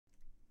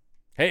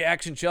Hey,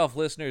 Action Shelf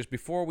listeners,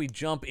 before we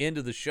jump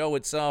into the show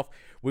itself,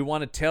 we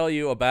want to tell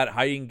you about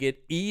how you can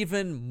get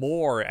even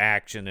more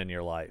action in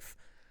your life.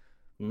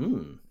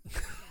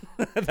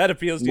 That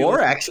appeals to you.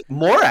 More action,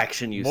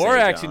 you say, More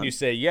action, John. you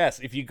say, yes.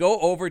 If you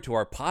go over to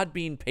our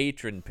Podbean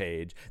patron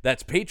page,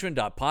 that's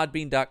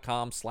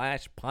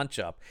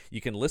patron.podbean.com/punchup.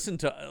 You can listen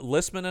to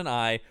Lisman and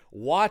I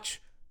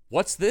watch,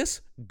 what's this?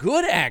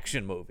 Good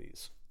action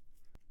movies.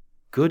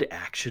 Good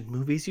action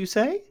movies, you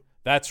say?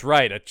 That's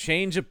right, a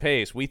change of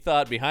pace. We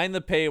thought behind the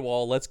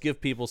paywall, let's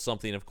give people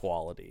something of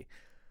quality.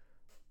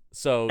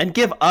 And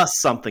give us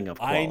something of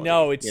quality. I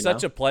know, it's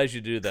such a pleasure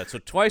to do that. So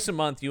twice a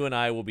month, you and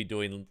I will be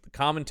doing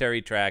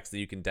commentary tracks that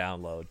you can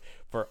download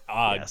for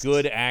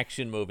good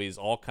action movies,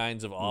 all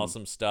kinds of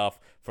awesome stuff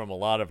from a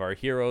lot of our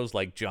heroes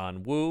like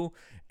John Woo.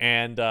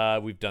 And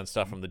we've done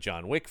stuff from the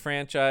John Wick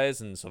franchise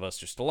and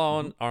Sylvester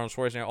Stallone, Arnold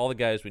Schwarzenegger, all the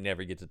guys we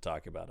never get to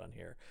talk about on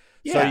here.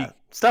 Yeah,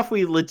 stuff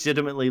we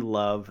legitimately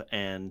love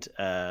and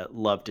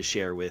love to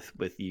share with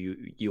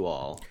you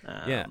all.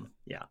 Yeah.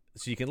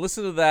 So you can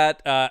listen to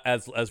that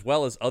as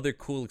well as other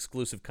cool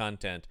exclusive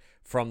content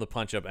from the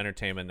Punch Up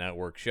Entertainment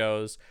Network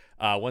shows.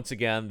 Once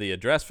again, the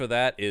address for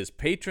that is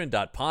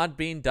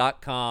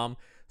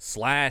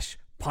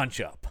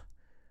patron.podbean.com/punchup.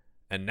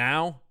 And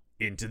now,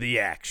 into the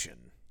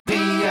action. The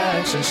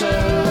Action Show.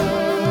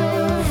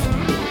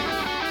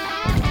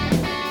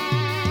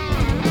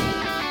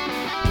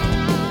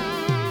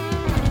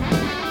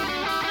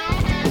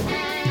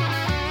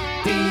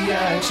 The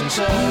Action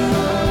Show.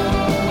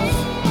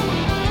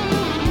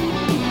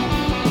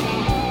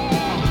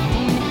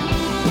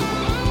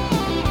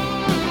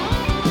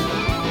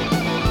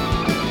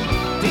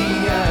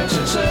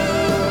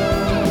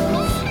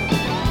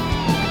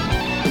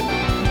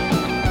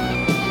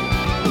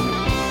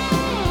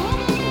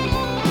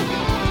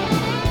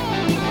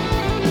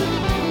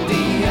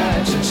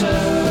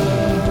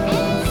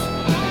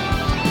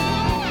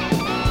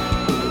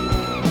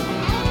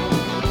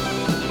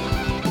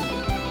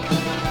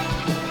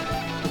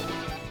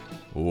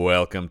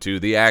 Welcome to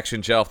The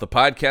Action Shelf. The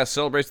podcast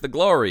celebrates the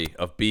glory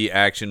of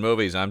B-action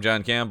movies. I'm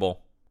John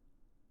Campbell.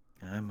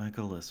 I'm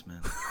Michael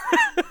Lisman.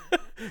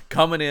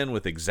 Coming in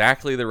with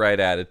exactly the right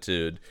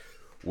attitude.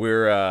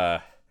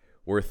 We're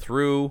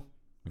through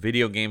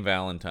Video Game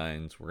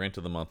Valentines. We're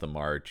into the month of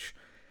March.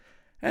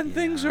 And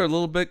things are a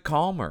little bit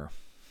calmer.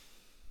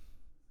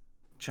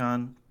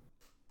 John,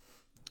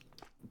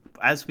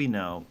 as we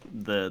know,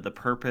 the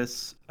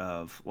purpose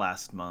of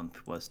last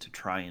month was to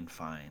try and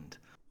find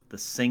the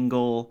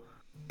single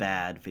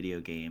bad video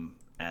game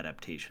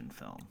adaptation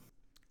film.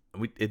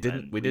 We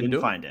didn't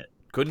find it.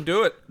 Couldn't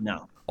do it.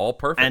 No. All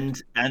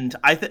perfect. And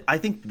I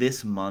think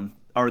this month,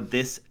 or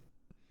this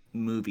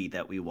movie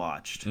that we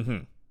watched,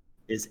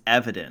 is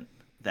evident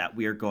that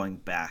we are going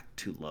back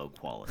to low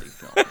quality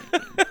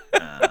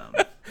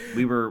filmmaking.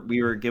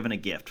 We were given a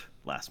gift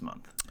last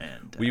month,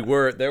 and boy,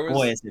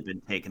 has it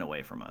been taken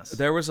away from us.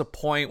 There was a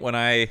point when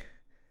I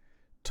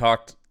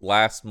talked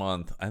last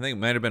month, I think it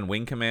might have been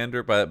Wing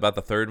Commander, but about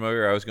the third movie,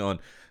 where I was going,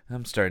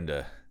 I'm starting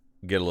to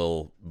get a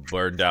little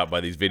burned out by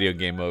these video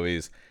game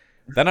movies.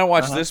 Then I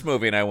watched this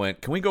movie and I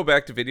went, can we go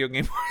back to video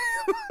game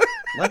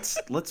movies?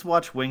 Let's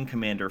watch Wing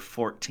Commander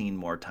 14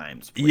 more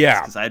times, please.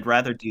 Yeah. Because I'd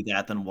rather do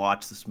that than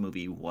watch this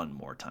movie one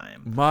more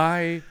time.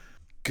 My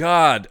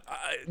God.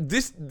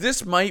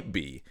 This might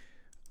be.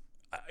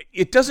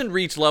 It doesn't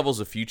reach levels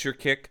of Future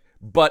Kick,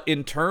 but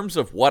in terms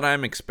of what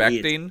I'm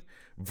expecting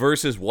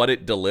versus what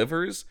it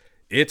delivers,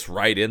 it's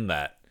right in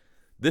that.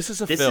 This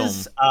is a film. This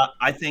is,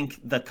 I think,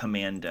 the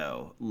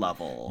Commando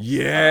level.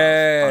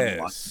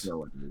 Yes.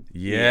 Unwatchability.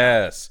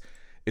 Yes.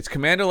 It's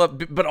Commando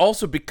level, but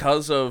also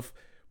because of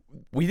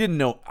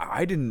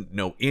I didn't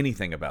know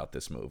anything about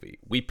this movie.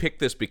 We picked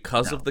this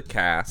because of the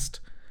cast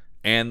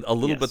and a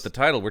little bit the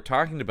title. We're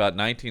talking about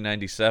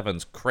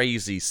 1997's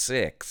Crazy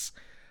Six.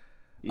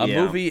 A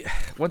movie,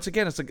 once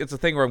again, it's a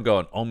thing where I'm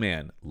going, oh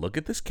man, look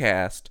at this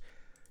cast.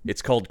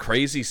 It's called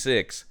Crazy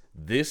Six.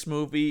 This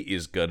movie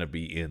is going to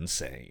be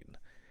insane.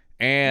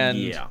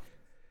 And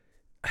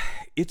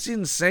it's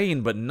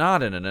insane, but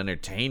not in an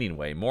entertaining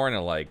way. More in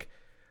a like,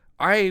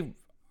 I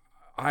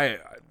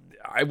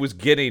was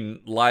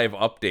getting live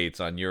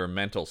updates on your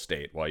mental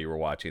state while you were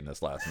watching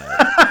this last night.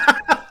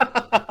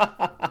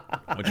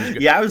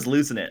 Yeah, I was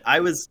losing it.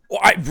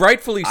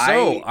 Rightfully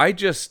so. I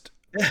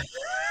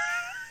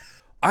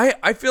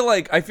feel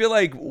like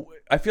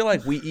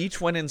we each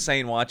went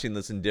insane watching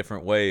this in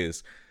different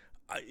ways.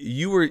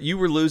 You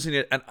were losing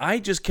it, and I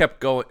just kept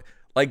going.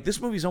 Like,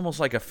 this movie's almost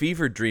like a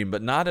fever dream,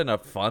 but not in a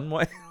fun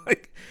way.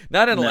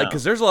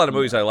 Because there's a lot of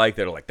movies I like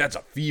that are like, that's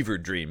a fever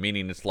dream,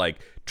 meaning it's like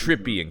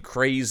trippy and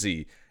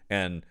crazy.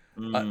 And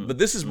but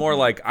this is more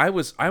like I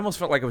almost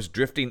felt like I was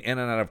drifting in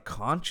and out of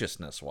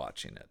consciousness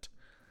watching it.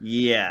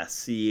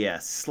 Yes,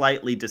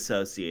 slightly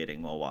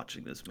dissociating while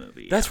watching this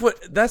movie. That's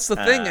the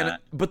thing,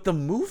 but the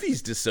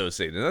movie's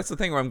dissociating. That's the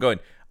thing where I'm going,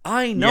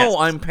 I know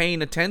I'm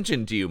paying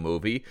attention to you,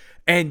 movie,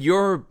 and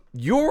you're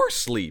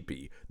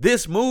sleepy.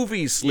 This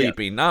movie's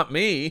sleepy, not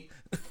me.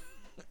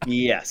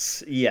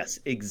 Yes,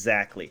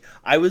 exactly.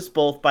 I was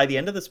both, by the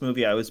end of this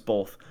movie, I was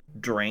both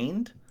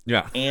drained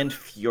Yeah. and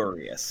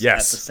furious at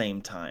Yes. the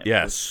same time. I was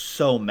Yes.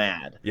 so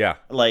mad. Yeah.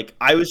 Like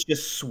I was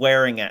just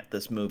swearing at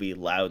this movie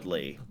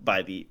loudly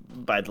by the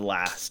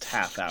last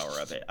half hour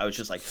of it. I was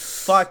just like,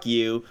 fuck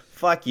you,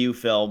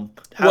 film.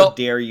 How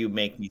dare you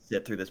make me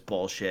sit through this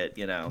bullshit,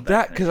 That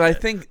kind because of I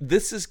shit. think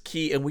this is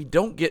key, and we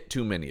don't get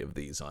too many of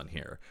these on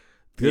here.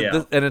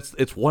 Yeah. And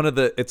it's one of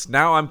the it's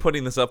now I'm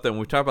putting this up there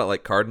when we talk about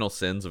like cardinal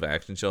sins of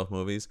action shelf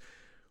movies.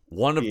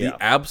 One of the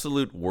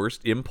absolute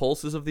worst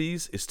impulses of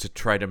these is to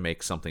try to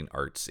make something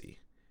artsy,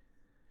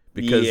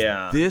 because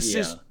this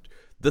is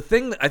the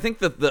thing that I think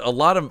that a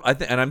lot of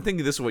and I'm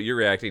thinking this is what you're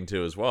reacting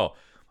to as well.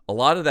 A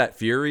lot of that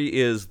fury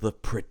is the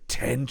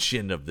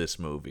pretension of this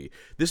movie.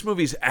 This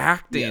movie's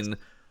acting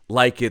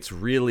like it's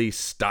really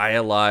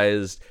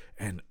stylized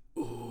and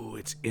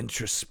it's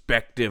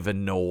introspective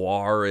and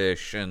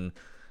noirish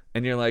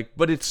and you're like,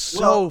 but it's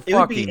so fucking dumb. It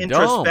would be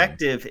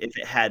introspective if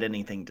it had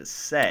anything to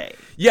say.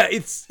 Yeah,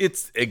 it's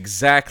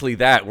exactly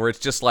that, where it's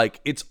just like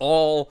it's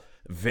all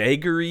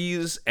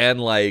vagaries and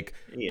like,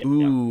 I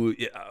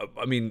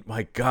mean,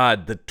 my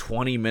God, the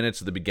 20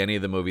 minutes at the beginning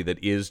of the movie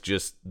that is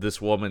just this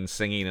woman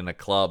singing in a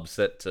club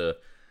set to,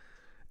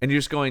 and you're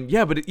just going,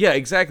 yeah, but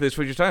exactly, that's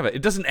what you're talking about.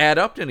 It doesn't add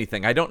up to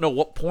anything. I don't know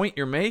what point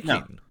you're making.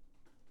 No.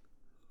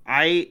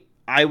 I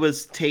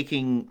was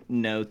taking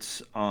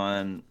notes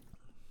on.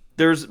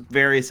 There's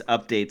various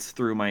updates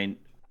through my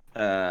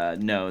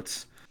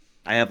notes.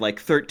 I have like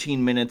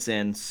 13 minutes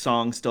in,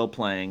 song still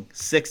playing.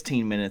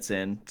 16 minutes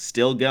in,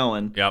 still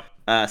going. Yep.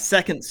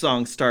 Second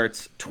song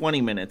starts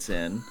 20 minutes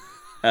in.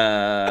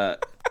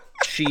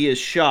 She is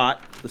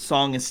shot. The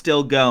song is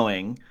still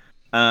going.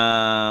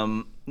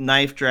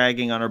 Knife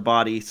dragging on her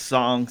body.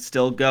 Song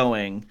still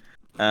going.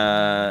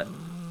 Yeah.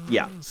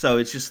 So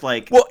it's just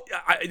like. Well,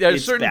 at a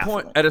certain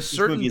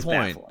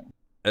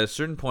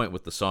point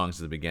with the songs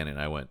at the beginning,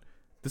 I went,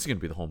 this is going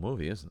to be the whole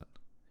movie, isn't it?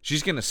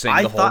 She's going to sing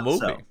the whole movie.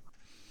 So.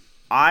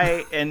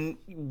 And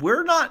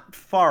we're not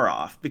far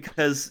off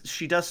because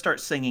she does start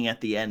singing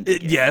at the end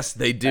again. Yes,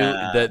 they do.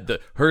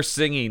 Her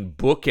singing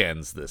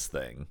bookends this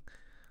thing.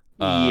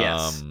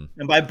 Yes.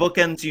 And by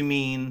bookends, you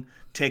mean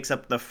takes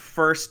up the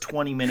first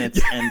 20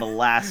 minutes and the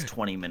last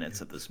 20 minutes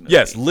of this movie.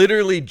 Yes,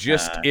 literally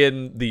just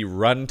in the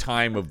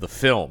runtime of the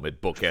film, it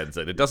bookends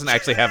it. It doesn't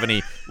actually have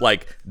any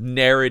like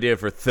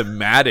narrative or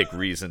thematic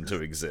reason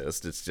to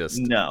exist. It's just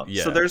no.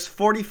 Yeah. So there's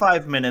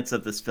 45 minutes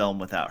of this film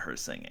without her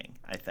singing,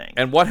 I think.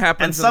 And what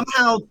happens? And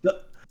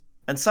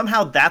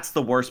somehow that's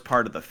the worst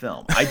part of the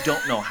film. I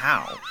don't know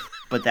how,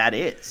 but that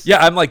is. Yeah,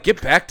 I'm like,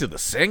 get back to the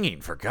singing,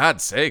 for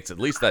God's sakes. At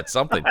least that's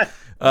something.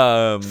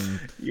 Yeah, man,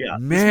 this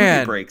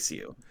movie breaks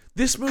you.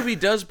 This movie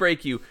does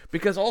break you,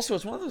 because also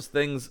it's one of those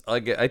things,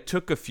 like I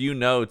took a few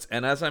notes,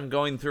 and as I'm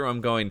going through,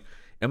 I'm going,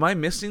 am I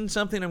missing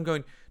something? I'm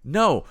going,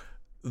 no,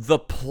 the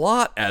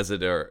plot as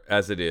it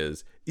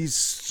is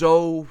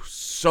so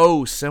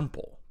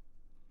simple.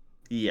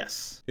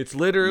 Yes. It's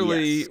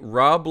literally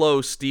Rob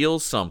Lowe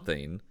steals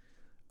something,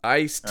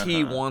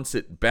 Ice-T wants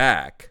it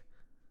back.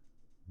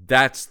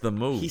 That's the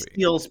movie. He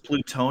steals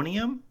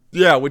plutonium?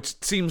 Yeah,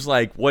 which seems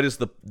like,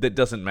 that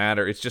doesn't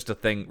matter. It's just a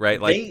thing,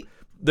 right? Like,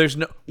 there's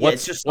no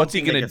what's he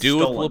gonna do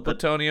with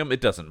plutonium?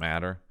 It doesn't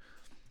matter.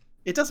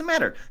 It doesn't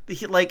matter.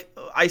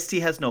 Ice-T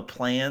has no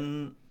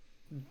plan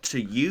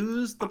to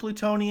use the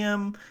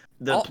plutonium.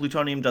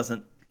 Plutonium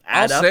doesn't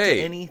add up to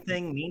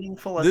anything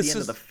meaningful at the end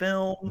of the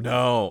film.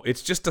 No,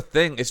 it's just a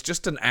thing. It's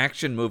just an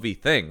action movie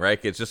thing, right?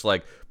 It's just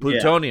like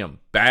plutonium,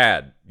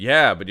 bad.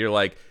 Yeah, but you're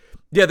like,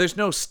 yeah, there's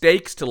no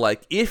stakes to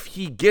like, if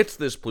he gets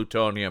this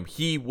plutonium,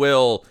 he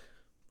will,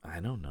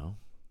 I don't know.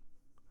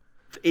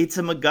 It's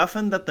a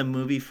MacGuffin that the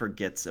movie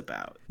forgets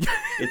about.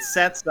 It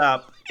sets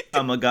up a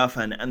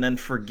MacGuffin and then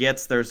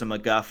forgets there's a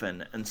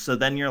MacGuffin, and so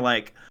then you're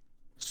like,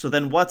 so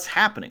then what's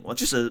happening?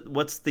 What's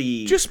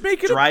the just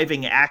make it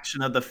driving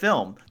action of the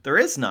film? There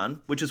is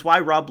none, which is why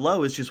Rob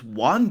Lowe is just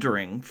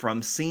wandering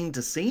from scene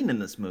to scene in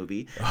this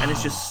movie and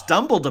is just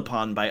stumbled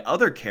upon by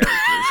other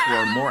characters who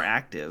are more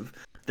active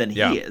than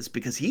he is,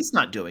 because he's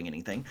not doing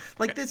anything.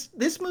 Like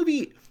this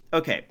movie.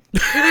 Okay,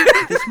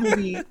 this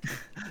movie,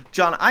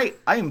 John, I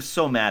am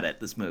so mad at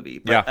this movie.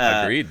 But,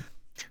 agreed.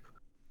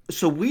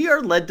 So we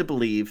are led to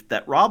believe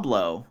that Rob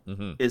Lowe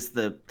is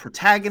the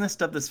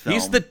protagonist of this film.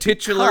 He's the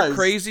titular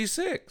Crazy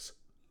Six.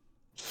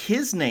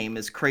 His name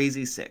is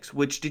Crazy Six,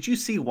 which, did you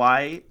see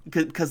why?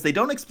 Because they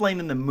don't explain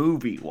in the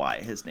movie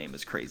why his name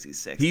is Crazy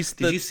Six.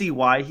 Did you see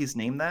why he's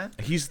named that?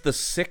 He's the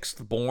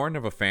sixth born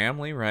of a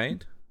family,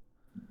 right?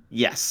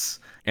 Yes.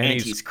 And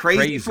he's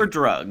crazy for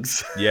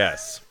drugs.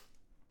 Yes.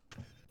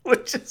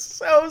 Which is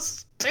so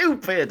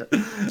stupid.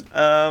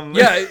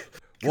 Because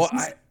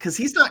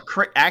he's not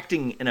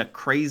acting in a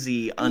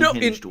crazy,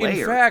 unhinged way.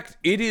 In fact,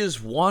 it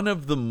is one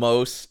of the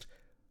most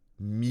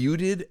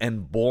muted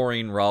and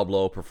boring Rob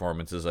Lowe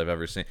performances I've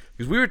ever seen.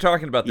 Because we were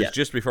talking about this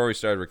just before we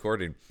started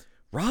recording.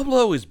 Rob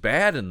Lowe is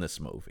bad in this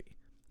movie.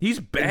 He's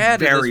bad.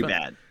 Very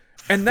bad.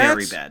 And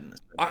very bad in this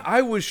movie.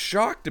 I was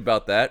shocked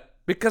about that,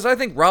 because I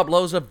think Rob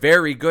Lowe's a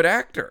very good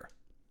actor.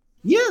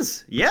 He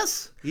is.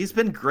 Yes, he's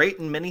been great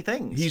in many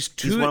things. He's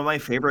one of my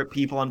favorite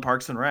people on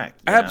Parks and Rec.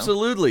 You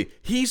Absolutely.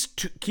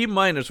 Keep in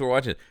mind as we're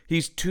watching,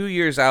 he's 2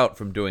 years out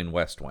from doing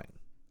West Wing.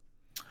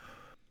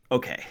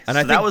 Okay, and so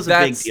I think that was a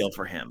big deal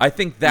for him. I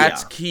think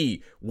that's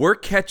key. We're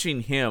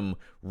catching him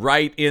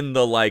right in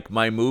the, like,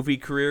 my movie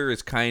career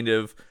is kind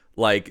of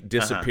like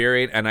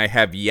disappearing, and I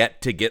have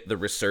yet to get the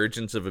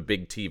resurgence of a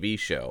big TV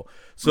show.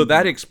 So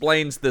that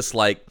explains this,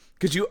 like,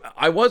 because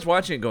I was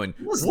watching it going,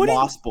 what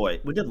Lost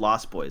Boy? When did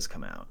Lost Boys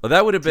come out? Well,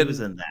 that would have been. He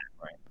was in that,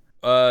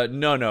 right?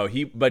 No,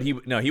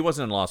 he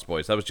wasn't in Lost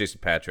Boys. That was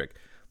Jason Patric,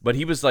 but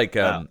he was like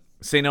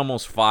St.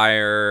 Elmo's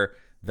Fire,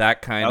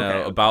 that kind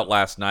of About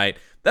Last Night.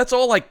 That's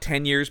all like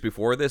 10 years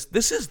before this.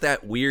 This is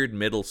that weird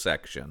middle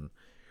section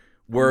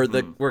where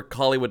where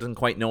Hollywood doesn't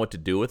quite know what to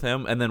do with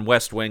him, and then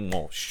West Wing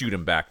will shoot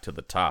him back to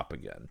the top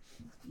again.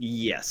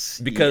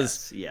 Yes,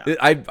 because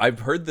I've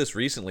heard this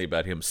recently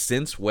about him.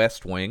 Since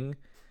West Wing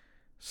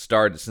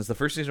started, since the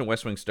first season of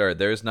West Wing started,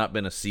 there has not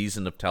been a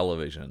season of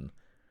television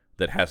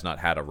that has not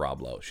had a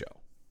Rob Lowe show.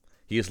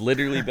 He has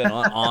literally been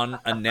on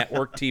a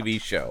network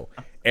TV show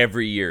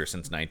every year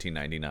since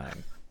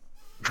 1999.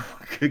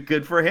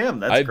 Good for him.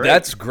 That's great.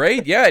 That's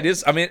great. Yeah, it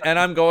is. I mean, and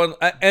I'm going,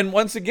 and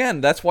once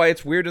again, that's why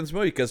it's weird in this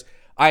movie, because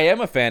I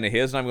am a fan of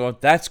his, and I'm going,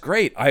 that's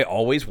great. I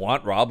always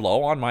want Rob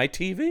Lowe on my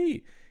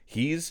TV.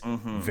 He's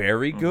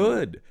very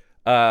good.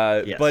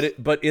 Yes.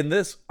 But in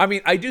this, I mean,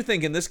 I do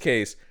think in this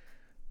case,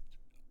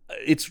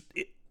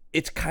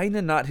 it's kind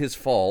of not his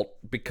fault,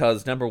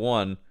 because number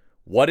one,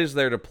 what is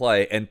there to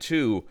play? And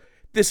two,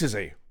 this is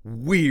a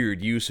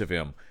weird use of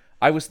him.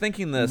 I was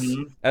thinking this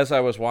as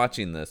I was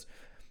watching this.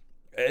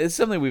 It's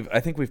something I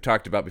think we've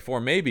talked about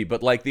before, maybe,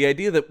 but like the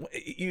idea that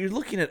you're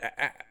looking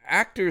at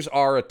actors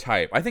are a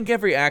type. I think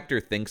every actor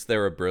thinks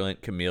they're a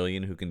brilliant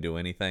chameleon who can do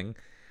anything,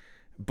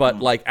 but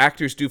like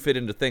actors do fit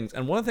into things.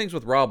 And one of the things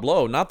with Rob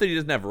Lowe, not that he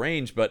doesn't have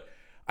range, but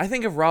I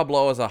think of Rob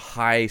Lowe as a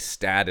high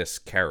status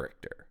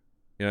character.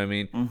 You know what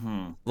I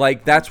mean?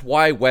 Like that's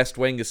why West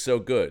Wing is so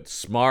good.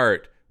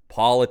 Smart,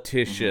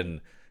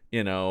 politician,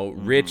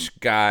 rich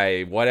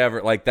guy,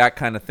 whatever, like that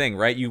kind of thing,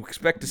 right? You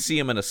expect to see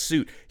him in a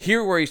suit.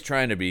 Here where he's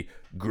trying to be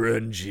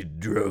grungy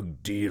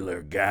drug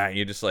dealer guy,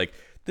 you're just like,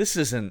 this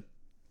isn't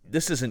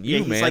you,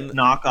 he's man. Like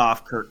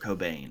knockoff Kurt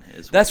Cobain.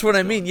 That's what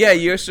I mean. Yeah,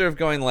 you're sort of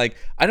going like,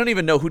 I don't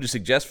even know who to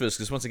suggest for this,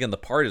 because once again, the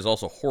part is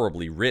also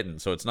horribly written,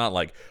 so it's not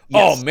like,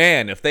 oh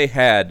man, if they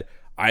had,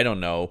 I don't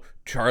know,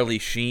 Charlie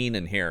Sheen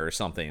in here or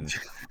something.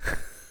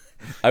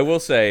 I will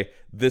say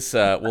this.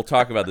 We'll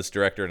talk about this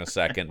director in a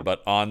second,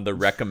 but on the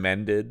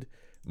recommended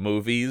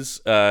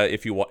movies,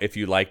 if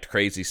you liked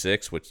Crazy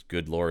Six, which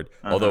good lord,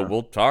 although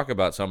we'll talk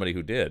about somebody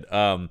who did.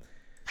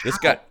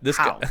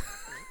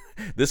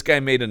 This guy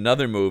made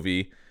another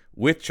movie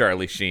with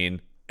Charlie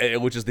Sheen,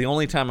 which is the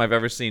only time I've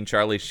ever seen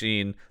Charlie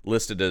Sheen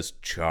listed as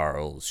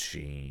Charles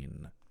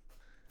Sheen.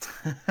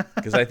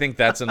 Because I think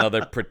that's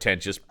another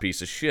pretentious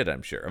piece of shit,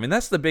 I'm sure. I mean,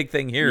 that's the big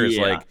thing here is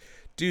like,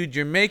 dude,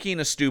 you're making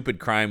a stupid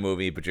crime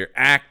movie, but you're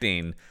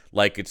acting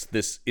like it's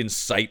this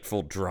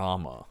insightful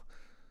drama.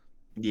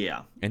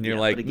 Yeah. And you're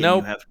like, but again,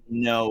 nope. You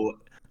have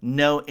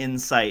no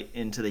insight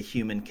into the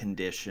human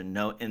condition,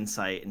 no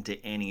insight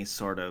into any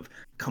sort of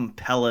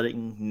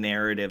compelling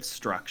narrative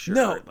structure.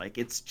 No. Like,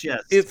 it's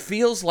just... It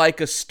feels like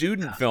a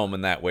student film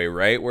in that way,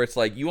 right? Where it's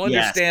like, you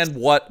understand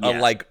what a,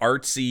 like,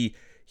 artsy,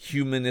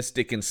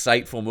 humanistic,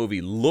 insightful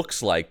movie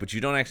looks like, but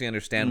you don't actually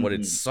understand what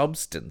its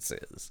substance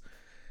is.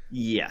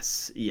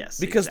 Yes,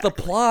 because the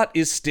plot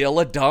is still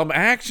a dumb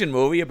action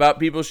movie about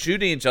people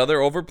shooting each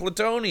other over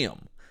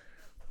plutonium.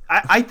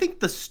 I think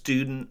the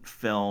student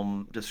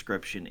film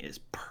description is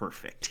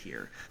perfect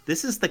here.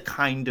 This is the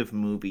kind of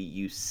movie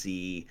you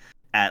see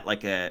at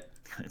like a,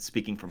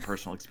 speaking from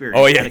personal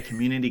experience, at a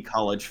community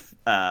college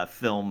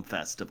film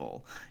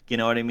festival. You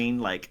know what I mean?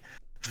 Like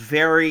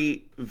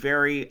very,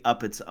 very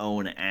up its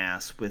own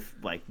ass with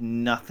like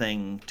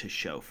nothing to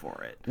show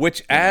for it.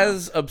 Which,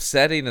 as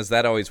upsetting as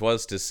that always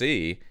was to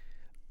see,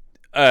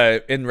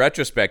 in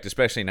retrospect,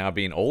 especially now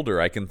being older,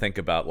 I can think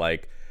about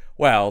like,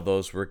 well,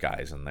 those were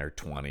guys in their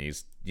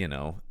 20s,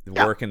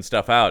 working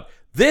stuff out.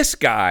 This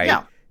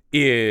guy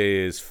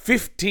is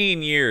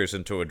 15 years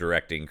into a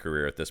directing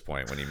career at this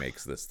point when he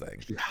makes this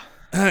thing.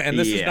 And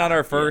this is not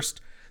our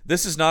first.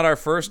 This is not our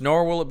first,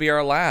 nor will it be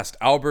our last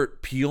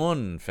Albert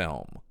Pyun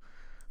film.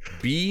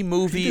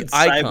 B-movie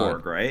icon.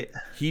 Cyborg, right?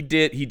 He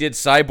did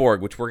Cyborg,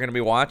 which we're going to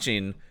be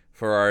watching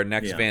for our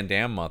next Van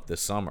Damme month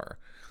this summer.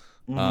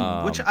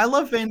 Which I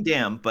love Van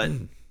Damme, but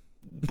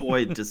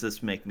boy, does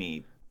this make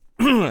me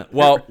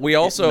well, we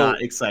also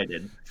not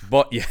excited.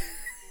 But yeah,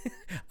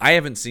 I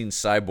haven't seen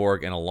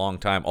Cyborg in a long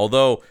time.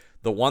 Although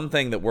the one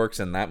thing that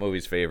works in that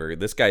movie's favor,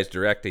 this guy's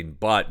directing,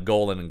 but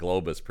Golan and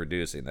Globus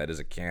producing. That is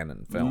a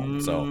canon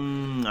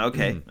film.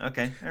 Okay. All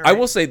right. I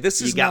will say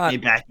this is you got me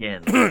back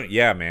in.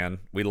 Yeah, man,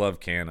 we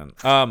love canon.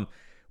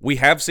 We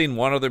have seen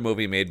one other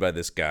movie made by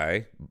this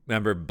guy.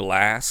 Remember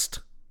Blast,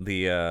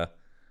 the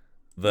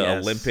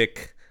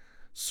Olympic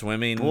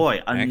swimming.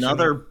 Boy, action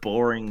another movie.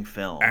 boring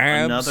film.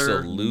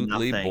 Absolutely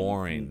Another nothing,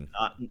 boring.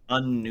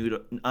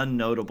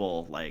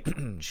 unnotable, like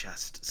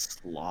just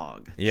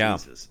slog. Yeah,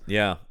 Jesus.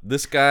 yeah.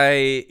 This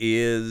guy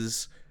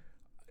is.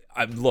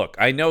 Look,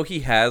 I know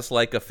he has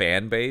like a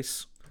fan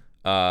base,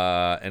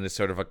 and is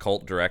sort of a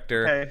cult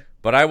director. Okay.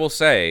 But I will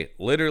say,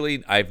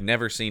 literally, I've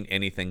never seen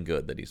anything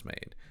good that he's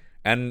made,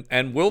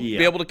 and we'll be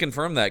Yeah. able to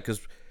confirm that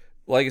because,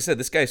 like I said,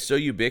 this guy's so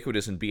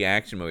ubiquitous in B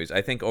action movies.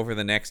 I think over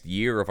the next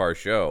year of our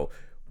show,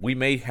 we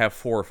may have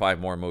 4 or 5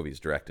 more movies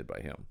directed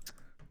by him,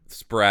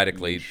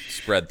 sporadically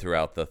spread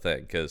throughout the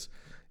thing because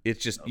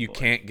it's just you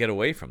can't get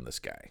away from this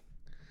guy.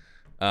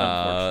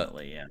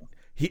 Unfortunately, yeah.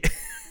 He.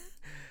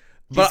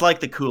 He's like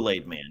the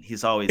Kool-Aid man.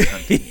 He's always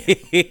hunting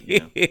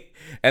you.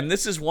 And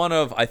this is one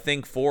of, I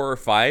think, 4 or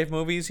 5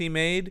 movies he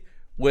made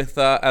with,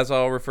 as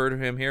I'll refer to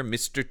him here,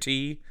 Mr.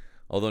 T,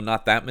 although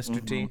not that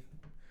Mr. T.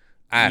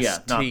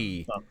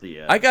 Ice-T. Not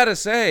the, I gotta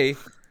say,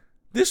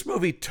 this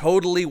movie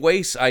totally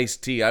wastes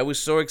Ice-T. I was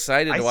so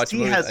excited to watch the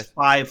Ice-T movie. has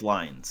 5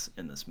 lines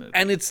in this movie.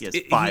 And he has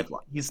 5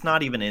 lines. He's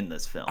not even in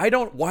this film.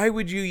 Why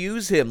would you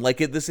use him? Like,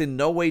 this in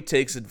no way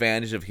takes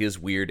advantage of his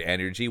weird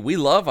energy. We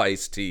love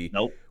Ice-T.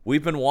 Nope.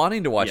 We've been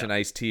wanting to watch an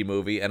Ice-T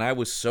movie, and I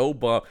was so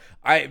bummed.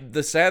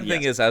 The sad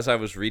thing is, as I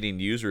was reading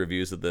user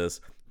reviews of this,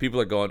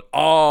 people are going,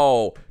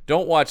 "Oh,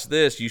 don't watch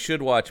this. You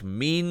should watch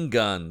Mean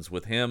Guns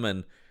with him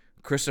and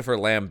Christopher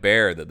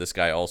Lambert that this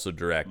guy also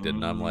directed."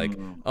 And I'm like,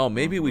 "Oh,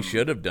 maybe we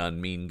should have done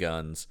Mean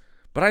Guns."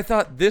 But I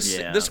thought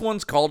this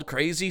one's called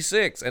Crazy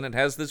Six, and it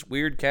has this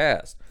weird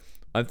cast.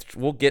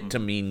 We'll get to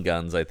Mean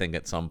Guns, I think,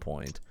 at some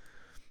point.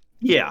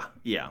 Yeah.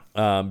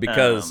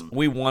 Because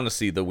we want to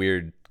see the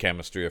weird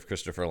chemistry of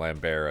Christopher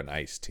Lambert and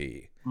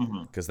Ice-T.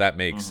 Because that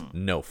makes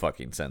no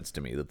fucking sense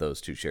to me that those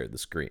two shared the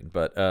screen.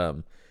 But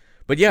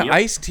yeah,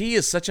 Ice-T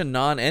is such a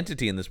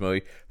non-entity in this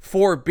movie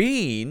for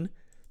being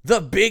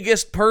the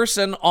biggest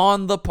person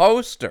on the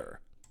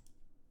poster.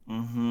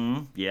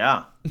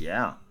 Yeah.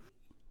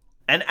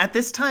 And at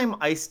this time,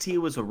 Ice-T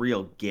was a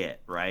real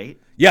get,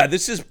 right? Yeah,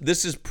 this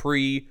is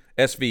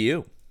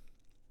pre-SVU.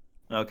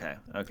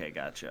 Okay,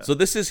 gotcha. So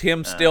this is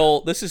him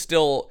still. This is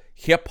still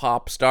hip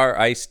hop star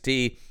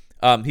Ice-T.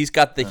 He's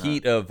got the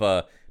heat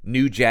of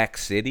New Jack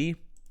City,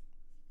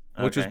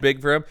 which was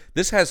big for him.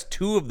 This has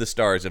 2 of the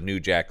stars of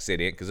New Jack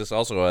City because this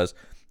also has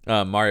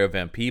Mario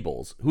Van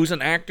Peebles, who's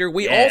an actor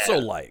we also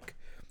like.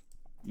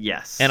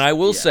 Yes. And I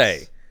will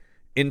say,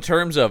 in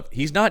terms of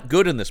he's not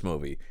good in this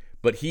movie,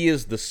 but he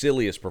is the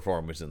silliest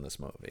performance in this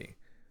movie.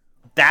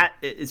 That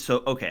is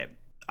so okay.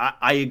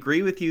 I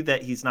agree with you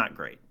that he's not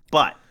great,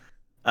 but.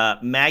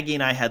 Maggie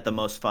and I had the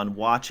most fun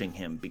watching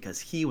him because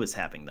he was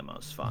having the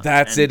most fun.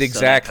 That's it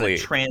exactly.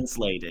 So that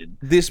translated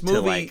this movie.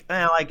 To like,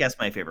 well, I guess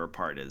my favorite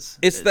part is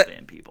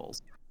Van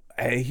Peebles.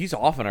 He's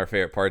often our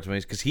favorite parts of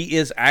movies because he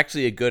is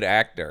actually a good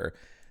actor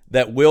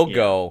that will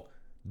go,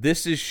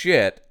 "This is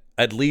shit.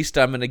 At least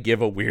I'm going to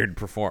give a weird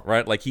performance."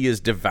 Right? Like he is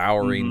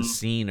devouring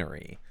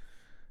scenery.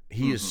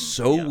 He is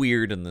so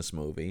weird in this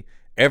movie.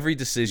 Every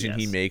decision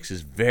he makes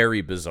is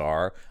very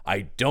bizarre.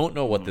 I don't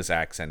know what this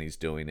accent he's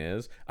doing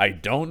is. I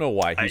don't know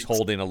why he's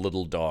holding a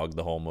little dog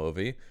the whole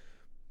movie.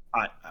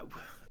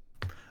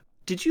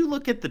 Did you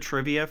look at the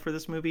trivia for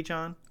this movie,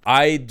 John?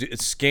 I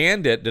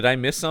scanned it. Did I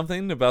miss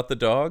something about the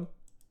dog?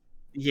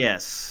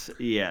 Yes.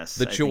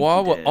 The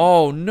Chihuahua.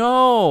 Oh,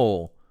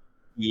 no.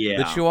 Yeah.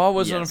 The Chihuahua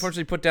was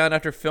unfortunately put down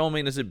after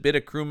filming as it bit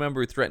a crew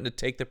member who threatened to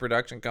take the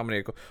production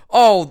company.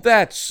 Oh,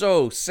 that's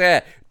so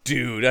sad.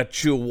 Dude, a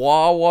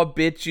Chihuahua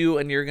bit you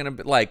and you're going to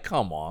be like,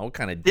 come on, what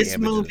kind of damage? This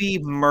movie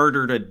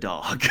murdered a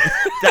dog.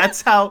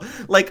 That's how,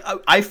 like,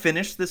 I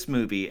finished this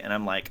movie and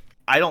I'm like,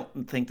 I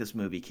don't think this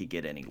movie could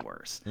get any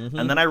worse.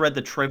 And then I read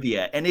the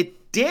trivia and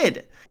it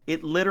did.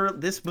 It literally,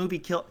 this movie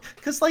killed,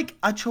 because like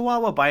a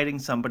Chihuahua biting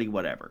somebody,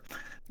 whatever.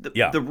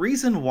 The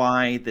reason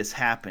why this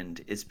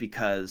happened is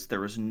because there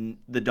was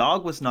the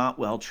dog was not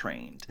well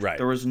trained. Right.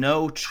 There was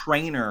no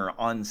trainer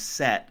on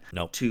set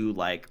Nope. to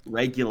like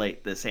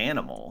regulate this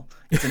animal.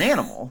 It's an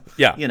animal.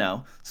 Yeah. You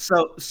know.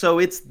 So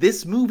it's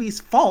this movie's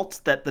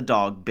fault that the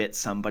dog bit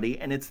somebody,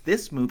 and it's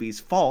this movie's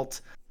fault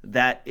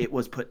that it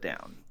was put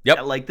down.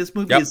 Yep. Like this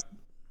movie is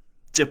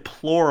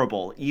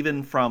deplorable,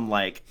 even from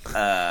like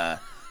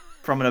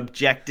from an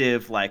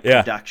objective like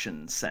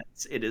production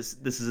sense.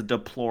 This is a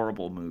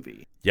deplorable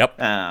movie.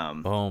 Yep.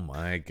 Oh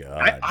my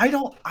god. I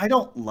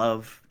don't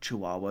love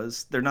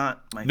Chihuahuas. They're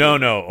not my no.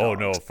 favorite Oh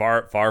dogs,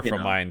 no. Far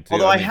from mine too.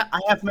 Although I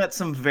have met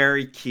some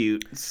very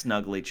cute,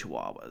 snuggly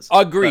Chihuahuas.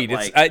 Agreed.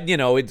 But,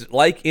 It's it's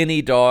like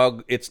any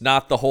dog. It's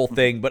not the whole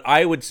thing, but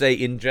I would say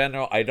in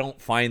general, I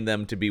don't find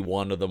them to be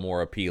one of the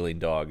more appealing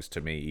dogs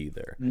to me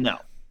either. No,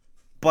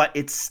 but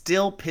it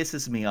still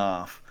pisses me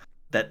off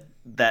that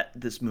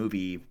this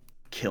movie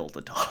killed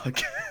a dog.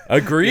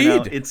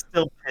 Agreed. It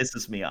still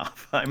pisses me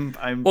off. I'm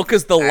well,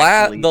 because the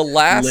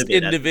last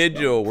livid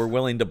individual we're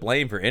willing to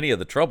blame for any of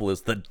the trouble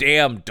is the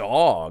damn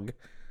dog.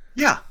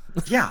 Yeah,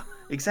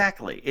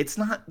 exactly. It's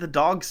not the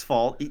dog's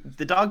fault.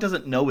 The dog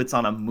doesn't know it's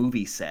on a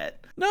movie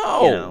set.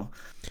 No.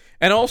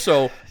 And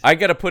also, I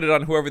got to put it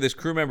on whoever this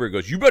crew member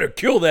goes, you better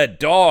kill that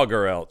dog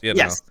or else, you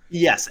know.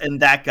 Yes, and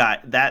that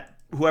guy,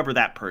 whoever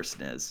that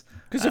person is.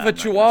 Because if a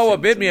chihuahua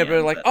bit me, I'd be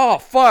like, oh,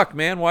 fuck,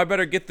 man, well, I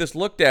better get this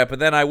looked at. But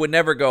then I would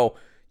never go,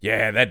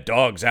 yeah, that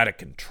dog's out of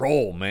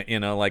control, man. You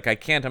know, like, I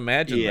can't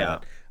imagine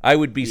that. I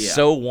would be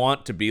so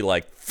want to be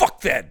like,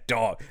 fuck that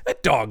dog.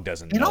 That dog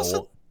doesn't know.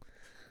 Also,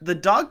 the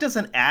dog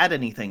doesn't add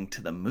anything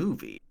to the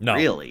movie,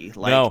 really.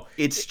 Like, no.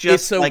 It's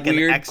just like an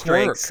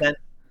extra quirk.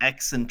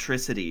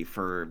 Eccentricity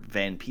for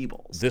Van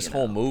Peebles. This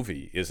whole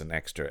movie is an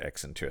extra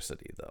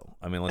eccentricity, though.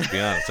 I mean, let's be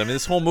honest. I mean,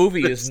 this whole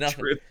movie is nothing.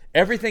 True.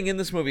 Everything in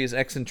this movie is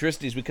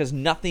eccentricities because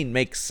nothing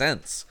makes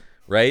sense,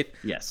 right?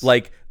 Yes.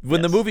 Like,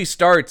 when the movie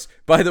starts,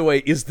 by the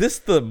way, is this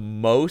the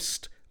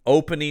most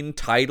opening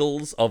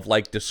titles of,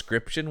 like,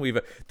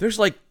 description there's,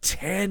 like,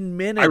 10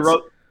 minutes.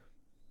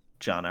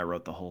 I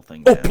wrote the whole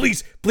thing down. Oh,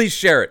 please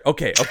share it.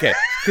 Okay.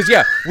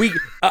 Because,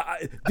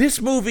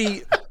 this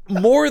movie,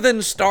 more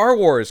than Star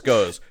Wars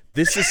goes,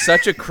 this is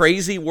such a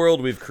crazy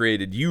world we've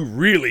created. You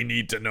really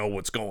need to know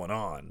what's going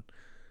on.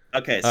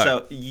 Okay,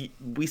 so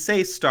we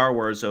say Star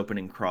Wars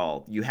opening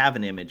crawl. You have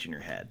an image in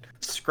your head.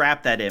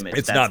 Scrap that image.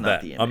 That's not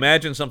that. The image.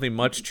 Imagine something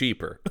much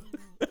cheaper.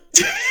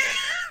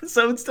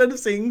 So instead of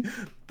seeing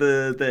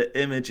the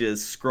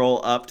images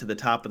scroll up to the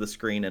top of the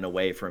screen and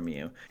away from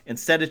you,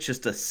 instead it's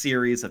just a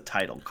series of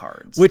title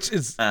cards. Which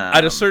is,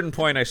 at a certain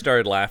point, I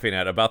started laughing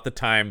at about the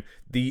time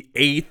the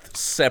 8th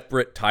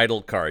separate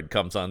title card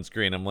comes on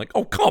screen. I'm like,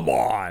 oh, come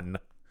on.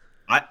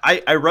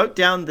 I wrote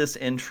down this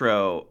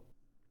intro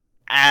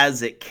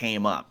as it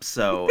came up.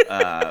 So,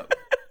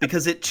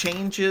 because it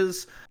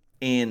changes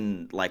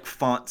in, like,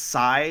 font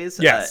size.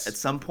 Yes. At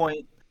some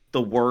point,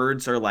 the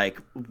words are,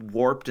 like,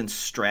 warped and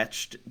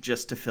stretched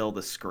just to fill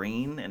the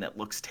screen, and it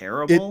looks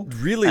terrible. It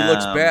really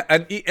looks bad.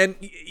 And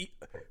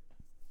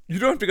you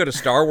don't have to go to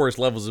Star Wars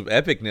levels of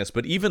epicness,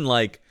 but even,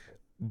 like,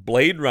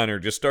 Blade Runner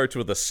just starts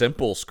with a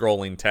simple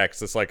scrolling text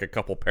that's like a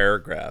couple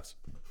paragraphs.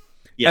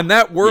 Yeah. And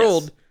that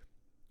world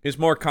is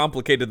more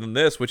complicated than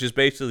this, which is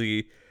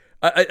basically...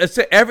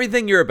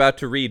 everything you're about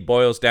to read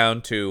boils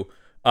down to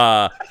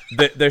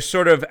they're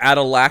sort of at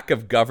a lack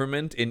of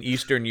government in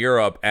Eastern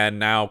Europe, and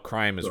now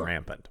crime is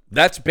rampant.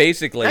 That's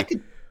basically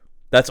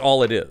that's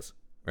all it is,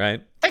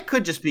 right? That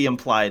could just be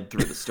implied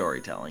through the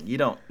storytelling.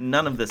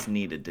 None of this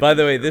needed to. By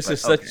the way, this is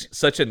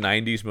such a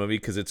 '90s movie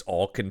because it's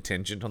all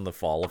contingent on the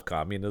fall of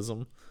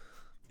communism.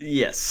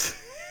 Yes,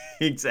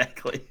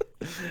 exactly.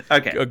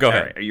 Okay, go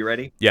ahead. Right, are you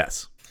ready?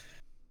 Yes.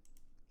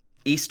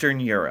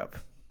 Eastern Europe,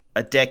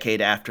 a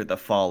decade after the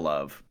fall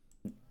of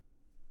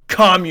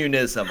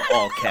communism,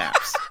 all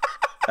caps.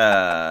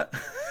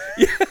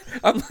 Yeah,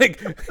 I'm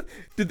like,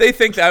 did they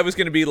think that I was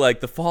going to be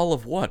like the fall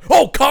of what?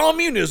 Oh,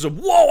 communism!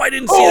 Whoa, I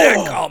didn't see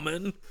that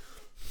coming.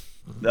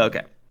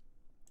 Okay.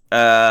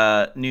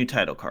 New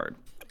title card.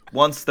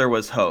 Once there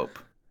was hope.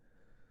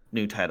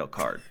 New title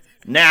card.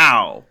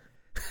 Now,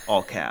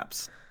 all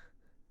caps.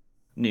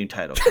 New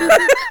title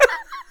card.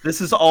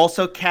 This is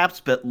also caps,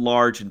 but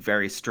large and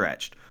very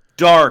stretched.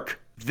 Dark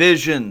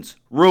visions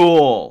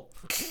rule.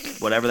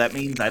 Whatever that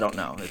means, I don't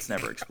know. It's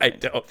never explained. I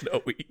don't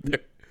know either.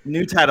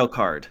 New title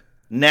card.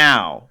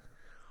 Now.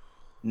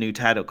 New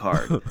title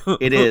card.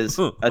 It is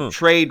a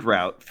trade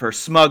route for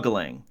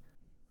smuggling.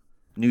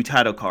 New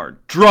title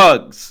card.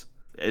 Drugs.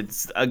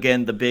 It's,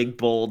 again, the big,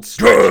 bold,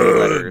 stretchy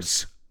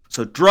letters.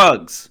 So,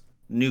 drugs.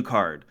 New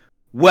card.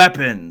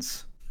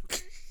 Weapons.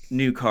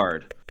 New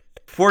card.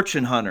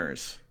 Fortune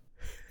hunters.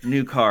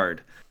 New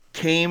card.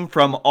 Came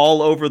from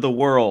all over the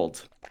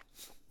world.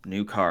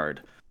 New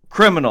card.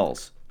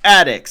 Criminals.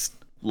 Addicts.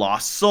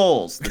 Lost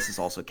souls. This is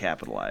also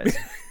capitalized.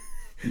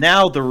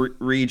 Now the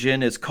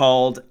region is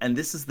called, and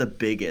this is the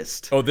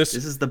biggest. Oh, this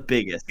is the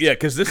biggest. Yeah,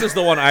 because this is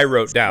the one I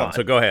wrote down.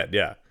 So go ahead.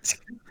 Yeah.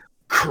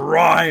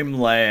 Crime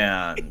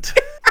Land.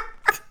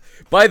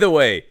 By the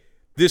way,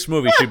 this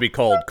movie should be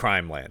called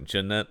Crime Land,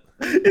 shouldn't it?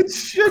 It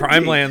should.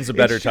 Crime Land's a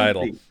better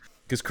title.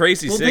 Because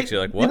Crazy Six, you're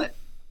like, what?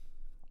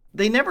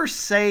 They never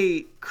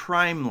say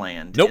Crime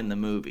Land in the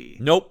movie.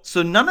 Nope.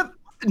 So none of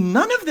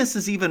this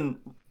is even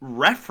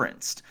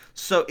referenced.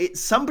 So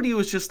somebody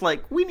was just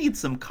like, we need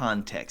some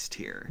context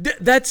here.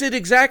 That's it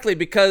exactly,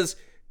 because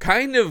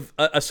kind of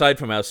aside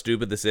from how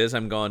stupid this is,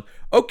 I'm going,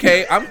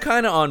 okay, I'm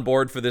kind of on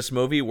board for this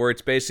movie where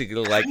it's basically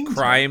like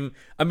crime.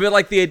 I mean,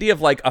 like the idea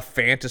of like a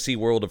fantasy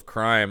world of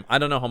crime. I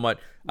don't know how much.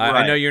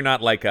 I know you're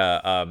not like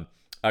a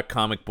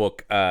comic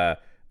book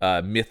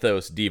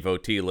mythos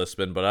devotee,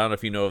 Lisbon, but I don't know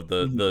if you know of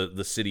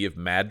the city of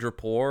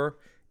Madripoor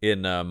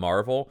in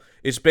Marvel.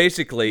 It's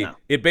basically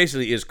it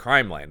basically is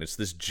Crime Land. It's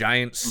this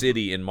giant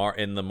city in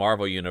the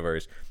Marvel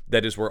universe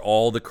that is where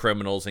all the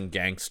criminals and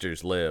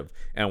gangsters live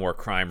and where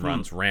crime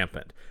runs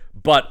rampant.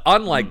 But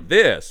unlike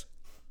this,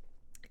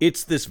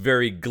 it's this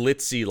very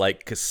glitzy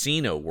like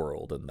casino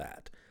world in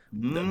that.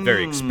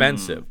 Very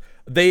expensive.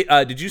 They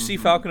did you see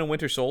Falcon and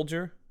Winter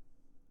Soldier?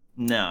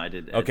 No, I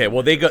didn't. Okay,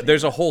 well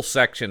there's a whole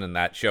section in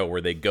that show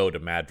where they go to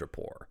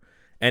Madripoor.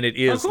 And it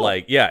is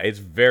like, yeah, it's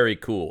very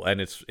cool,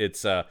 and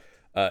it's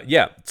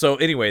Yeah. So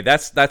anyway,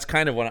 that's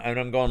kind of what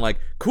I'm going like,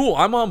 cool.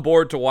 I'm on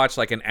board to watch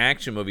like an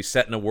action movie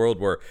set in a world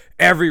where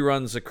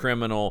everyone's a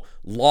criminal,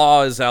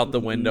 law is out the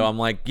window. I'm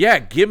like, yeah,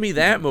 give me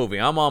that movie.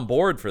 I'm on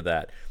board for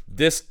that.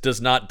 This does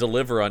not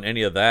deliver on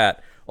any of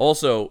that.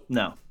 Also,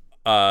 No.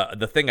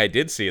 The thing I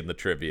did see in the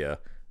trivia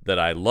that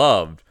I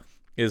loved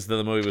is that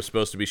the movie was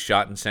supposed to be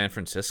shot in San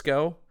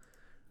Francisco.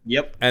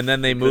 Yep. And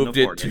then they moved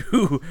it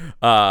to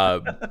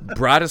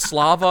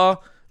Bratislava,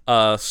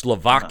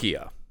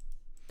 Slovakia.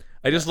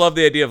 I just love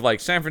the idea of like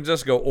San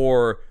Francisco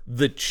or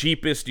the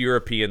cheapest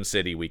European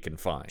city we can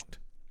find.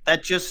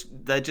 That just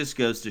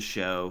goes to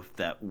show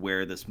that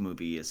where this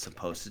movie is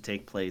supposed to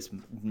take place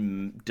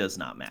does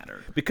not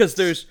matter. Because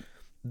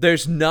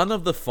there's none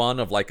of the fun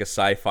of like a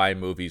sci-fi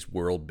movie's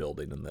world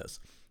building in this.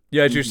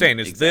 Yeah, as you're saying,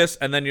 it's this,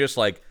 and then you're just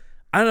like,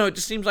 I don't know, it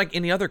just seems like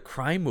any other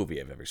crime movie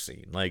I've ever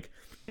seen. Like,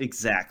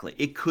 exactly.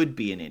 It could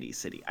be in any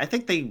city. I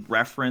think they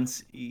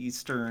reference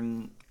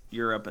Eastern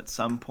Europe at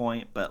some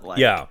point, but like,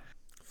 yeah.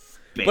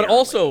 barely. But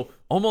also,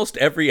 almost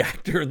every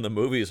actor in the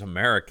movie is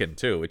American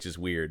too, which is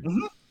weird.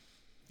 Mm-hmm.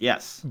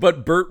 Yes.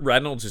 But Burt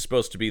Reynolds is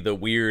supposed to be the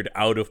weird,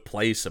 out of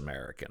place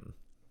American.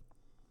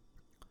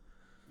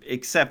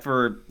 Except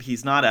for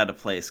he's not out of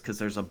place because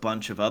there's a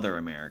bunch of other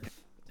Americans.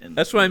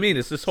 That's what I mean.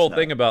 It's this whole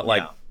thing about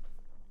like,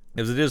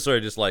 because it is sort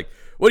of just like,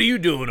 what are you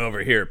doing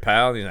over here,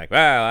 pal? And he's like,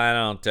 well, I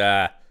don't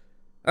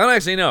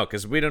actually know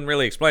because we didn't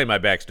really explain my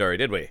backstory,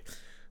 did we?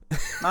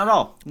 Not at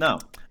all. No.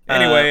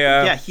 Anyway,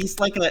 yeah, he's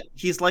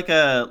like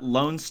a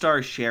Lone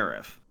Star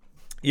sheriff.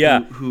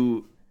 Yeah.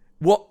 Who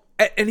well,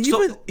 and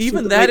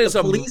even that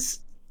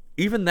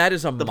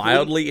is a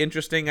mildly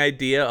interesting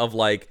idea of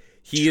like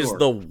he is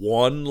the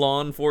one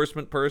law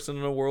enforcement person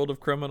in a world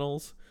of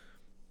criminals.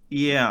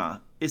 Yeah.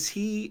 Is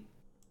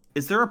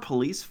there a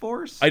police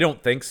force? I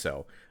don't think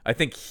so. I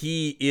think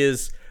he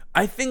is.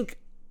 I think,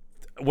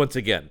 once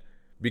again,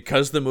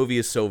 because the movie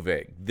is so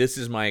vague, this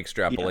is my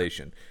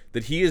extrapolation,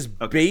 that he is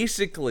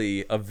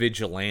basically a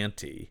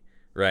vigilante,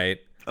 right?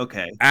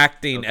 Okay.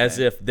 Acting as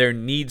if there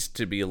needs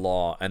to be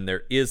law and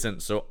there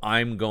isn't, so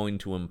I'm going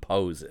to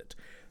impose it.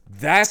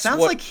 Sounds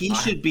like he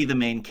should be the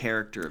main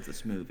character of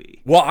this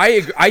movie. Well,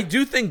 I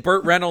do think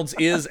Burt Reynolds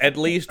is at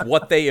least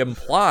what they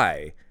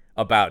imply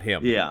about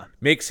him. Yeah.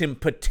 Makes him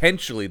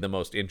potentially the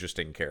most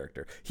interesting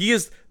character. He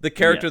is the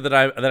character that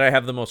I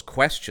have the most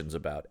questions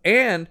about.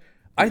 And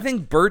I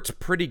think Burt's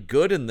pretty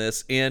good in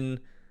this, in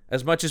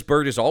as much as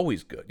Burt is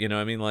always good. You know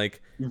what I mean?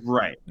 Like,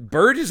 right.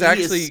 Burt is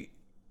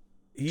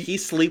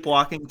he's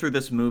sleepwalking through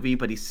this movie,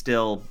 but he's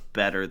still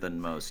better than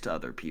most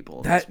other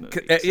people in this movie.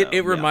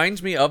 It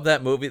reminds me of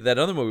that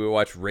other movie we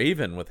watched,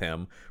 Raven, with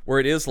him, where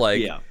it is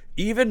like,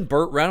 even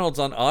Burt Reynolds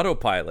on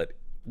autopilot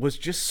was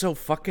just so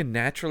fucking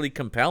naturally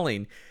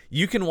compelling.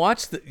 You can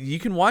watch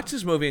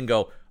this movie and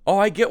go, oh,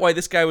 I get why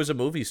this guy was a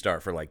movie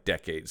star for like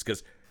decades.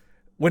 Because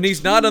when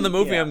he's not on the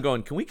movie, I'm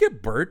going, can we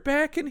get Burt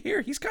back in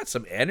here? He's got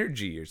some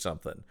energy or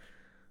something.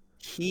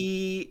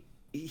 He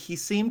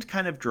seemed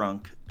kind of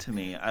drunk to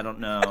me. I don't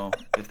know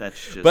if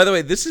that's just. By the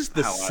way, this is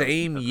the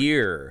same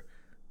year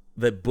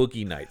that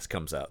Boogie Nights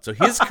comes out. So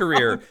his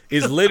career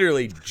is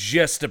literally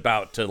just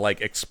about to like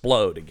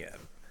explode again.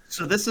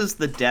 So this is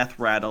the death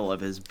rattle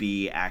of his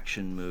B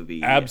action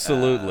movie.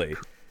 Absolutely.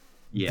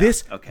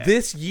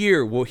 This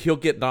year he'll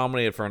get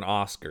nominated for an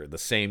Oscar the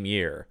same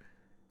year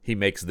he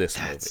makes this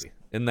movie.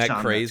 Isn't that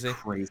crazy? That's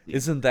crazy?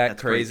 Isn't that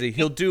crazy?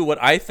 He'll do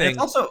what I think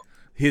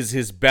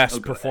his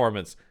best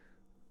performance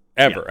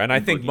ever. And I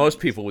think most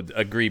people would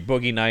agree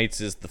Boogie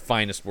Nights is the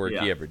finest work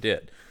he ever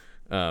did.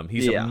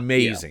 He's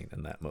amazing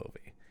in that movie.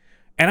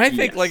 And I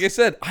think, like I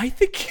said, I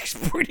think he's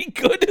pretty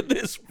good at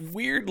this,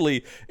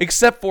 weirdly,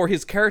 except for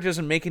his character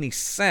doesn't make any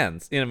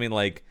sense. You know what I mean?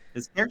 Like,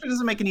 his character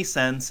doesn't make any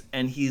sense,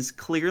 and he's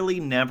clearly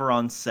never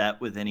on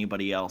set with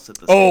anybody else at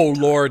the same time. Oh,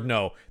 Lord,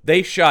 no.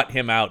 They shot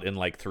him out in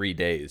like 3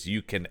 days.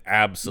 You can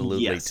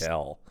absolutely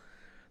tell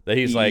that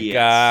he's like,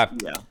 I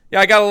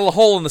got a little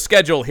hole in the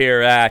schedule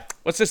here.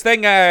 What's this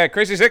thing?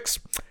 Crazy Six?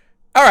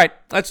 All right,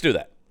 let's do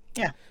that.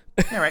 Yeah.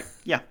 All right.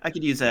 Yeah, I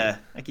could use a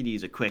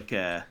quick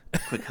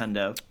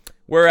hundo.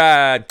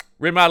 We're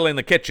remodeling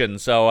the kitchen,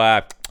 so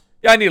I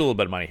need a little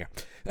bit of money here.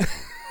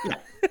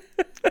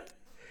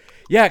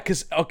 Yeah,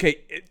 because,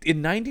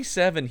 in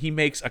 97, he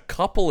makes a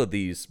couple of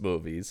these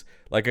movies,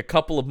 like a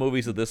couple of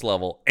movies at this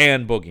level,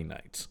 and Boogie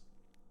Nights.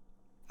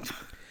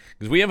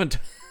 Because we haven't...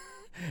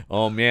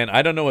 Oh, man,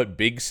 I don't know what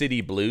Big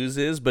City Blues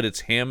is, but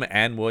it's him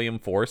and William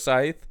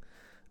Forsythe.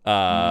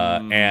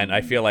 And I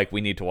feel like we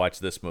need to watch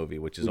this movie,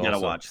 which is also... We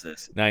gotta watch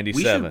this. 97.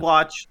 We should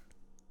watch...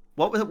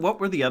 What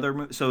were the other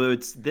movies? So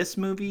it's this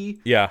movie.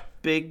 Yeah.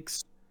 Big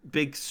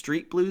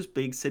Street Blues,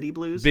 Big City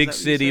Blues. Big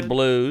City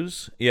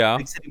Blues. Yeah.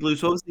 Big City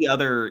Blues. What was the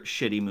other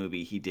shitty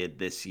movie he did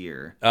this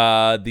year?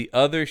 The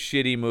other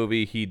shitty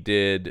movie he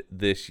did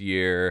this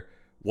year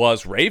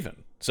was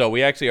Raven. So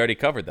we actually already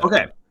covered that.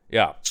 Okay. One.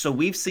 Yeah. So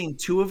we've seen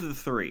 2 of the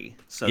 3.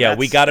 So yeah,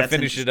 we got to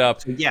finish it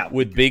up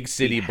with Big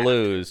City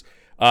Blues.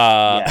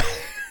 And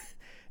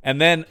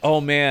then,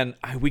 oh man,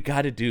 we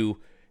got to do.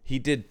 He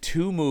did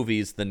 2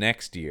 movies the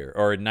next year,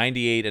 or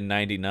 98 and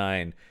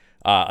 99.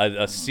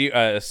 a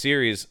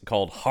series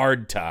called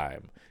Hard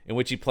Time, in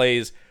which he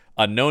plays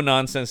a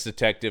no-nonsense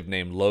detective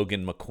named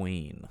Logan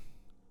McQueen.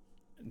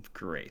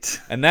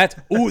 Great. And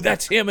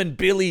that's him and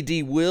Billy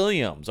D.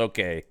 Williams.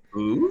 Okay.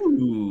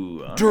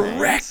 Ooh.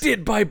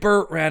 Directed by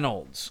Burt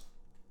Reynolds.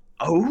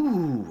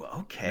 Oh,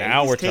 okay.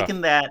 Now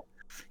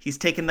He's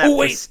taken that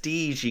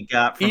prestige he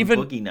got from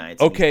Boogie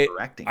Nights. Okay,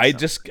 directing I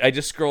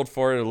just scrolled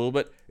forward a little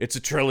bit. It's a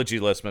trilogy,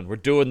 Listman. We're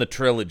doing the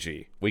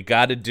trilogy. We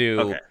got to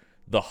do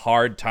the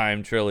Hard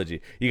Time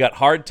trilogy. You got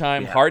Hard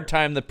Time, Hard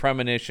Time the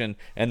Premonition,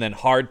 and then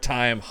Hard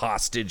Time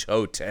Hostage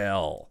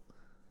Hotel.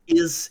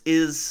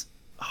 Is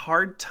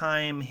Hard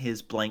Time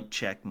his blank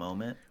check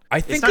moment?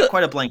 I think it's not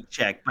quite a blank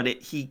check, but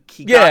he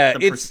got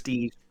the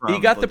prestige. From he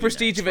got the Boogie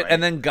prestige Nights, of it, right?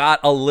 and then got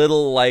a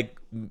little like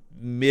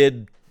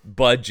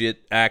mid-budget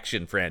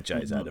action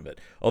franchise out of it.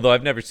 Although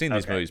I've never seen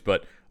these movies,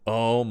 but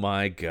oh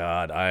my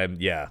god,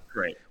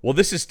 great. Well,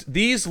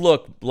 these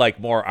look like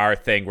more our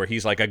thing, where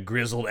he's like a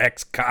grizzled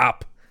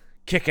ex-cop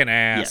kicking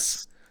ass.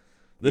 Yes.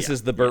 This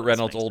is the Burt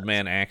Reynolds old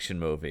man action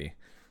movie.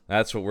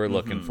 That's what we're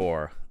looking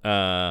for.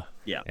 Yeah,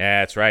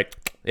 that's right.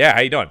 Yeah,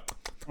 how you doing?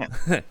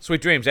 Yeah.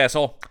 Sweet dreams,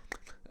 asshole.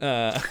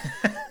 And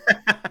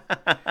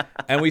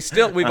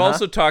we've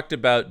also talked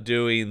about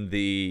doing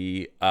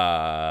the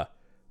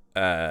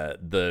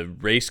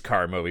race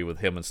car movie with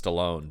him and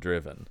Stallone,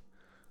 Driven.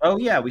 Oh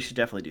yeah, we should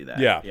definitely do that.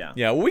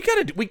 Yeah. Well,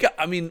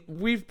 I mean,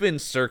 we've been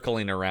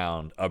circling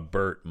around a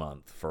Burt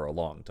month for a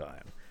long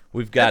time.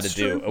 We've got to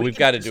do. We've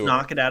got to do.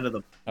 Knock it out of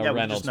the. Yeah, we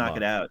Reynolds just knock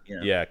month. it out.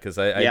 Yeah, because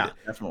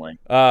definitely.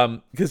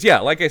 Because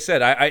like I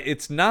said,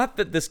 it's not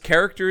that this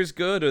character is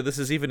good or this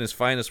is even his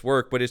finest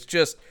work, but it's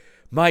just,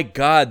 my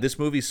God, this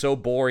movie's so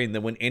boring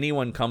that when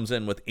anyone comes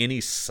in with any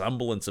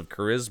semblance of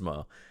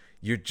charisma,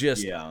 you're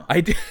just. Yeah.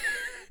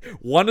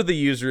 One of the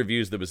user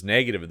reviews that was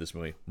negative of this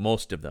movie,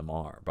 most of them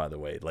are, by the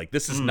way. Like,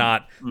 this is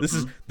not. This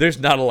is. There's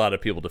not a lot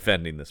of people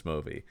defending this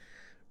movie.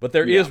 But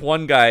there is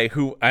one guy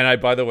who, and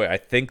by the way, I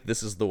think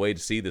this is the way to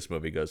see this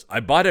movie, goes, I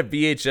bought a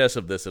VHS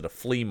of this at a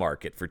flea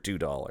market for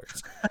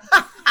 $2.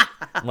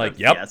 I'm like,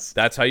 yep,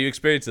 that's how you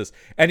experience this.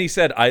 And he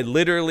said, I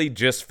literally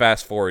just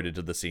fast forwarded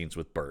to the scenes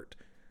with Burt.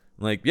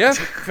 I'm like, yeah,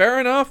 fair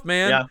enough,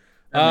 man. Yeah,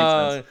 that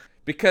makes sense.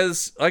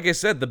 Because, like I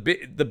said, the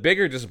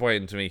bigger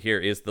disappointment to me here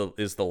is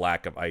the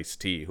lack of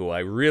Ice-T, who I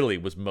really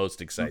was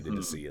most excited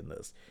to see in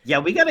this. Yeah,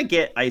 we gotta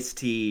get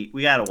Ice-T.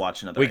 We gotta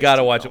watch another. We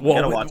gotta watch it. We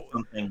gotta watch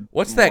something.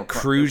 What's that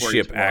cruise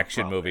ship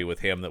action movie with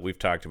him that we've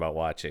talked about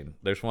watching?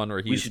 There's one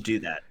where we should do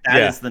that.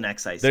 That is the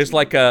next Ice-T. It's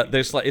like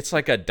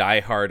a Die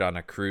Hard on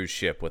a cruise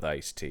ship with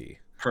Ice-T.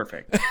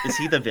 Perfect. Is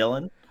he the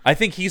villain? I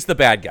think he's the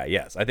bad guy,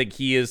 yes. I think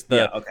he is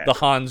the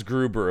Hans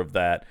Gruber of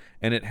that,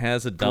 and it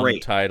has a dumb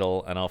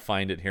title, and I'll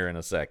find it here in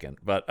a second.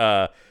 But,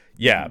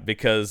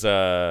 because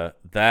no,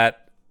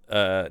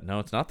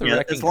 it's not the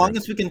Wrecking as long Crew.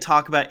 as we can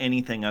talk about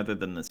anything other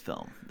than this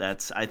film.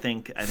 That's, I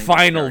think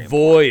Final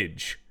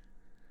Voyage.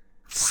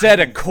 Set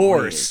a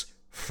course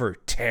for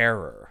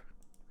terror.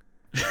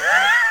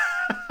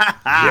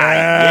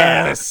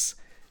 Yes!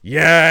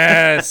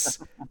 Yes!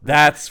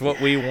 That's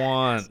what we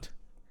want.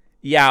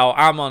 Yo,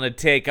 I'm gonna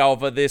take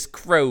over this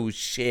cruise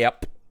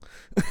ship.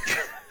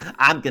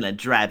 I'm gonna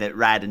drive it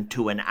right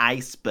into an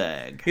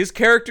iceberg. His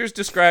character's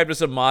described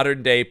as a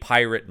modern-day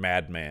pirate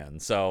madman,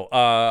 so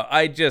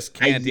I just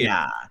can't.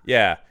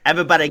 Yeah.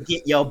 Everybody,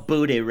 get your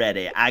booty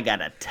ready. I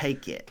gotta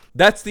take it.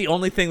 That's the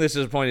only thing that's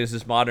disappointing is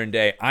this modern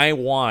day. I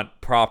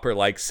want proper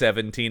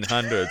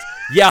 1700s.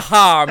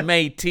 Yaha,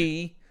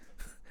 matey.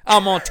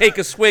 I'm gonna take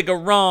a swig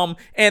of rum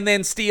and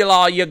then steal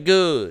all your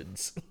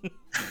goods.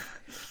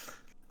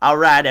 All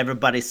right,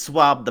 everybody,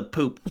 swab the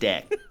poop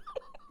deck.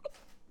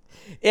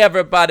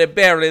 Everybody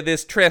bury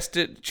this chest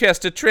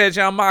of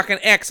treasure. I'm marking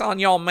X on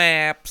your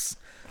maps.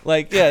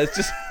 It's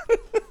just...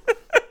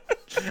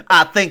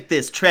 I think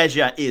this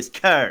treasure is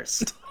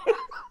cursed.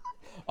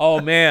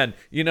 Oh, man.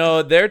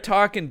 They're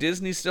talking...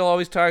 Disney's still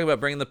always talking about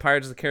bringing the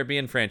Pirates of the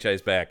Caribbean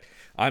franchise back.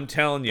 I'm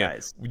telling you,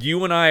 guys,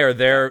 you and I are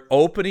there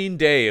opening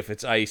day if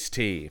it's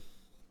Ice-T.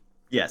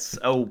 Yes.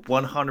 Oh,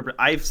 100%.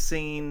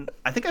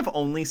 I think I've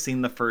only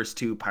seen the first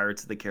two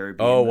Pirates of the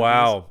Caribbean movies.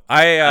 Wow.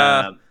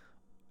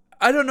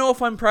 I don't know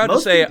if I'm proud to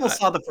say... Most people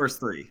saw the first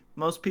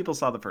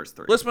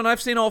three. Listen, I've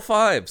seen all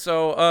five,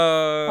 so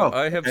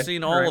I have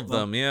seen all of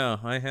them. Yeah,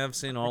 I have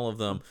seen all of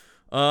them.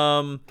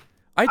 I'm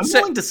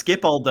willing to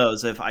skip all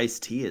those if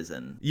Ice-T is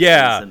in.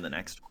 Yeah. Is in the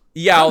next one.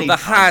 Yeah, the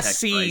high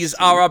seas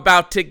are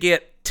about to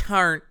get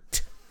turned.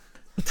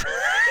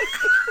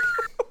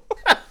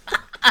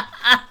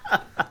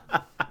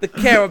 The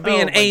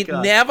Caribbean ain't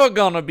never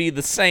gonna be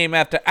the same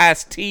after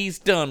Ice-T's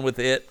done with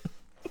it.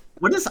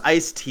 What is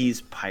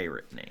Ice-T's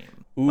pirate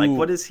name? Ooh.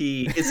 What is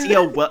he? Is he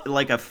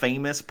a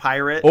famous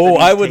pirate? Oh,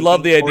 I would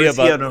love the idea of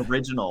an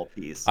original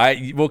piece.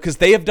 Because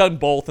they have done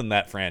both in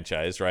that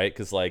franchise, right?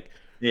 Because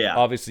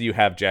obviously you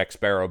have Jack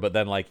Sparrow, but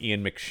then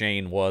Ian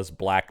McShane was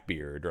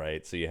Blackbeard,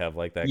 right? So you have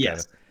that kind of...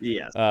 Yes.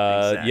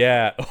 Exactly.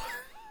 Yeah.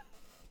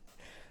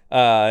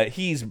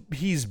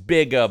 he's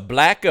bigger,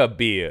 blacker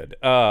beard.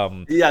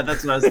 Yeah,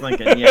 that's what I was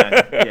thinking.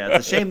 Yeah,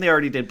 it's a shame they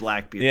already did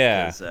Blackbeard.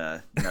 Yeah. Because,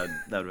 that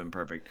would have been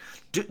perfect.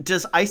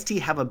 Does Ice-T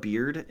have a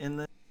beard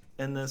in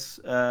this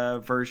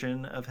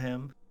version of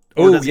him?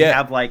 Or does he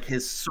have like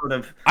his sort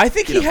of? I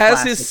think he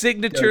has his classic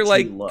signature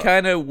goatee look?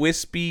 kind of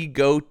wispy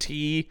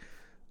goatee.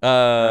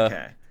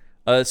 Okay.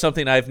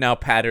 Something I've now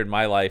patterned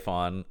my life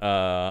on.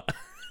 I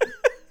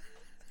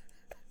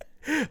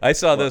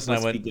saw this and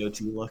I went,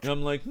 goatee look?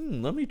 I'm like,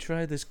 let me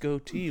try this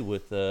goatee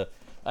with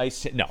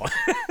ice. No,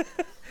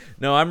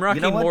 no, I'm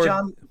rocking You know what, more.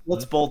 John?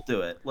 Let's both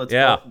do it.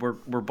 Yeah.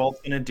 We're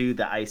both gonna do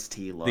the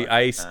Ice-T look. The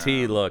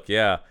Ice-T look,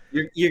 yeah.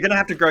 You're gonna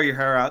have to grow your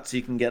hair out so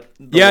you can get.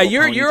 Yeah,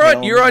 you're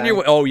on your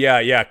way. Oh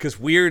yeah, because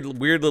weird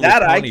little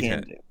that ponytail. I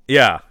can do.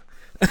 Yeah,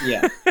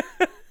 Yeah.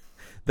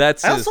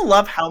 that's. I also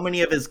love how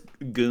many of his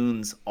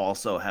goons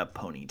also have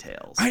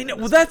ponytails. I know.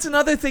 Well, that's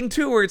another thing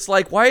too, where it's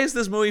like, why is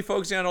this movie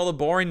focusing on all the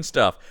boring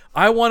stuff?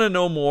 I want to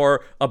know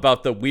more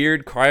about the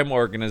weird crime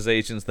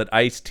organizations that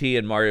Ice-T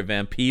and Mario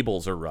Van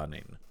Peebles are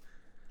running.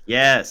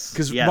 Yes,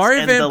 Because yes. Mario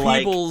and Van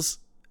Peebles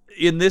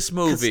in this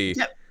movie,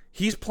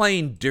 he's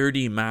playing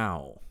Dirty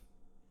Mao.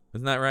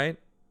 Isn't that right?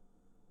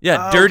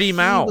 Yeah, Dirty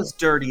Mao. He was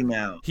Dirty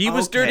Mao. He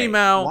was Dirty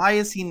Mao. Why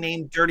is he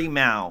named Dirty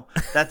Mao?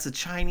 That's a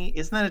Chinese.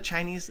 Isn't that a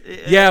Chinese?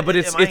 Yeah, but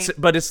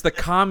it's the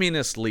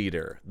communist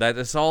leader. That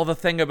is all the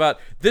thing about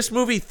this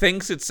movie.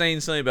 Thinks it's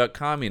saying something about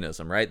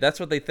communism, right? That's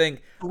what they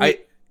think.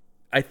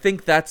 I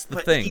think that's the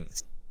thing.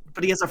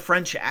 But he has a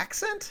French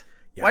accent.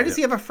 Yeah, Why does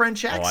he have a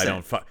French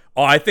accent?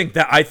 I think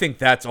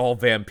that's all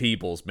Van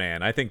Peebles,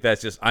 man. I think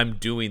that's just I'm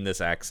doing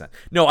this accent.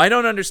 No, I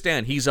don't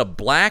understand. He's a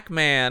black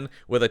man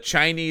with a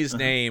Chinese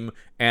name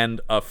and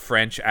a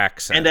French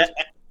accent.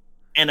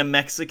 And a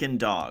Mexican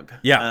dog.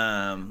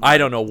 Yeah. I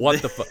don't know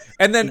what the fuck.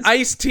 And then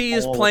Ice-T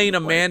is playing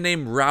a man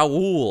named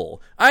Raul.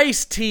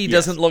 Ice-T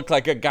doesn't look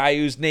like a guy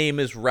whose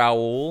name is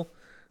Raul.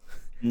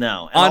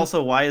 No, and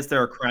also, why is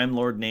there a crime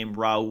lord named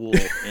Raul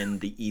in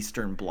the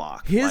Eastern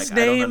Bloc? His I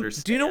name. don't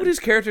understand. Do you know what his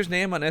character's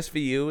name on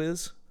SVU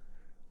is?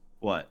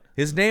 What?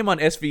 His name on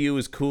SVU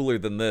is cooler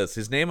than this.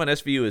 His name on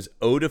SVU is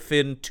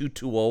Odafin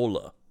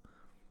Tutuola.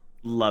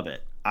 Love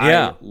it.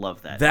 Yeah. I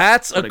love that.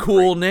 That's a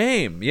cool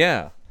name.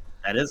 Yeah.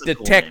 That is a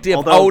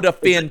Detective cool name.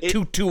 Odafin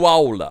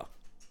Tutuola.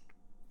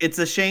 It's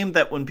a shame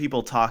that when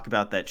people talk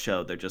about that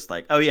show, they're just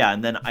like, oh yeah,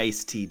 and then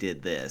Ice-T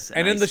did this.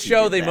 And in the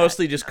show, they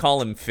mostly just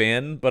call him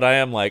Finn, but I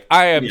am like,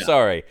 I am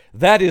sorry.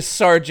 That is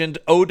Sergeant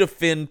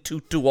Odafin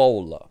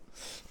Tutuola.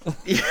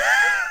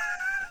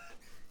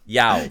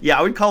 Yow. Yeah,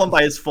 I would call him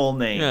by his full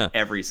name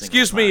every single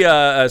Excuse time.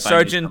 me,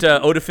 Sergeant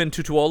Odafin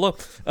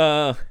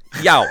Tutuola.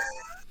 Yow.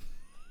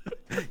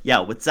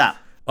 Yeah, what's up?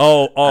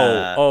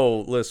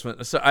 Oh,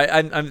 listen. So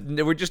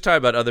we're just talking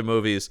about other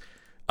movies.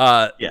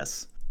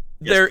 Yes.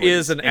 There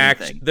is an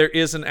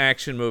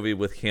action movie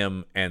with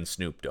him and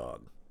Snoop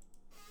Dogg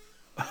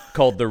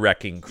called The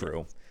Wrecking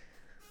Crew.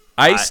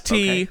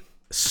 Ice-T,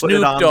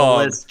 Snoop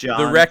Dogg,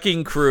 The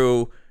Wrecking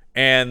Crew,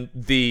 and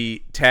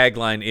the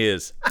tagline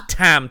is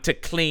 "Time to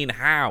clean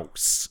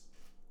house."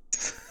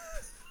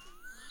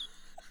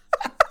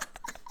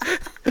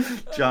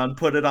 John,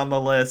 put it on the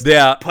list.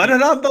 Yeah, put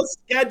it on the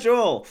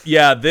schedule.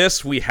 Yeah,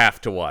 this we have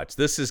to watch.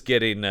 This is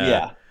getting.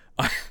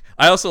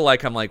 I also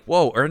I'm like,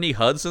 whoa, Ernie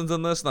Hudson's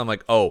in this? And I'm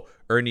like, oh,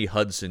 Ernie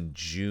Hudson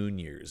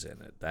Jr.'s in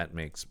it. That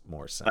makes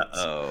more sense.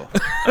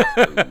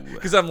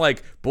 Because I'm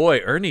like,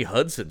 boy, Ernie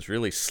Hudson's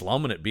really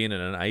slumming it being in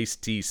an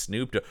Ice-T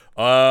Snoop Dogg.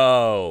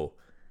 Oh,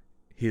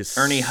 his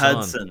Ernie son.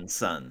 Hudson's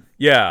son.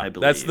 Yeah,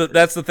 that's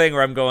the thing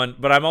where I'm going,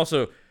 but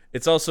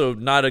it's also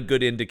not a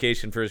good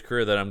indication for his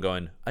career that I'm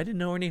going, I didn't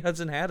know Ernie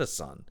Hudson had a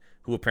son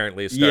who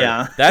apparently is started.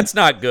 Yeah. That's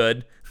not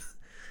good.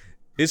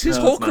 Is his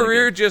whole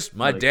career just,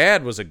 my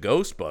dad was a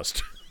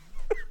Ghostbuster?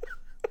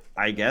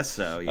 I guess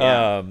so,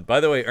 yeah. By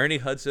the way, Ernie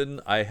Hudson,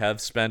 I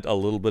have spent a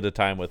little bit of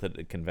time with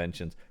at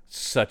conventions.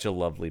 Such a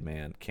lovely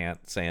man.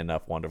 Can't say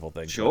enough wonderful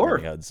things about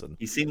Ernie Hudson.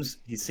 He seems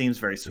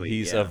very sweet.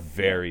 He's a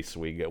very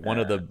sweet guy. One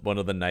of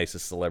the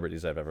nicest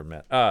celebrities I've ever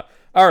met.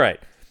 All right.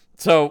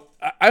 So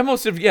I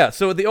almost have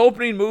So the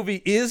opening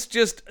movie is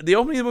just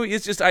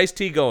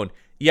Ice-T going,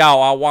 "Yo,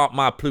 I want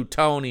my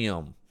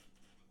plutonium."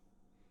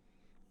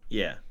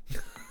 Yeah.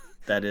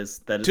 That is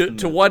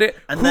to what it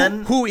and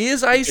then who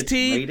is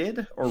Ice-T?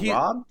 Rated or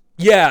robbed?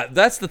 Yeah,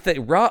 that's the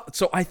thing. Rob.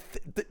 So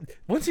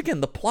once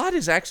again, the plot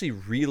is actually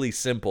really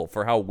simple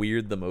for how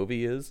weird the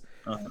movie is.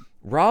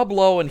 Rob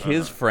Lowe and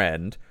his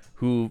friend,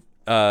 who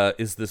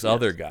is this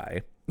other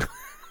guy.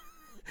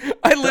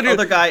 The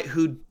other guy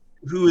who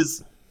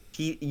is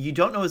you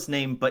don't know his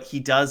name, but he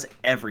does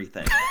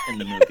everything in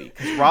the movie.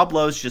 Because Rob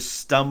Lowe's just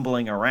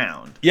stumbling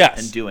around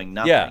and doing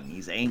nothing. Yeah.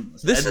 He's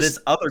aimless. This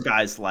other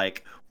guy's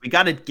like, we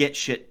got to get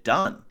shit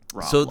done.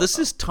 Rob Lowe. This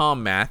is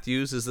Tom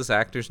Matthews, is this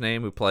actor's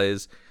name, who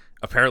plays.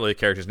 Apparently, the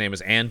character's name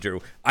is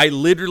Andrew. I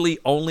literally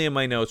only in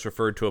my notes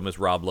referred to him as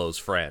Rob Lowe's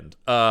friend.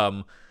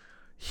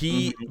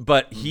 He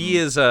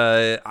is.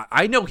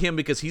 I know him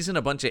because he's in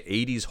a bunch of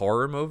 '80s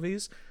horror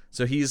movies.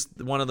 So he's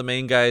one of the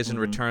main guys in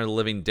Return of the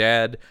Living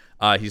Dead.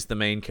 He's the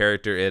main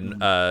character in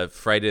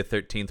Friday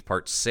the 13th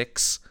Part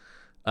 6.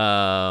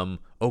 Oh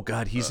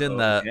God, he's in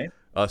the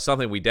Okay.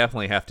 something we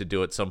definitely have to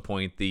do at some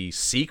point. The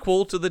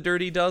sequel to the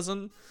Dirty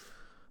Dozen.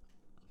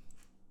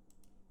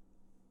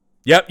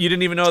 Yep, you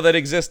didn't even know that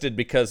existed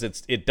because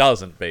it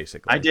doesn't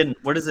basically. I didn't.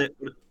 What is it?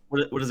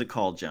 What is it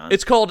called, John?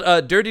 It's called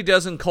Dirty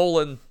Dozen: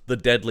 The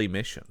Deadly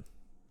Mission.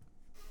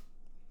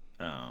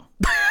 Oh,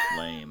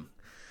 lame.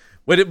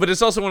 But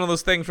it's also one of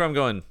those things where I'm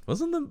going,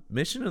 wasn't the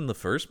mission in the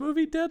first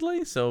movie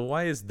deadly? So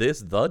why is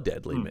this the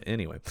deadly?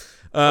 Anyway,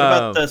 What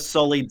about the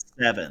Solid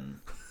 7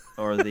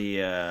 or the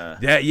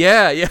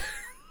yeah.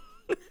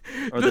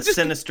 or the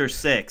Sinister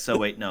 6? Oh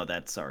wait, no,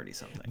 that's already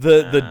something.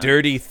 The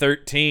Dirty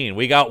 13.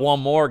 We got one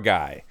more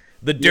guy.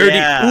 The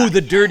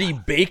Dirty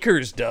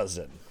Baker's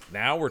Dozen.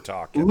 Now we're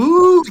talking.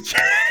 Ooh.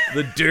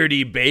 The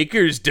Dirty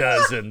Baker's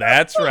Dozen.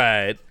 That's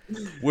right.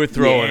 We're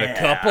throwing a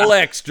couple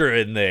extra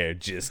in there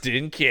just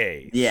in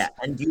case. Yeah,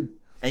 and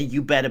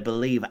you better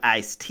believe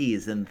Ice-T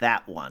is in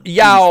that one.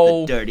 Yo.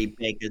 He's the Dirty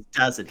Baker's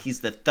Dozen.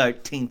 He's the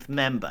 13th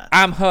member.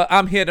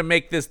 I'm here to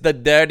make this the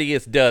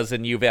dirtiest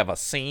dozen you've ever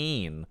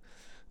seen.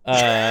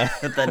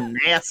 The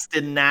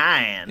Nasty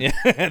Nine.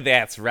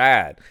 That's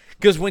right.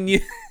 Because when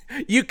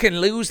you can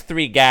lose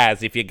 3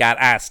 guys if you got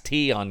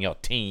Ice-T on your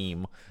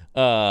team.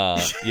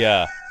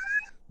 Yeah.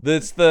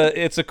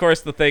 It's of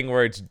course the thing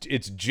where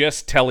it's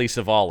just Telly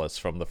Savalas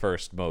from the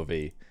first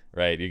movie,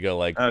 right? You go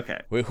like,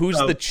 Okay, who's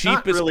the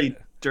cheapest? Not really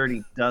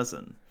Dirty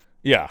Dozen.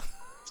 Yeah,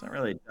 it's not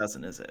really a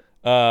dozen, is it?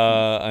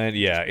 And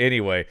yeah.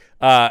 Anyway,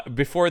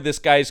 before this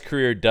guy's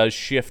career does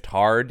shift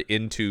hard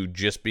into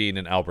just being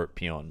in Albert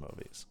Pion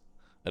movies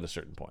at a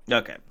certain point.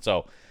 Okay,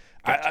 so.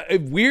 I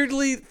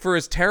weirdly, for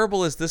as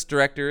terrible as this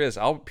director is,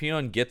 Albert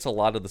Pion gets a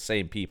lot of the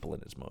same people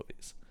in his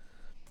movies.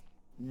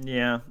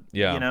 Yeah.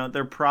 You know,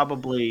 they're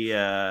probably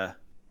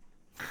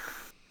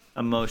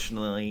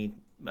emotionally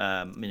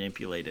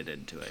manipulated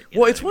into it.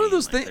 Well, it's one of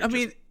those things. I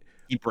mean,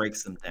 he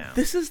breaks them down.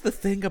 This is the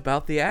thing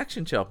about the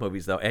action shelf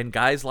movies, though, and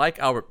guys like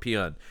Albert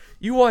Pion.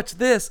 You watch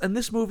this, and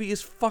this movie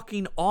is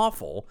fucking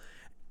awful,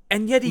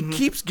 and yet he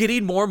keeps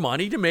getting more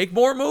money to make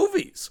more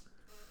movies.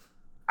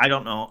 I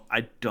don't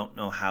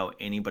know how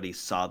anybody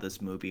saw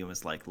this movie and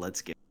was like,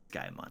 "Let's give this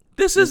guy money."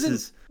 This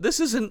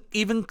isn't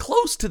even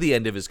close to the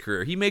end of his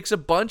career. He makes a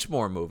bunch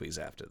more movies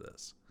after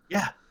this.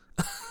 Yeah,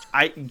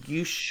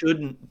 you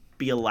shouldn't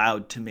be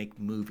allowed to make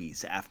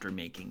movies after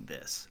making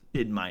this,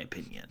 in my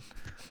opinion.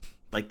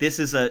 Like this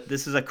is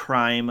a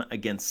crime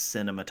against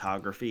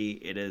cinematography.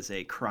 It is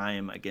a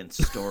crime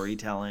against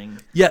storytelling.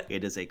 Yeah,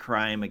 it is a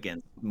crime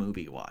against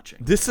movie watching.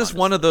 This is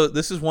one of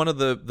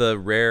the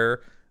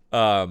rare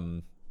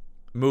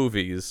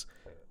movies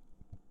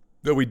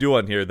that we do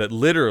on here that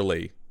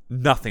literally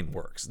nothing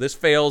works. This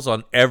fails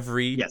on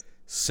every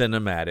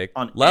cinematic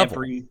level.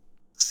 Every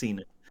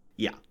scene.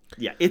 Yeah.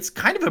 It's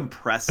kind of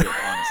impressive,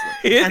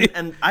 honestly.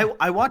 and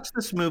I watched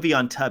this movie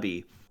on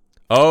Tubi.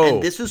 Oh.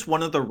 And this is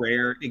one of the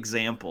rare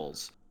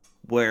examples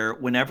where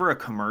whenever a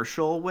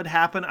commercial would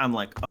happen, I'm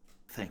like, oh,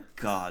 thank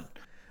God.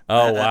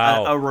 Oh,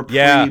 wow. A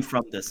reprieve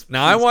from this.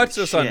 Now, I watched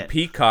this on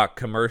Peacock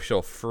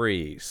commercial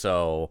free,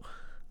 so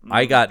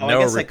I got no reprieve.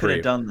 I guess I could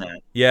have done that.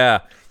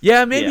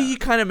 Yeah, maybe you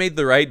kind of made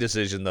the right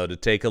decision, though, to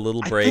take a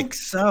little break. I think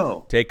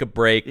so. Take a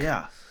break.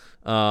 Yeah.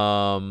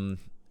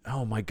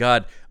 Oh, my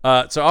God.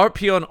 So Art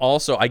Pion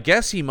also, I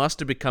guess he must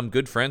have become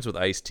good friends with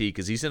Ice-T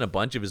because he's in a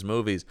bunch of his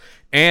movies.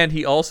 And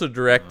he also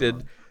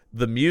directed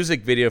the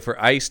music video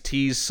for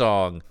Ice-T's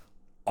song,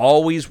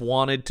 Always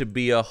Wanted to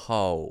Be a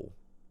Hoe.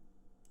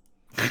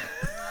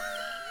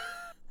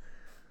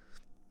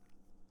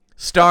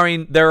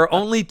 Starring, there are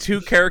only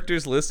 2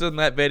 characters listed in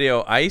that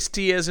video,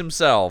 Ice-T as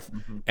himself,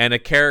 and a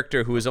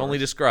character who is only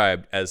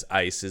described as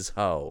Ice's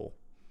hoe.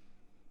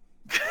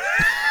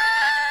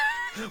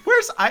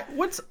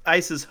 What's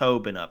Ice's hoe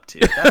been up to?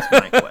 That's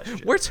my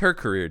question. What's her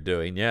career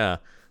doing? Yeah.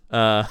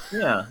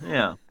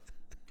 Yeah.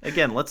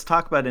 Again, let's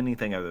talk about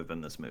anything other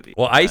than this movie.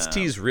 Well,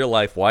 Ice-T's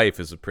real-life wife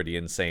is a pretty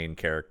insane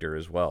character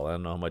as well. I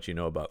don't know how much you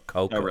know about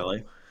Coco. Oh,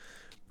 really?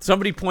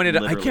 Somebody pointed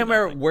out, I can't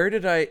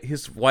remember,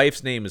 his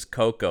wife's name is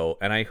Coco,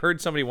 and I heard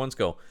somebody once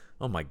go,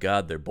 oh my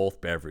God, they're both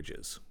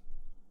beverages.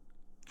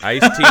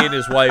 Ice-T and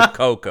his wife,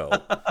 Coco.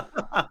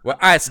 Well,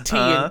 Ice-T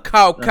and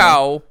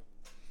Coco.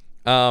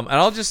 And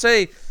I'll just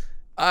say,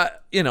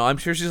 I'm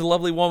sure she's a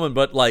lovely woman,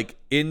 but like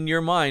in your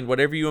mind,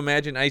 whatever you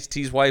imagine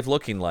Ice-T's wife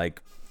looking like,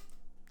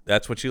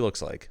 that's what she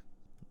looks like.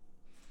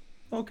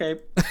 Okay.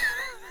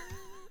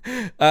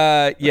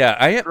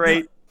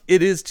 Great.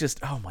 It is just,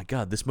 oh my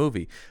God, this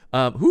movie.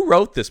 Who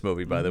wrote this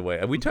movie, by the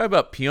way? We talk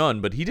about Pion,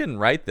 but he didn't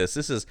write this.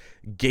 This is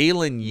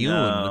Galen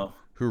Yoon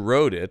who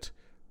wrote it,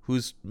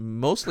 who's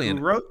mostly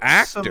an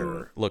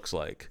actor, looks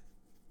like.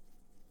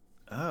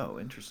 Oh,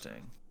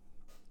 interesting.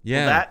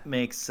 Yeah. Well, that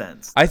makes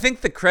sense. I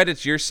think the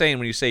credits you're saying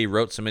when you say he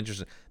wrote some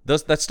interesting,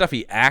 that stuff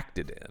he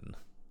acted in.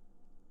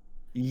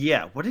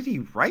 Yeah, what did he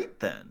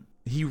write then?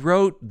 He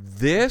wrote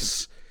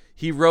this.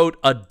 He wrote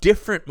a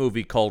different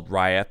movie called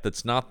Riot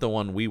that's not the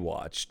one we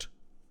watched.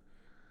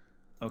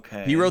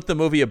 Okay. He wrote the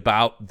movie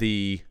about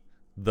the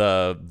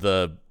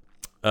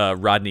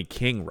Rodney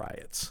King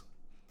riots.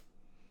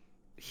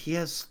 he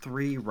has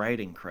 3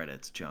 writing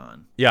credits,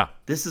 John. Yeah.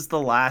 This is the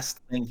last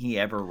thing he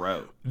ever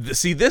wrote.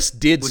 See, this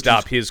did Which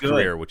stop is his good.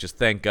 career, which is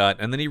thank God.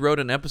 And then he wrote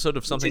an episode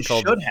of something It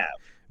called should have.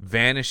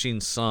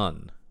 Vanishing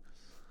Sun.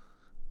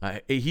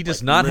 He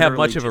does Like, not have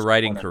much literally of a just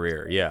writing one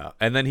career. episode. Yeah.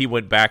 And then he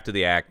went back to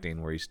the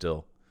acting where he's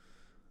still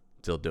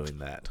doing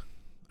that,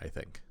 I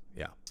think.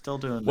 Yeah. Still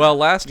doing Well, that.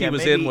 last he Yeah,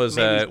 was maybe- in was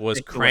maybe stick to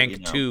what Crank you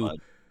know, 2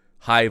 bud.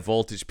 High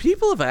Voltage.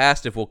 People have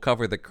asked if we'll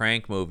cover the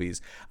Crank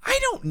movies. I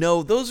don't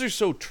know. Those are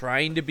so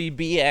trying to be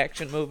B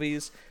action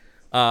movies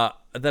that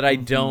I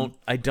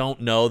don't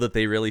know that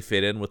they really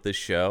fit in with this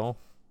show.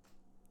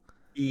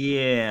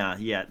 Yeah.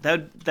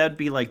 That'd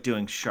be like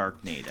doing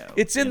Sharknado.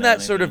 It's in you know that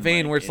what I sort of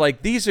mean? vein where it's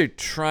like these are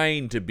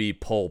trying to be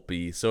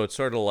pulpy, so it's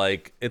sort of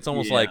like it's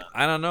almost Yeah. like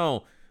I don't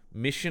know,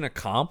 mission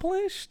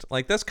accomplished.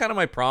 Like that's kind of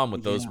my problem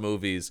with those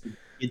movies.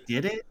 It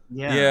did it?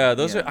 Yeah. Yeah,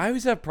 those are. I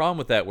always have a problem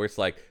with that where it's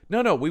like,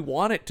 no, we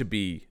want it to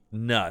be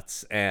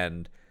nuts,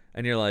 and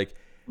you're like,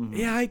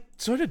 yeah, I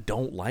sort of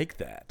don't like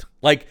that.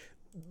 Like,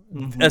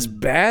 as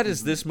bad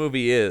as this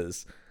movie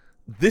is,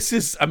 this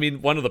is. I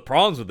mean, one of the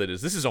problems with it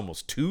is this is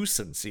almost too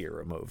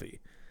sincere a movie.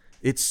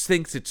 It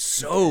thinks it's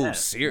so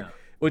serious.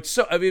 It's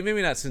so. I mean,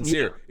 maybe not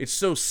sincere. Yeah. It's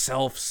so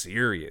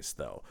self-serious,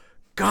 though.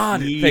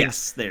 God, it Yes,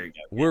 thinks there you go.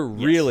 we're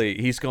Yes. really.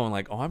 He's going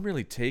like, I'm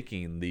really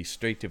taking the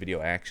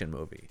straight-to-video action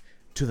movie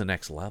to the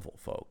next level,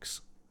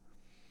 folks.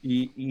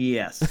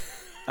 Yes.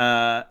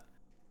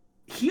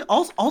 He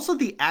also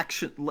the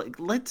action, like,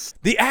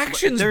 The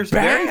action's there's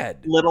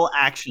bad. very little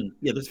action.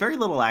 Yeah, there's very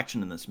little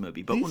action in this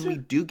movie, but when we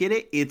do get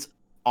it, it's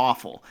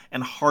awful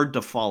and hard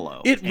to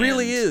follow. It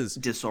really and is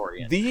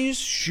disorienting. These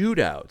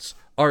shootouts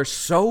are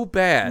so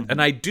bad, and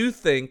I do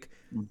think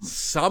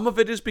some of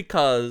it is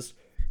because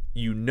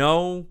you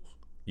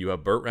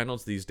have Burt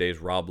Reynolds these days,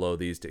 Rob Lowe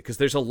these days, because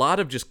there's a lot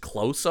of just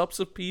close-ups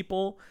of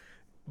people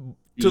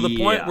to the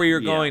point where you're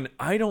going,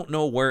 I don't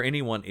know where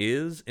anyone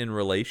is in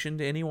relation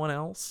to anyone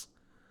else,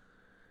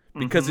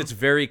 because it's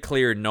very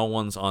clear no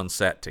one's on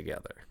set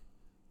together.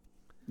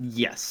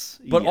 Yes.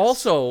 But yes.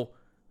 also,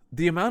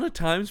 the amount of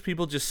times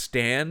people just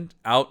stand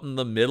out in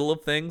the middle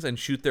of things and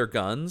shoot their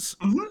guns,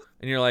 and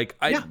you're like,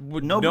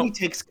 nobody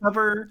takes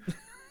cover.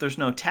 There's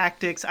no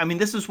tactics. I mean,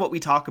 this is what we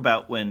talk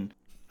about when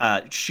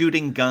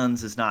shooting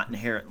guns is not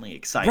inherently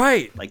exciting.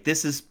 Right. Like,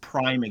 this is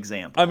prime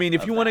example. I mean,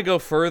 if you want to go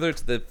further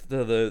to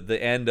the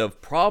end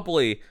of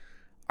probably,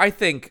 I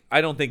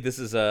don't think this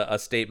is a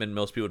statement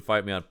most people would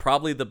fight me on.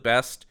 Probably the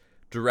best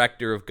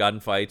director of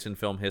gunfights in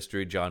film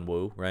history, John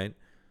Woo, right?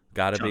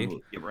 Gotta be.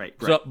 Woo. Yeah, right.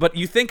 So, but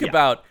you think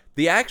about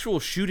the actual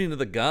shooting of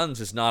the guns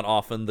is not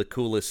often the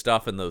coolest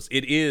stuff in those.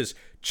 It is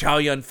Chow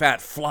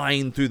Yun-fat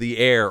flying through the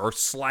air or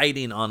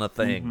sliding on a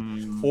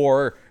thing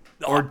or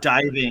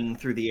diving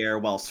through the air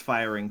whilst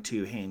firing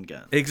 2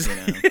 handguns.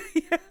 Exactly.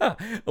 Yeah.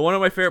 One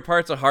of my favorite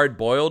parts of Hard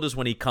Boiled is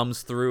when he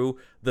comes through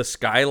the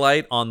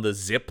skylight on the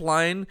zip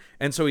line,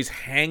 and so he's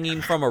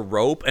hanging from a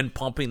rope and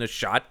pumping a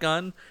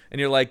shotgun,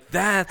 and you're like,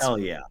 that's Hell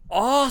yeah.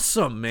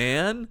 awesome,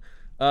 man.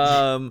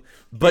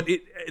 But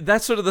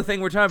that's sort of the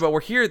thing we're talking about.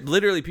 We're here,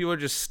 literally, people are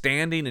just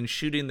standing and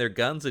shooting their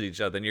guns at each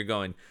other, and you're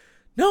going,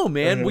 no,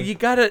 man, well, you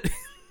gotta...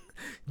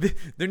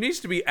 There needs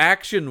to be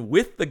action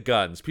with the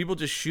guns. People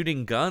just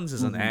shooting guns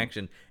is an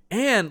action.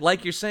 And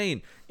like you're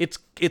saying, it's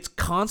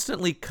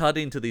constantly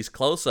cutting to these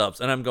close-ups.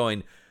 And I'm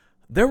going,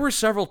 there were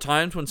several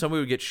times when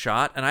somebody would get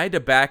shot, and I had to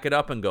back it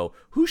up and go,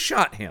 who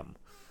shot him?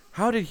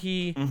 How did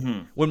he...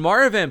 When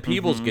Mario Van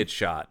Peebles gets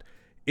shot,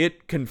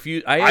 it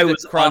confused... I had to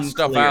cross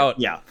stuff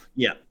out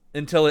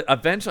until it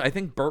eventually... I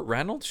think Burt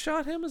Reynolds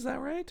shot him, is that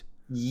right?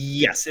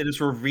 Yes, it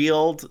is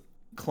revealed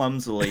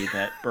clumsily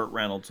that Burt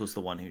Reynolds was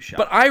the one who shot.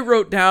 But I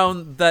wrote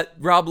down that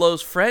Rob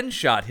Lowe's friend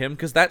shot him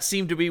because that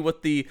seemed to be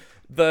what the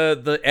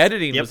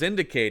editing was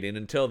indicating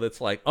until that's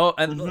like, oh,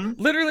 and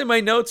literally my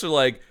notes are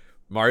like,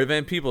 Mario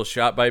Van Peebles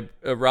shot by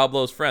Rob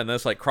Lowe's friend.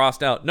 That's like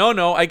crossed out.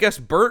 No, I guess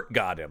Burt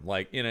got him.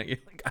 Like, you're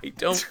like, I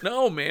don't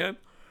know, man.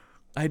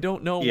 I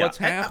don't know what's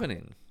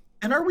happening.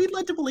 And are we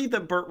led to believe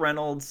that Burt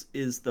Reynolds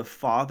is the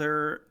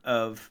father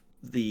of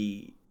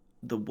the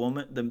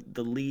woman,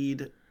 the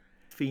lead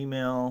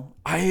female?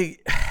 I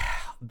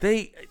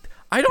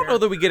don't know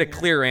that we get a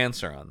clear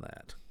answer on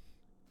that.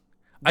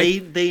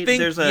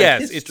 There's a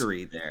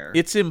history there.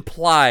 It's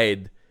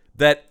implied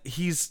that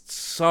he's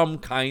some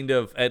kind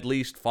of at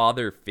least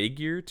father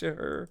figure to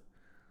her.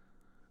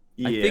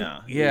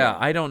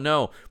 I don't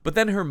know. But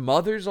then her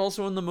mother's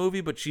also in the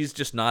movie, but she's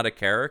just not a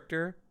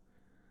character.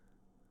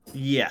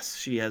 Yes,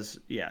 she has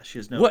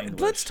no English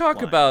let's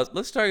talk lines. about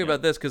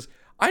this, because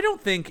I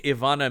don't think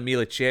Ivana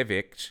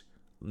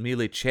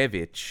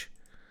Milicevic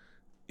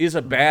is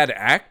a bad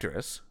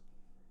actress.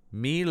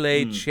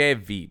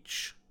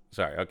 Milicevic.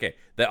 Sorry, okay.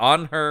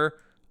 On her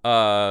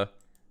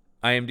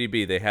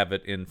IMDb, they have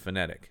it in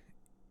phonetic.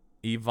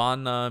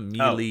 Ivana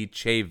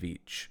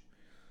Milicevic.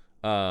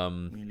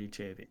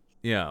 Milicevic.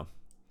 Yeah.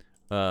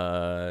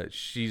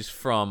 She's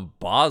from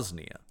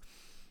Bosnia.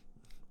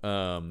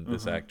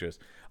 This actress.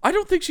 I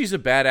don't think she's a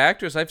bad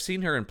actress. I've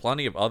seen her in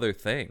plenty of other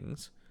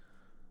things.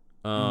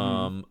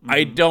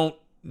 I don't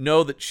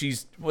know that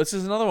she's... This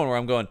is another one where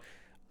I'm going,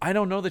 I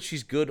don't know that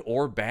she's good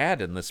or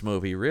bad in this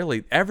movie,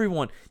 really.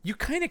 Everyone, you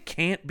kind of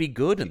can't be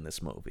good in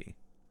this movie.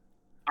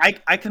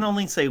 I can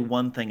only say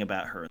one thing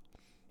about her,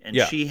 and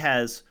she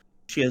has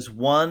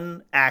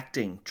one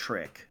acting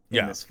trick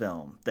in this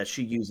film that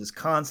she uses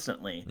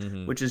constantly,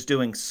 which is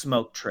doing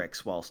smoke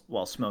tricks while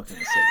smoking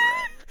a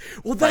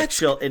cigarette. Well, that's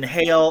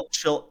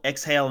she'll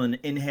exhale and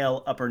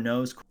inhale up her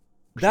nose.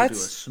 She'll do a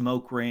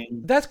smoke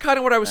ring. That's kind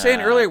of what I was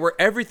saying earlier, where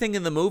everything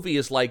in the movie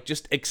is like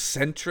just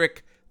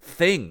eccentric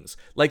things.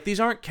 Like, these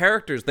aren't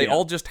characters; they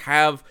all just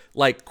have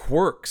like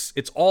quirks.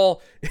 It's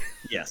all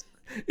yes.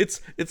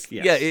 It's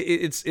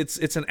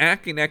an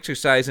acting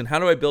exercise in how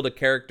do I build a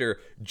character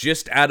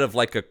just out of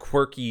like a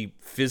quirky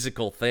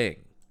physical thing.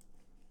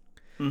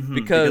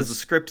 Because the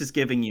script is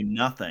giving you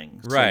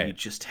nothing, so right? You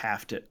just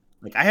have to.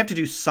 Like, I have to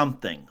do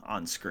something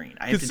on screen.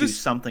 I have to do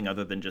something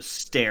other than just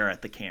stare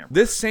at the camera.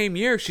 This same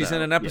year, she's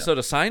in an episode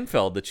of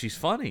Seinfeld that she's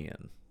funny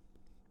in.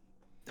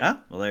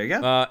 Ah, well, there you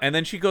go. And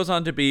then she goes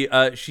on to be,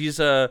 she's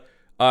not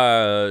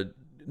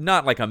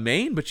like a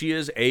main, but she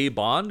is a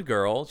Bond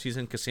girl. She's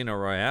in Casino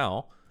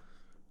Royale.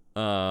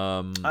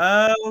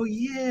 Oh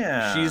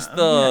yeah.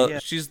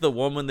 She's the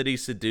woman that he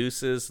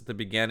seduces at the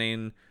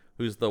beginning,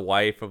 who's the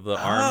wife of the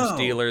arms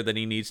dealer that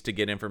he needs to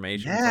get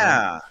information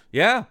from.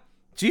 Yeah.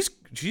 She's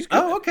good.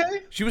 Oh,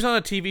 okay. She was on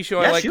a TV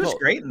show. Yeah, she was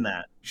great in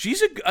that.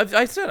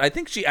 I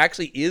think she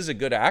actually is a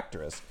good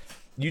actress.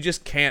 You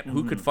just can't.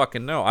 Who could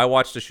fucking know? I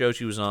watched a show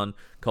she was on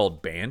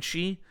called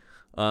Banshee.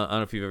 I don't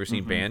know if you've ever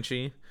seen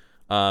Banshee.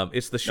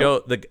 It's the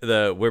show.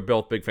 We're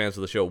both big fans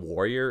of the show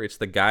Warrior. It's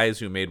the guys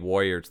who made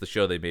Warrior. It's the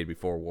show they made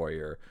before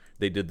Warrior.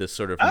 They did this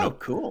sort of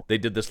cool. They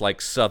did this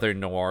like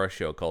Southern noir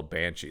show called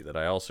Banshee that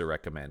I also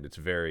recommend.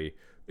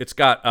 It's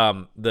got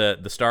the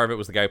star of it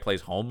was the guy who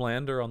plays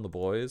Homelander on The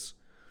Boys.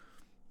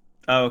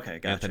 Oh, okay,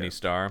 gotcha. Anthony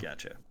Starr.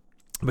 Gotcha.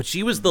 But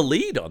she was the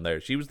lead on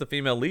there. She was the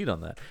female lead on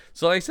that.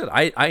 So like I said,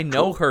 I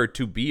know her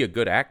to be a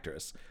good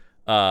actress.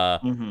 But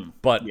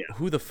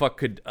who the fuck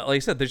could? Like I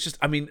said, there's just.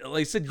 I mean,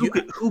 like I said,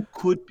 who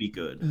could be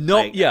good?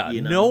 No,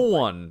 no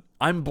one.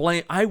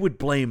 I would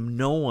blame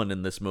no one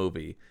in this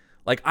movie.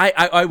 Like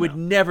I would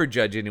never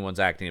judge anyone's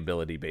acting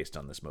ability based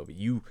on this movie.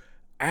 You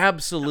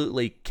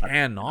absolutely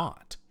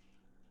cannot.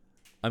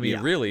 I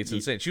mean, really, it's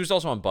insane. She was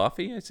also on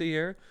Buffy. I see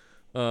here.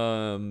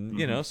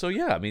 You know, so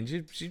yeah, I mean,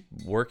 she's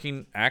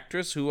working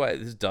actress who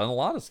has done a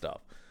lot of stuff.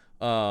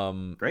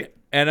 Great.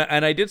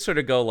 And I did sort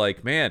of go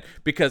like, man,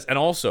 because, and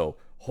also,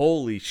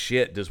 holy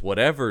shit, does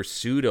whatever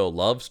pseudo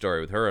love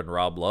story with her and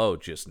Rob Lowe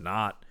just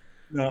not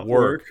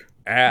work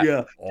at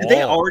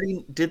all.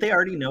 Did they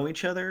already know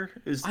each other?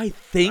 I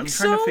think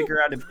so. I'm trying to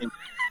figure out if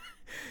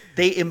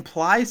they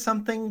imply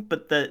something,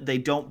 but they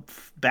don't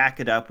back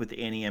it up with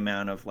any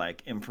amount of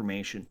like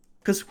information,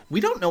 because we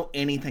don't know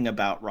anything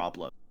about Rob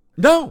Lowe.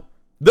 No.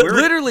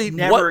 Literally,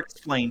 never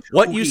explained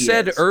what you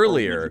said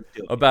earlier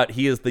about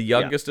he is the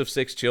youngest of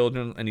 6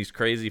 children and he's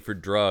crazy for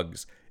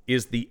drugs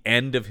is the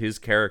end of his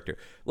character.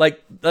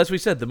 Like, as we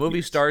said, the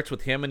movie starts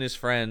with him and his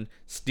friend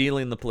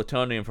stealing the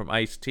plutonium from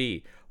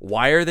Ice-T.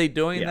 Why are they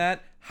doing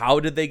that? How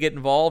did they get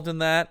involved in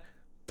that?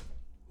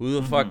 Who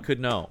the fuck could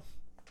know?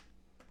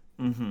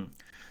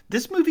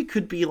 This movie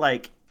could be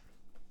like,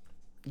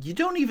 you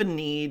don't even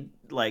need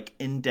like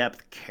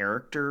in-depth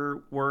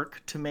character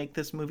work to make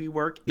this movie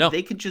work. No.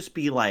 They could just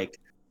be like,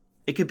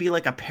 it could be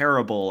like a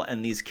parable,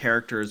 and these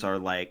characters are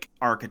like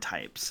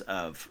archetypes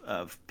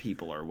of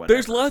people or whatever.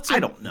 I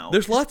don't know.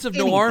 There's lots of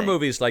noir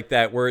movies like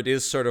that where it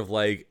is sort of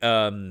like,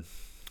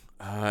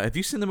 have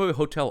you seen the movie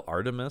Hotel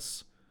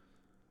Artemis?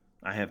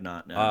 I have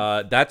not.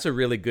 No. That's a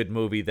really good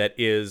movie that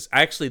is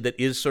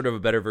sort of a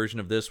better version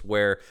of this,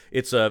 where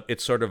it's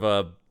sort of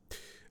a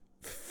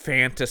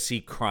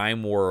fantasy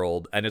crime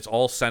world, and it's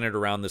all centered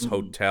around this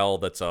hotel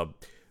that's a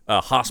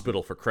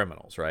hospital for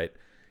criminals, right?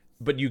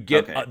 But you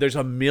get there's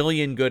a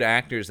million good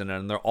actors in it,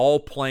 and they're all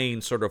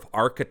playing sort of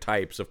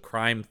archetypes of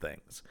crime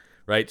things,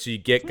 right? So you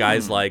get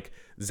guys like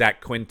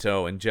Zach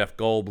Quinto and Jeff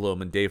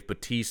Goldblum and Dave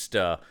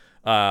Bautista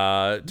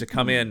to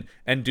come in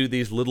and do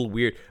these little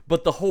weird.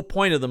 But the whole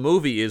point of the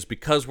movie is,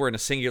 because we're in a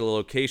singular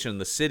location in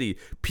the city,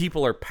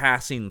 people are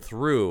passing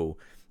through,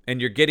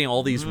 and you're getting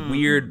all these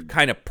weird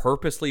kind of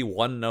purposely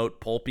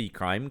one-note pulpy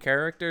crime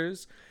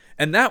characters.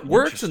 And that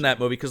works in that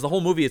movie because the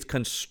whole movie is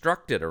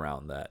constructed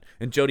around that.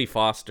 And Jodie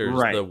Foster's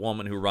the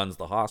woman who runs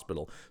the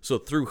hospital. So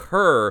through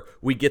her,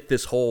 we get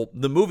this whole...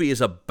 The movie is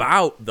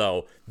about,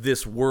 though,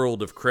 this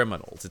world of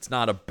criminals. It's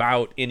not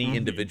about any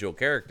individual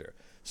character.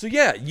 So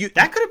yeah,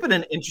 that could have been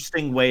an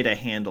interesting way to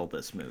handle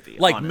this movie.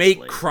 Like, honestly.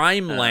 make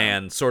Crime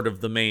Land sort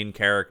of the main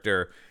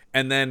character,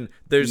 and then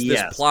there's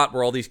this plot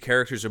where all these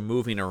characters are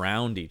moving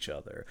around each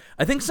other.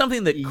 I think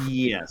something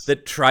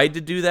that tried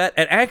to do that,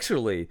 and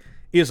actually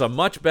is a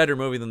much better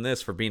movie than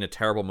this for being a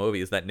terrible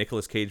movie, is that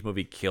Nicolas Cage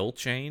movie Kill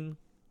Chain.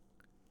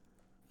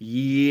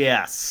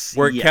 Yes.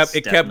 Where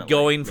it kept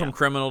going from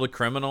criminal to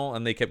criminal,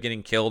 and they kept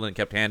getting killed, and it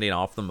kept handing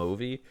off the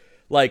movie.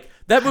 Like,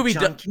 that movie...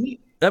 John,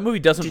 that movie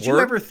doesn't work. Did you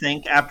ever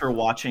think, after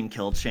watching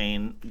Kill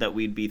Chain, that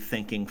we'd be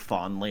thinking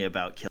fondly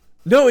about Kill?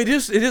 No, it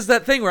is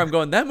that thing where I'm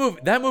going, that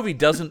movie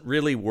doesn't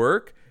really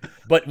work,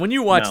 But when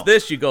you watch No.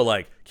 this, you go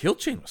like, Kill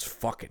Chain was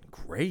fucking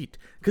great.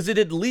 Because it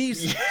at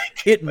least,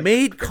 it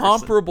made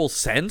comparable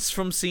sense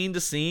from scene to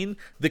scene.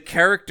 The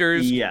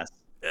characters, Yes.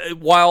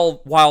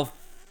 while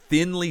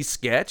thinly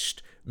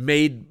sketched,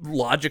 made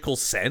logical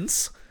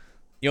sense.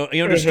 You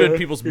understood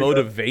people's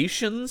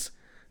motivations.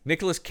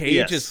 Nicolas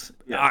Cage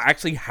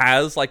actually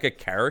has like a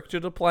character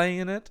to play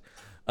in it,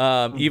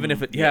 even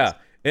if it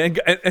And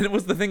it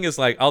was the thing is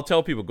like I'll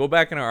tell people go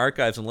back in our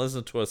archives and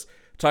listen to us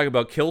talk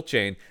about Kill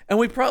Chain, and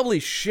we probably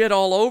shit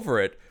all over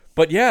it.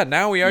 But yeah,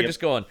 now we are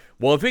just going,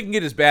 well, if it can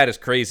get as bad as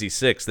Crazy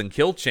Six, then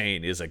Kill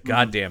Chain is a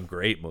goddamn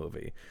great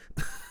movie.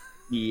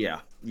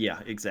 Yeah,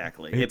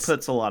 exactly. It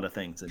puts a lot of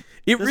things in.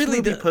 It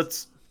really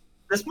does.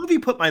 This movie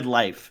put my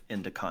life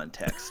into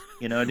context.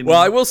 You know what I mean? Well,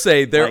 I will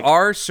say there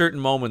are certain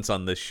moments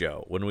on this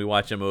show when we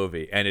watch a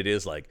movie, and it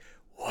is like,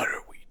 what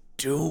are we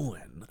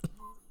doing?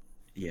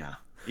 Yeah,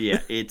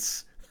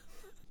 it's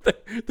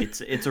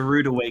a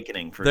rude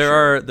awakening for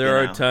sure. There There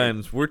are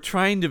times we're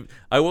trying to.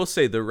 I will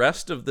say the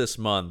rest of this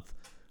month,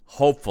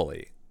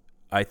 hopefully,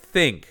 I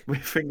think.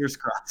 Fingers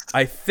crossed.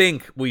 I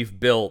think we've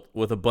built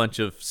with a bunch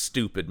of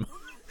stupid movies.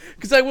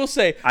 Because I will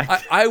say,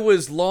 I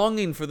was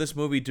longing for this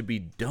movie to be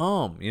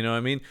dumb. You know what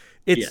I mean?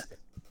 It's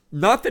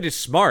not that it's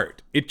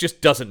smart. It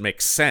just doesn't make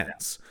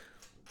sense.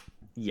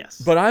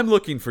 Yes. But I'm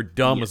looking for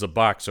dumb as a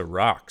box of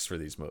rocks for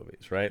these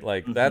movies, right?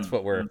 Like, that's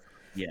what we're...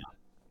 Yeah.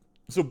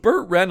 So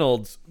Burt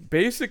Reynolds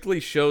basically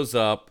shows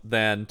up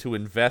then to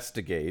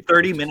investigate.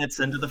 30 minutes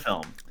into the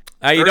film.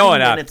 How you doing?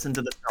 30 minutes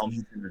into the film,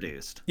 he's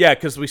introduced. Yeah,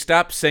 because we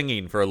stopped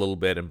singing for a little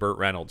bit, and Burt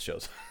Reynolds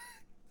shows up.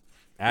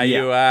 How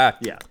you...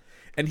 Yeah.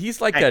 And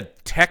he's like a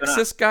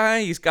Texas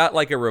guy. He's got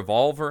like a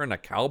revolver and a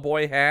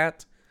cowboy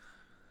hat.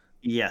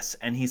 Yes,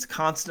 and he's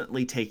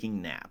constantly taking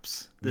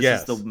naps.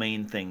 This is the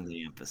main thing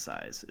they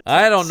emphasize.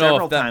 I don't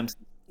know if times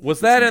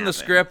was that in the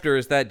script or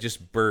is that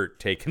just Burt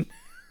taking...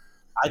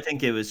 I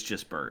think it was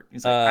just Burt.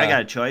 He's like, I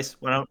got a choice.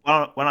 Why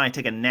don't I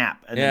take a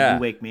nap and then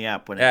you wake me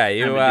up when it's time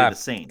to do the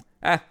scene?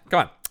 Come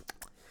on.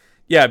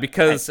 Yeah,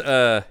 because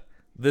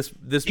this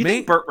do you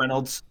think Burt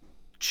Reynolds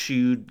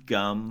chewed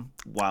gum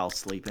while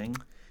sleeping?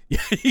 Yeah,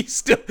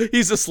 he's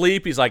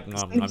asleep. He's like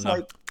nom nom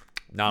nom.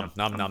 Nom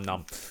nom nom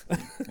nom.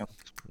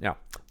 Yeah.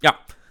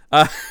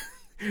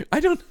 I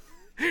don't.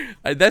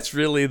 That's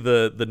really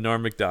the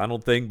Norm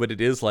Macdonald thing, but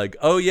it is like,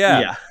 oh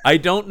yeah. I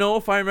don't know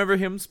if I remember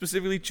him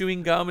specifically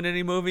chewing gum in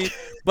any movie,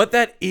 but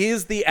that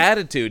is the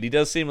attitude. He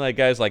does seem like a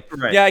guy's like,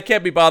 yeah, I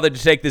can't be bothered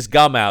to take this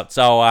gum out.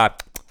 So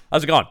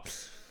how's it going?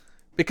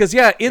 Because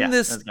in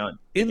this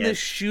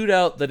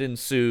shootout that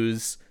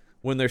ensues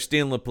when they're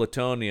stealing the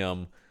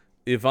plutonium,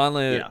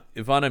 Ivana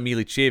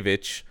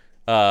Milicevic,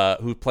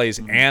 who plays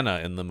Anna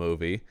in the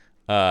movie,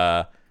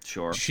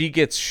 she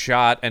gets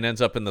shot and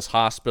ends up in this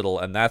hospital,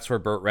 and that's where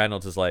Burt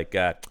Reynolds is like,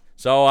 tell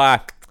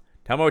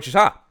me what you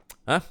saw,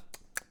 huh?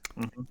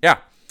 Yeah.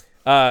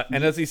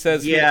 And as he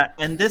says,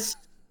 and this,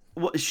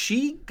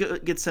 she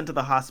gets sent to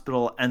the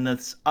hospital, and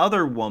this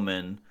other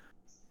woman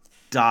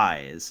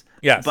dies.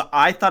 Yes, but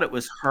I thought it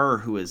was her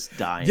who was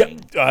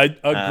dying. Yeah, I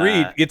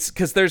agreed. It's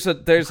because there's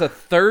a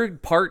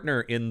third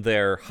partner in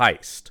their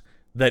heist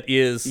that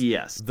is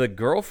the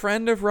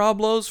girlfriend of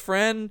Rob Lowe's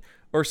friend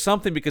or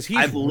something, because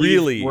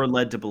we're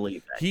led to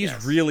believe that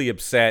he's really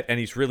upset and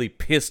he's really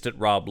pissed at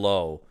Rob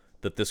Lowe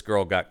that this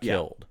girl got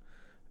killed.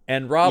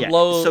 And Rob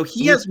Lowe, so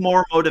he has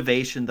more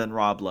motivation than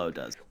Rob Lowe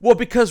does. Well,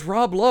 because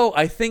Rob Lowe,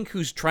 I think,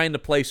 who's trying to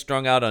play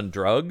strung out on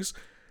drugs,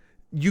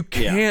 you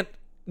can't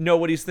know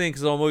what he's thinking,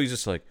 because he's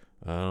just like,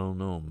 I don't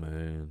know,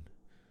 man.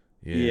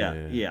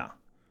 Yeah.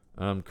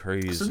 I'm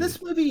crazy. So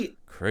this movie,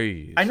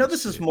 crazy. I know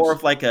this is more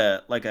of like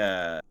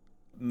a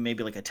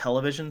maybe like a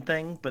television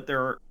thing, but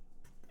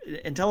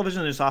in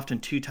television there's often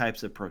two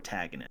types of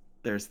protagonists.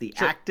 There's the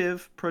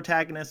active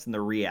protagonist and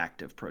the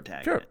reactive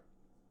protagonist. Sure.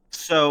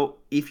 So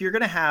if you're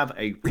going to have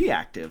a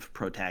reactive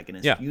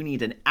protagonist, you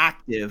need an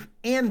active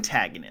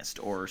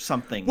antagonist or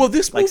something. Well,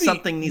 this movie,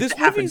 something needs to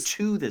happen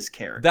to this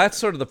character. That's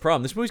sort of the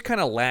problem. This movie's kind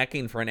of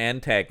lacking for an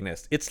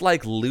antagonist. It's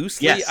like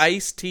loosely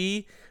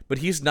Ice-T, but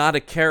he's not a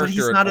character at all. But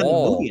he's not in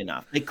the movie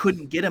enough. They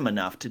couldn't get him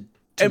enough to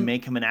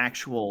make him an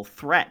actual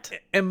threat.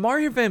 And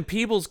Mario Van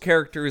Peebles'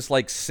 character is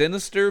like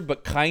sinister,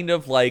 but kind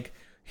of like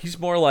he's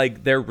more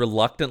like they're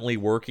reluctantly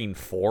working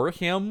for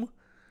him.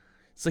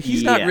 So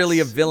he's not really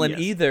a villain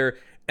either.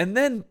 And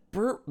then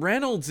Burt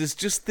Reynolds is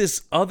just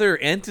this other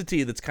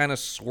entity that's kind of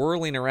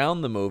swirling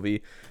around the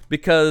movie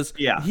because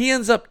he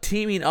ends up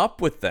teaming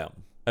up with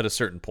them at a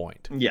certain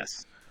point.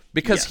 Yes.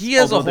 Because he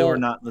has they were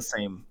not in the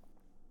same,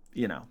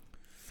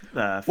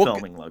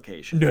 filming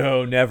location.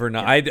 No, never.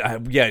 Not.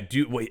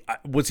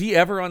 Was he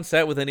ever on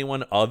set with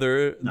anyone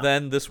other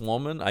than this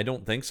woman? I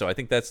don't think so. I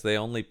think that's the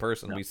only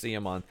person we see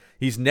him on.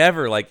 He's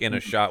never like in a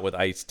shot with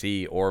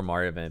Ice-T or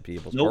Mario Van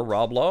Peebles or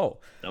Rob Lowe.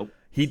 Nope.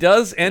 He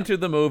does enter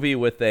the movie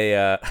with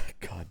a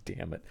God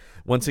damn it.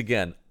 Once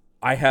again,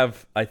 I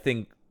have, I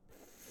think,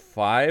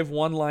 5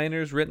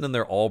 one-liners written, and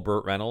they're all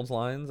Burt Reynolds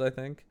lines, I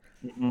think.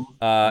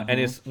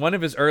 And one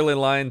of his early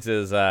lines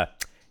is, I'm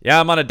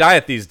on a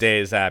diet these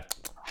days.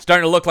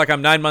 Starting to look like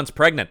I'm 9 months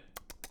pregnant.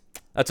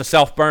 That's a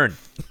self-burn.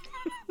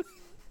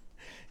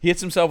 He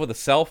hits himself with a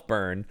self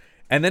burn,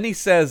 and then he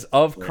says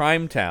of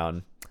Crime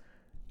Town,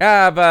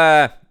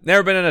 I've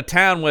never been in a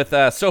town with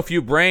so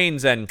few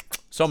brains and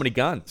so many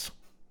guns.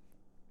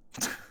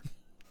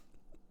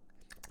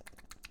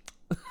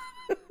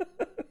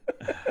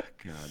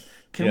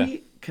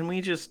 God, can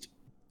we just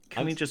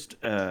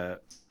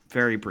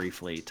very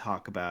briefly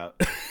talk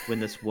about when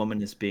this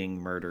woman is being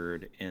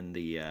murdered in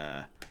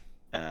the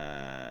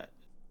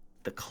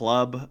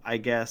club? I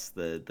guess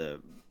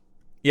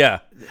Yeah,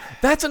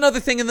 that's another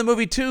thing in the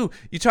movie too.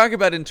 You talk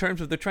about in terms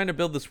of they're trying to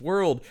build this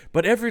world,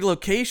 but every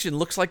location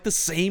looks like the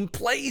same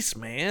place,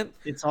 man.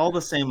 It's all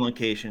the same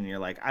location. You're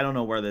like, I don't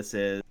know where this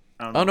is.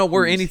 I don't know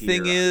where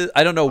anything is.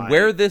 I don't know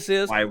where this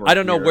is. I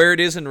don't know where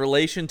it is in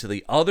relation to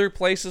the other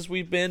places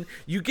we've been.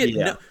 You get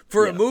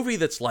a movie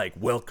that's like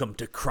Welcome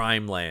to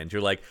Crime Land.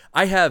 You're like,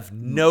 I have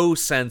no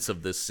sense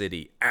of this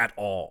city at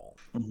all.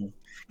 Mm-hmm.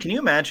 Can you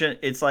imagine?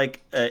 It's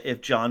like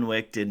if John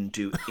Wick didn't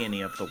do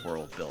any of the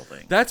world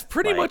building. That's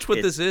pretty much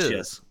what this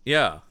is.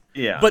 Yeah.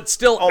 But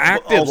still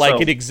acted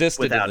like it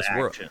existed in this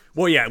world.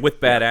 Well, yeah, with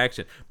bad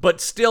action. But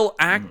still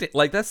acting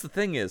like that's the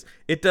thing is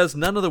it does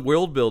none of the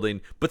world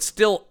building, but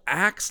still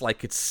acts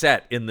like it's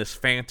set in this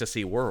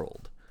fantasy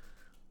world.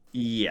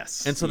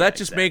 Yes. And so that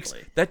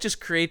just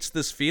creates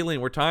this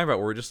feeling we're talking about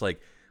where we're just like,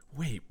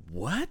 wait,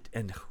 what?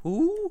 And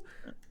who?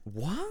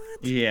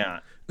 What? Yeah.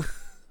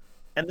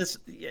 And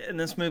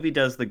this movie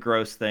does the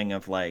gross thing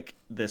of like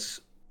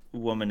this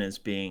woman is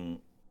being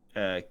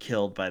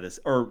killed by this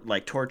or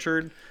like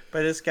tortured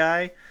by this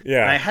guy.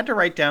 Yeah. And I had to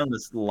write down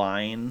this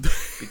line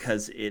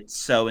because it's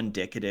so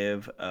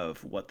indicative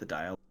of what the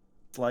dialogue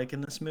is like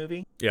in this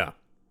movie. Yeah.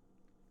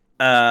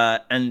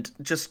 And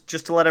just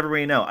to let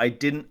everybody know,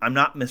 I'm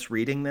not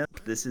misreading this.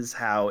 This is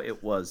how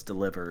it was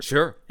delivered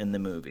in the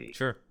movie.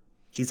 Sure.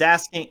 He's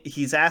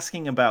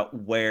asking about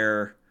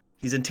where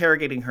he's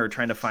interrogating her,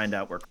 trying to find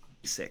out where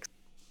 6.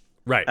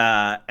 Right.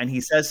 And he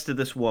says to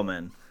this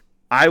woman,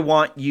 I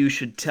want you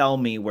should tell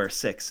me where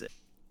 6 is.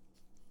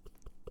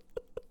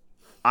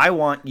 I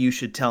want you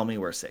should tell me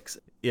where 6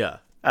 is. Yeah.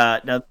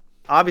 Now,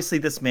 obviously,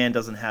 this man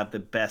doesn't have the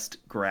best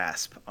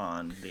grasp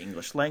on the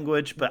English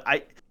language, but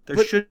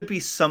there should be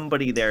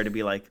somebody there to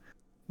be like,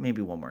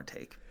 maybe one more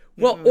take.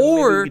 Well, maybe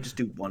or we could just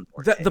do one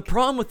more take. The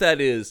problem with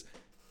that is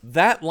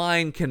that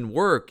line can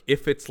work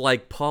if it's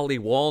like Polly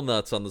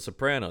Walnuts on The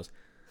Sopranos.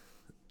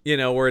 You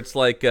know, where it's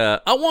like,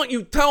 I want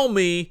you to tell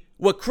me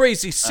what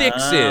Crazy 6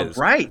 is.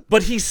 Right.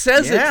 But he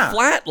says it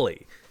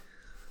flatly.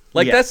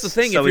 Like, that's the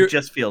thing. So it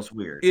just feels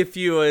weird. If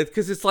you,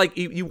 because it's like,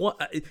 you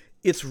want,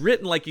 it's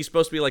written like you're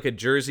supposed to be like a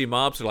Jersey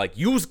mobster, like,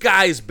 you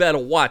guys better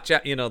watch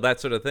out, you know, that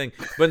sort of thing.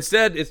 But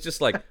instead, it's just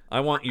like, I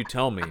want you to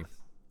tell me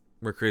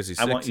where Crazy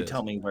 6 is. I want you to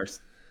tell me where,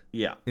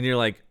 yeah. And you're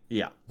like,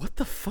 what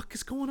the fuck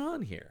is going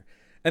on here?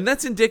 And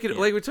that's indicative,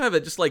 like we're talking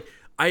about, just like,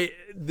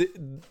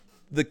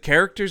 the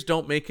characters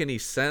don't make any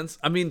sense.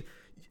 I mean,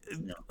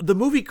 the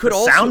movie could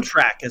also...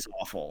 soundtrack is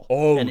awful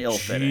and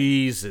ill-fitting.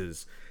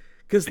 Jesus.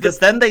 Because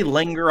then they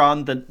linger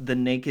on the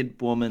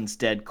naked woman's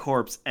dead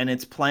corpse, and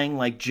it's playing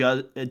like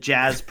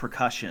jazz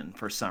percussion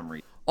for some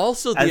reason.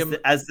 Also,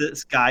 as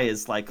this guy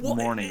is like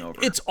mourning over.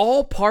 It's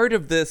all part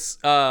of this,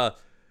 like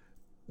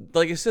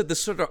I said, this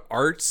sort of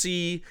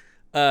artsy,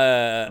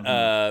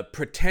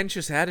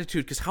 pretentious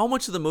attitude. Because how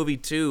much of the movie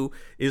too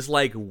is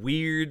like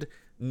weird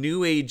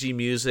new agey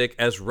music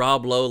as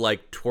Rob Lowe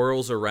like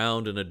twirls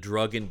around in a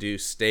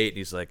drug-induced state, and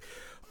he's like,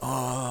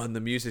 oh, and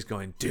the music's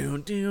going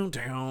down, down,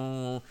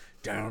 down,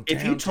 down.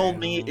 If you told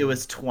me it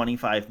was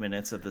 25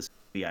 minutes of this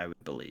movie, I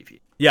would believe you.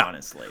 Yeah,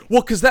 honestly.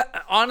 Well, because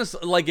that honestly,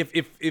 like,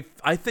 if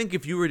I think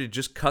if you were to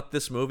just cut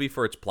this movie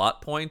for its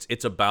plot points,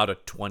 it's about a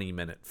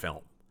 20-minute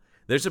film.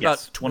 There's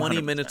about 20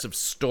 100%. Minutes of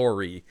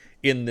story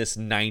in this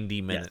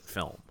 90-minute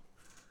film,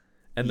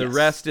 and the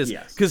rest is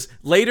because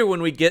later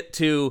when we get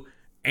to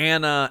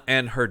Anna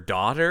and her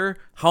daughter,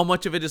 how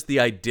much of it is the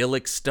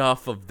idyllic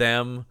stuff of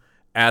them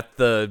at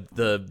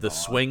the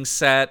swing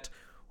set,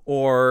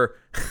 or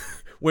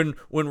when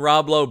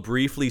Rob Lowe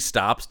briefly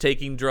stops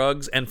taking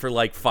drugs and for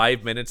like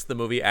 5 minutes the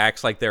movie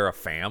acts like they're a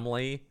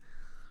family.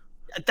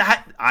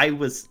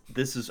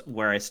 This is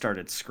where I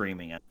started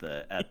screaming at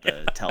the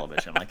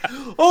television. I'm like,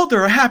 oh,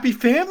 they're a happy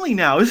family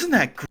now, isn't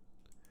that great?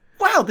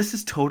 Wow, this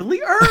is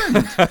totally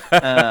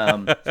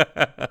earned.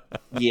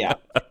 Yeah,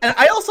 and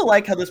I also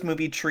like how this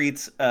movie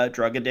treats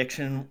drug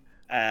addiction.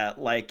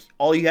 Like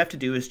all you have to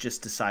do is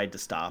just decide to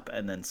stop,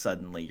 and then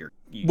suddenly you're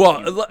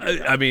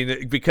I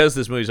mean, because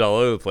this movie's all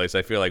over the place,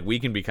 I feel like we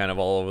can be kind of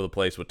all over the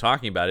place with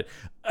talking about it.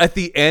 At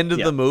the end of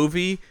the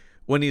movie,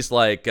 when he's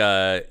like,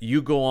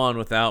 you go on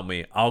without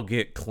me, I'll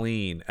get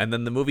clean. And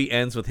then the movie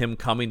ends with him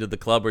coming to the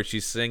club where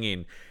she's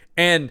singing.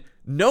 And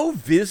no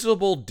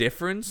visible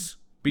difference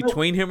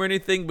between him or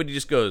anything, but he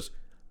just goes,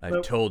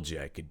 I told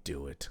you I could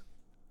do it.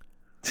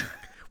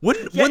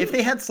 If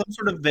they had some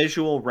sort of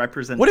visual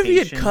representation. What if he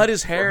had cut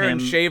his hair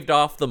and shaved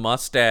off the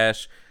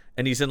mustache,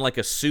 and he's in like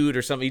a suit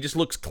or something? He just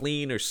looks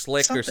clean or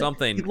slick or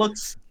something. He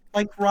looks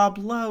like Rob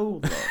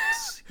Lowe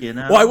looks, you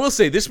know? Well, I will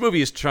say, this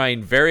movie is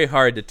trying very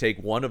hard to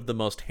take one of the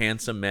most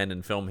handsome men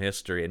in film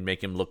history and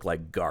make him look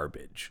like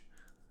garbage.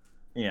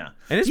 Yeah.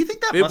 And Do you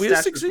think that it will mustache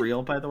is succeed.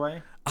 real, by the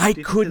way? I Do you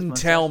think his couldn't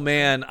mustache tell, is real?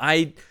 man.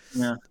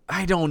 Yeah.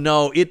 I don't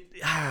know. It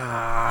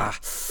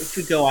It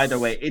could go either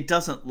way. It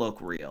doesn't look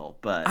real,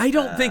 but I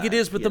don't think it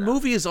is, but you the know.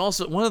 movie is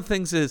also one of the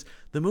things is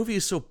the movie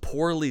is so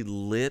poorly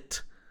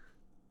lit.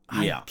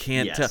 Yeah. I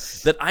can't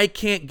Yes. tell that I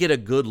can't get a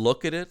good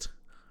look at it.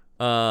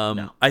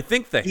 No. I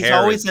think the He's hair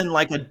always is, in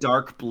like a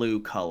dark blue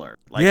color.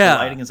 Like Yeah. the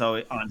lighting is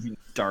always on him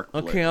dark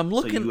blue. Okay, I'm So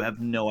looking- you have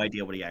no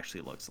idea what he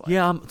actually looks like.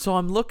 yeah.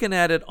 I'm looking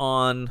at it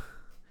on.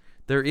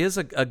 There is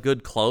a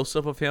good close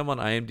up of him on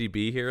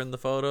IMDb here in the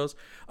photos.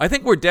 I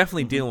think we're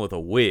definitely dealing with a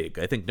wig.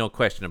 I think no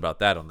question about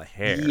that on the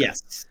hair.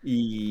 Yes.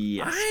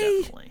 Yes,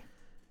 definitely.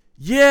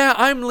 Yeah,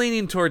 I'm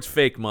leaning towards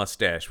fake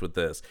mustache with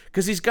this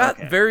because he's got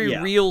Okay, very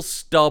yeah. real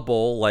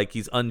stubble, like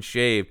he's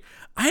unshaved.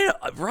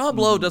 Rob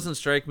Lowe doesn't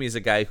strike me as a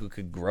guy who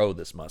could grow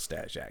this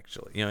mustache.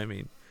 Actually, you know what I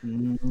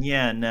mean?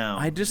 Yeah, no.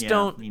 I just Yeah,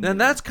 don't, me and neither.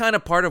 that's kind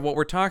of part of what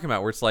we're talking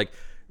about. Where it's like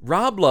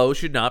Rob Lowe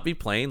should not be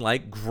playing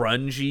like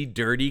grungy,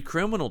 dirty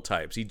criminal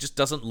types. He just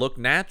doesn't look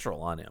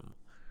natural on him.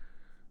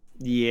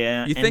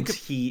 Yeah, You and think-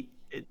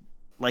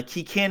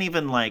 he can't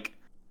even like.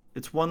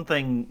 It's one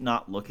thing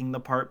not looking the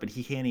part, but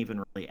he can't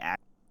even really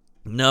act.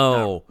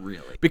 No, Not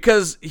really.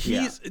 because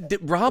Yeah.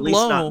 Rob At least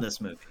Lowe. not in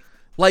this movie.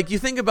 Like, you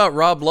think about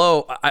Rob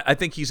Lowe, I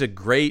think he's a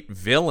great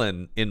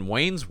villain in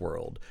Wayne's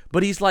World,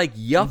 but he's like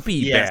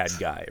yuppie Yes. bad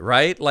guy,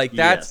 right? Like,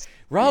 that's Yes.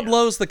 Rob Yeah.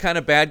 Lowe's the kind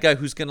of bad guy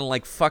who's gonna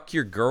like fuck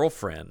your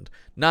girlfriend,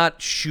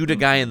 not shoot a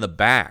guy in the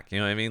back. You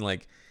know what I mean?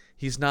 Like,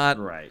 he's not.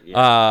 Right,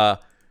 yeah.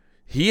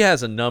 He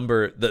has a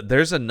number.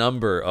 There's a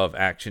number of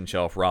Action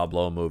Shelf Rob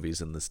Lowe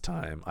movies in this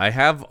time. I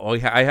have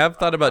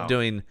thought about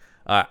doing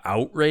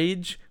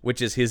Outrage,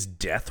 which is his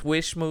Death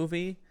Wish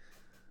movie.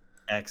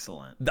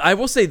 Excellent. I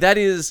will say that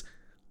is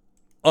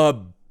a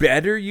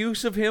better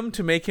use of him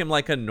to make him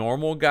like a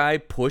normal guy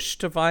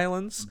pushed to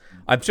violence.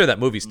 I'm sure that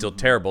movie's still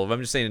terrible. But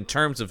I'm just saying in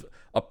terms of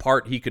a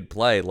part he could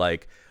play,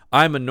 like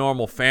I'm a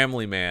normal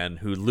family man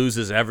who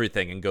loses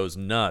everything and goes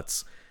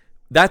nuts.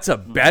 That's a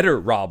better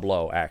Rob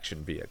Lowe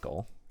action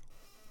vehicle.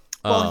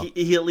 Well,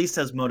 he at least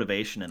has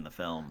motivation in the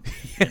film.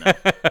 You know?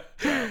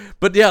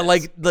 But yeah,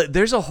 like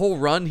there's a whole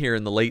run here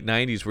in the late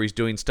 90s where he's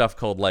doing stuff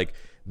called like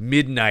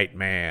Midnight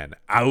Man,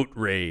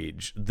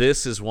 Outrage.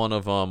 This is one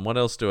of them. What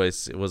else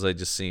was I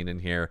just seeing in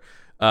here?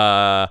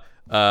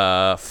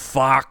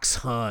 Fox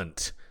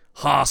Hunt,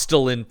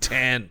 Hostile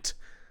Intent.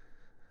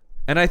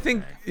 And I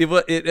think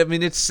I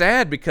mean it's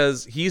sad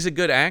because he's a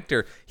good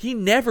actor. He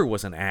never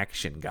was an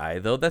action guy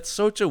though. That's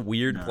such a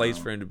weird place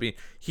for him to be.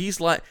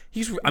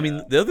 I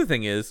mean the other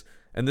thing is,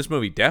 and this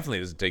movie definitely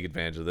doesn't take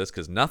advantage of this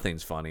because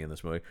nothing's funny in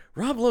this movie.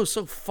 Rob Lowe's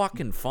so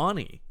fucking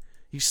funny.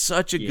 He's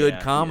such a good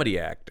comedy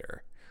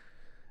actor.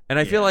 And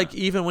I feel like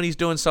even when he's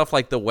doing stuff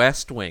like The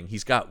West Wing,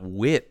 he's got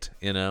wit,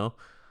 you know?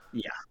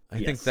 Yeah.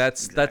 I think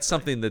that's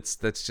something that's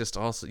just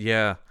also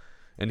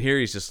And here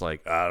he's just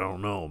like, I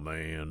don't know,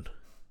 man.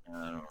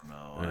 I don't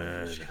know.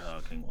 I'm just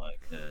talking like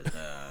this.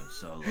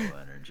 So low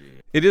energy.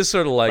 It is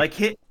sort of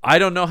like I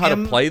don't know how to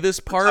him play this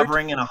part.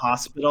 Recovering in a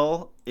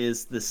hospital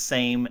is the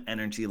same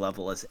energy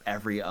level as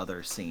every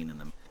other scene in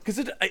the movie. Because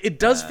it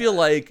does feel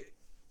like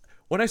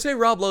when I say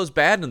Rob Lowe's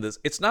bad in this,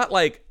 it's not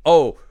like,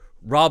 oh,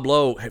 Rob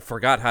Lowe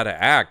forgot how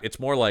to act. It's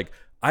more like,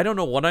 I don't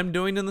know what I'm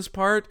doing in this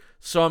part,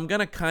 so I'm going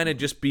to kind of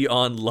just be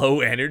on low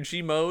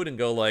energy mode and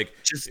go like,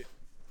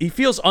 he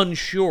feels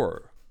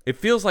unsure. It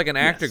feels like an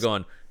actor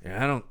going,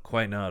 I don't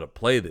quite know how to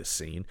play this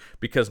scene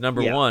because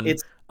number one,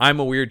 I'm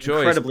a weird choice.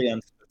 Incredibly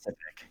unspecific.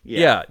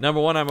 Yeah, number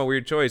one, I'm a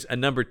weird choice.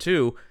 And number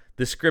two,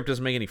 the script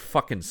doesn't make any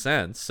fucking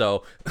sense.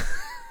 So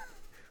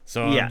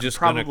I'm just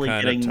probably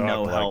gonna getting talk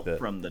no like help that.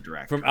 from the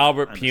director. From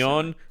Albert I'm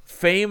Pion,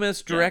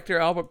 famous director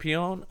Albert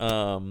Pion.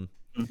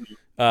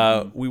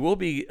 We will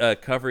be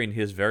covering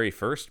his very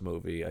first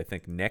movie, I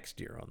think, next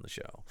year on the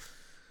show.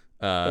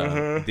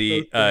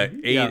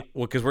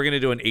 Because we're gonna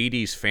do an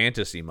 '80s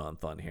fantasy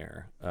month on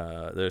here.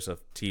 There's a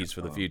tease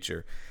for the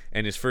future,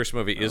 and his first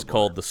movie is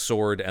called The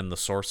Sword and the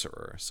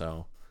Sorcerer.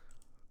 So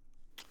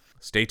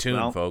stay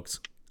tuned, folks.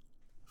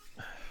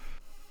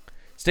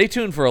 Stay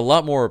tuned for a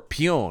lot more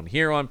Pion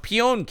here on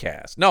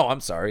Pioncast. No, I'm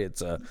sorry,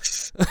 it's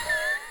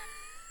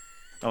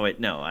Oh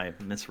wait, no, I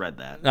misread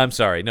that. I'm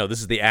sorry. No,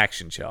 this is the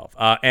Action Shelf.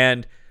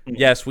 And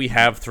yes, we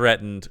have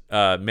threatened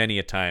many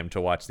a time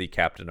to watch the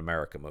Captain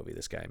America movie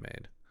this guy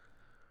made,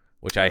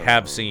 which I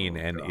have seen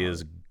and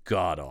is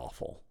god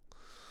awful.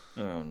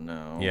 Oh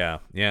no.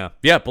 Yeah.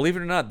 Believe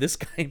it or not, this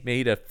guy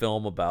made a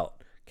film about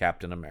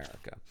Captain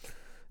America.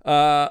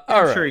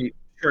 I'm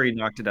sure he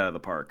knocked it out of the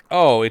park.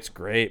 Oh, it's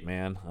great,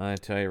 man. I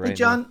tell you right Hey,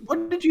 John,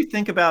 what did you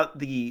think about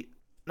the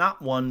not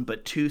one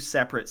but two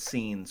separate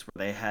scenes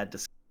where they had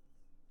to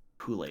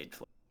Kool-Aid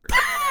flavor?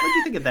 What did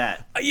you think of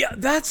that? Yeah,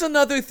 that's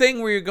another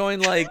thing where you're going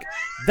like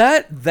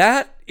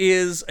that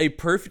is a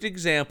perfect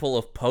example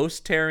of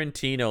post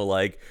Tarantino,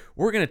 like,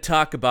 we're gonna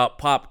talk about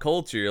pop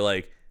culture. You're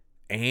like,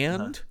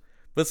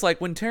 but it's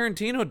like when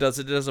Tarantino does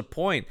it as a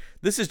point.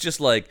 This is just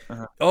like,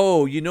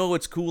 oh, you know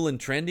what's cool and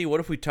trendy? What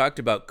if we talked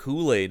about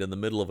Kool-Aid in the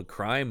middle of a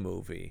crime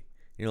movie?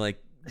 You're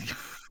like,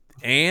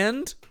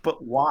 And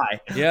But why?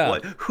 Yeah.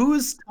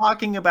 Who's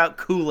talking about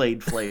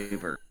Kool-Aid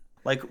flavor?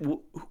 Like,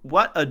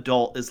 what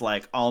adult is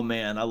like, oh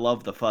man, I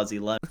love the fuzzy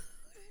lemon?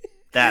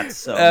 That's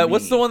so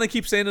what's the mean. one they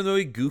keep saying in the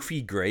movie?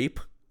 Goofy grape?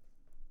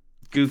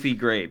 Goofy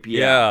grape.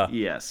 Yeah.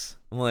 Yes.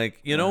 I'm like,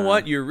 you know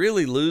what? You're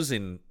really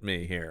losing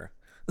me here.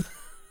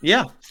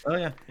 Yeah. Oh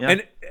yeah. Yeah.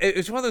 And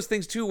it's one of those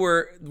things too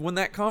where when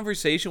that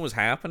conversation was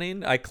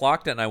happening, I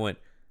clocked it and I went,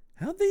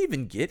 how'd they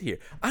even get here?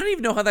 I don't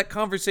even know how that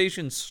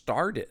conversation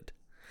started.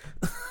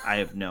 I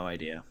have no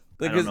idea.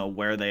 Because, I don't know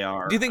where they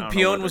are. Do you think I don't know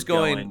where Pion was they're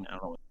going? I don't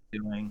know what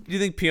they're doing. Do you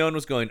think Pion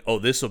was going, oh,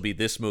 this will be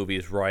this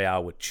movie's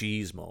Royale with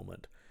cheese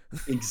moment?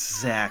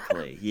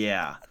 Exactly.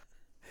 Yeah.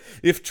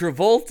 If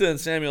Travolta and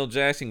Samuel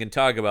Jackson can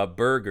talk about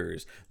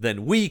burgers,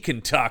 then we can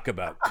talk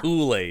about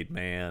Kool-Aid,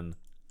 man.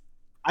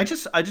 I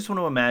just want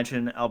to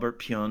imagine Albert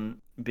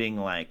Pion being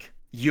like,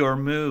 "Your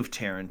move,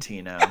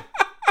 Tarantino.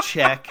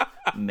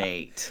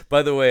 Checkmate."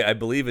 By the way, I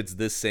believe it's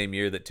this same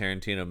year that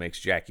Tarantino makes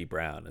Jackie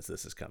Brown as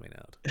this is coming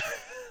out.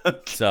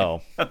 Okay.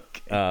 So,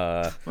 Okay.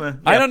 Well, yeah.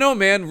 I don't know,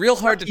 man. Real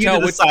hard to You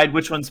tell. decide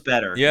which one's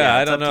better. Yeah,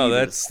 I it's don't up to know.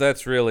 you to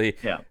That's really.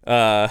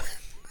 Yeah.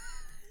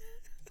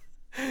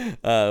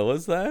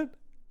 What's that?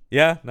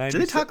 Yeah, 96.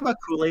 Did they talk about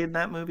Kool-Aid in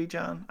that movie,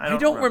 John? I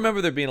don't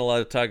remember there being a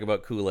lot of talk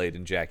about Kool-Aid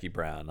and Jackie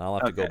Brown. I'll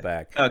have to go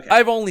back. Okay.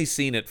 I've only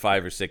seen it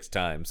 5 or 6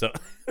 times, so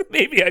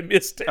maybe I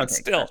missed it. Okay,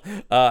 Still,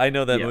 gotcha. I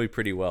know that Yeah. movie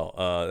pretty well.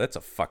 That's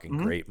a fucking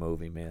great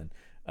movie, man.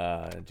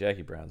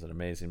 Jackie Brown's an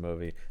amazing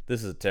movie.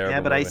 This is a terrible.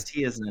 Yeah, but movie.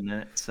 Ice-T isn't in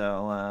it,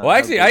 so. Well,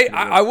 actually,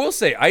 I will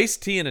say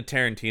Ice-T in a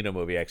Tarantino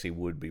movie actually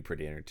would be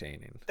pretty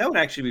entertaining. that would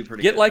actually be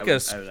pretty. Get good. like I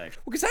would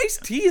actually. because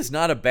Ice-T is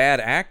not a bad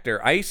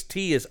actor.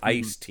 Ice-T is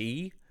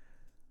Ice-T.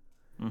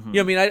 Mm-hmm.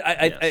 Yeah, I mean,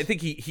 I Yes. think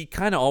he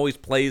kind of always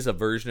plays a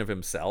version of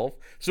himself.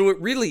 So it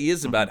really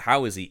is about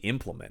how is he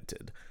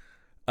implemented.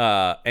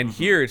 And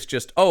here it's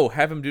just,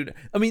 have him do.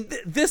 I mean,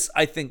 this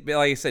I think, like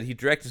I said, he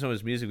directed some of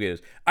his music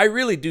videos. I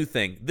really do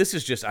think this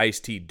is just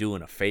Ice-T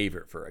doing a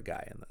favor for a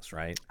guy in this,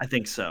 right? I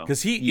think so.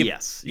 Because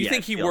yes. You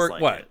think he feels worked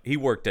like what? it. He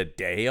worked a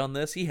day on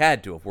this. He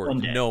had to have worked 1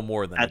 day. no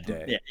more than a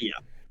day. Yeah.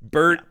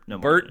 Bert no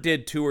more Bert than-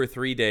 did 2 or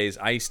 3 days.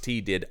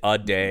 Ice-T did a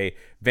day.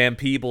 Van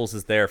Peebles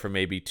is there for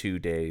maybe 2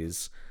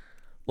 days.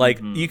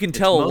 Like you can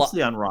tell, It's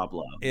mostly on Rob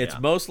Lowe. it's yeah.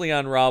 mostly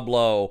on Rob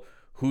Lowe,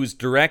 whose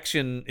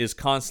direction is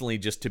constantly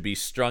just to be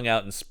strung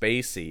out and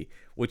spacey,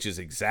 which is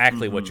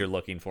exactly what you're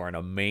looking for in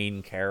a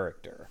main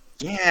character.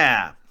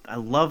 Yeah, I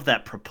love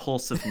that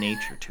propulsive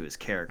nature to his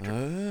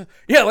character.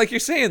 Yeah, like you're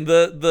saying,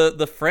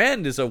 the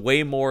friend is a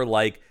way more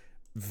like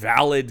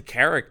valid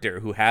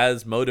character who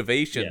has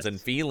motivations Yes. and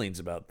feelings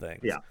about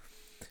things. Yeah.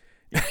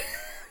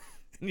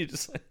 And you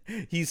just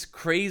he's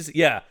crazy.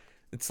 Yeah.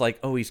 It's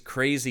like, he's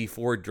crazy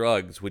for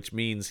drugs, which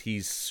means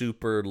he's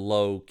super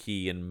low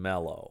key and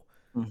mellow.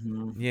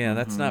 Yeah,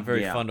 that's not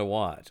very fun to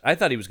watch. I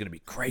thought he was going to be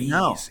crazy.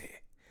 No.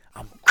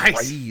 I'm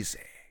crazy.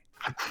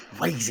 I'm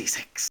crazy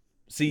six.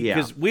 See, Yeah.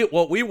 because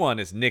what we want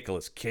is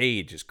Nicolas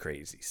Cage is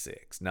Crazy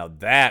Six. Now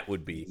that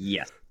would be,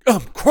 Yes.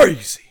 I'm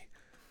crazy.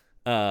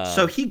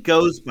 So he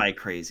goes by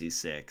Crazy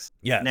Six.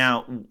 Yes.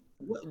 Now,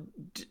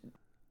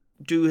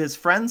 do his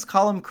friends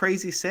call him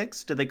Crazy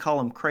Six? Do they call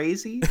him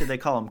Crazy? Do they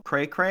call him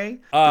Cray Cray? Do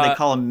they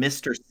call him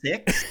Mr.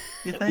 Six?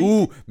 You think?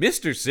 Ooh,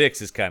 Mr.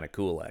 Six is kind of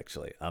cool,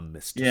 actually. I'm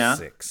Mr. Yeah.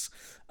 Six.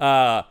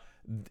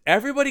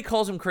 Everybody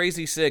calls him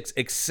Crazy Six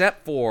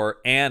except for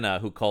Anna,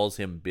 who calls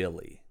him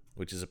Billy,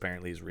 which is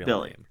apparently his real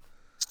Billy. name.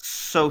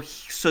 So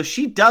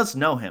she does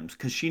know him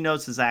because she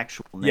knows his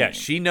actual name. Yeah,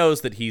 she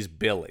knows that he's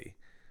Billy.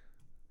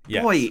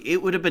 Yes. Boy,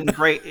 it would have been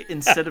great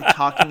instead of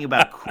talking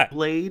about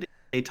Kool-Aid,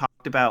 they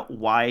talked about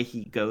why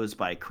he goes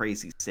by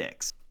Crazy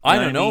Six. You I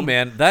know don't what know, mean?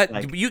 man. That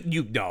Like-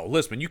 you no,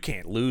 listen, you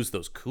can't lose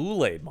those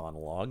Kool-Aid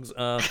monologues.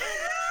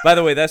 By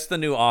the way, that's the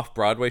new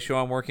off-Broadway show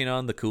I'm working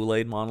on, the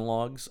Kool-Aid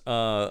monologues.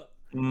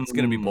 It's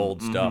gonna be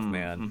bold stuff,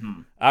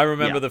 man. I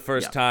remember the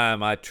first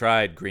time I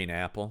tried green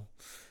apple.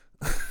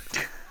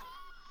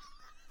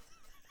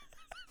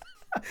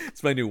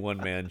 It's my new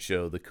one-man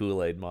show, the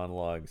Kool-Aid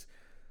monologues.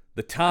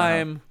 The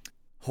time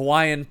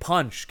Hawaiian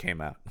Punch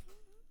came out.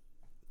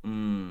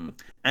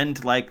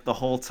 And like the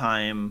whole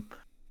time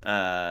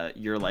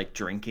you're like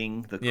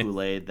drinking the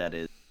Kool-Aid that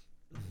is,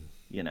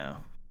 you know.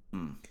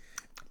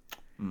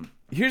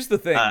 Here's the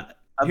thing.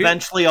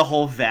 Eventually a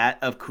whole vat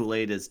of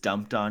Kool-Aid is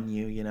dumped on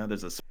you, you know,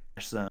 there's a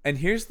splash zone. And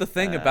here's the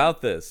thing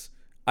about this.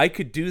 I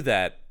could do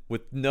that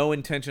with no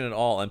intention at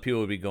all, and people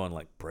would be going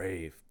like,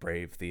 brave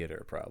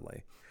theater,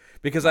 probably.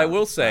 Because I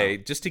will say,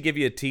 just to give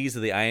you a tease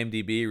of the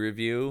IMDb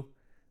review,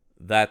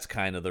 that's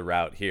kind of the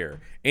route here.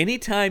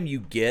 Anytime you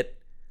get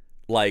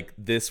like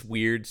this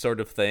weird sort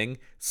of thing,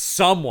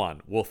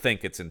 someone will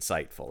think it's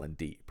insightful and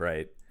deep,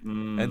 right?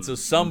 And so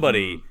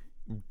somebody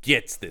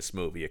gets this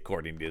movie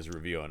according to his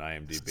review on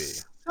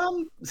IMDb.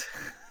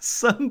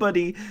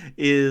 Somebody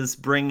is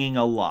bringing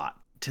a lot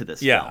to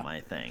this film,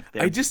 I think.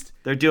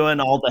 They're doing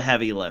all the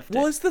heavy lifting.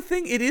 Well, it's the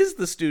thing. It is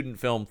the student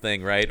film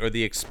thing, right? Or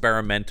the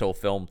experimental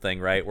film thing,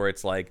 right? Where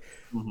it's like,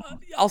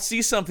 I'll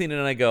see something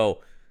and I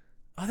go,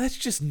 oh, that's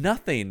just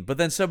nothing. But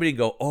then somebody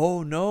go,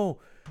 oh, no,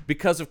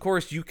 because of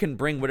course you can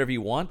bring whatever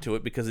you want to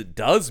it because it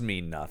does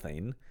mean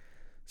nothing.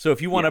 So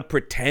if you want to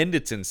pretend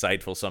it's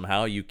insightful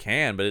somehow, you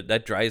can, but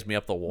that drives me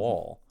up the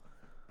wall.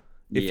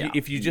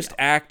 If you just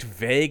act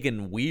vague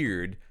and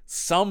weird,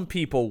 some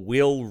people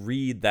will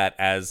read that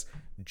as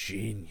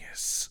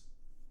genius.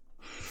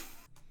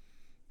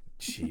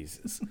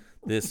 Jesus,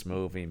 this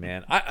movie,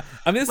 man. I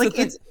mean, like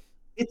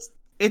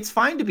it's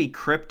fine to be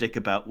cryptic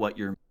about what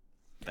you're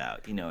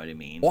about. You know what I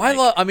mean?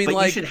 Well, but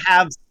you should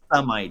have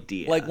some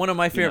idea. Like one of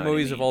my favorite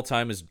movies of all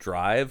time is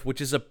Drive,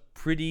 which is a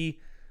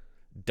pretty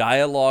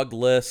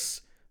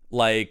dialogueless,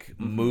 like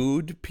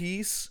mood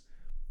piece.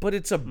 But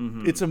it's a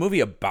movie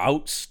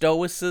about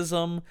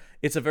stoicism.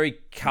 It's a very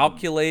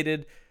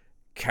calculated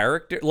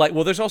character. Like,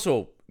 well, there's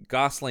also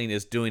Gosling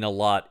is doing a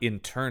lot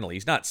internally.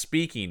 He's not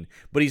speaking,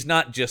 but he's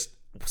not just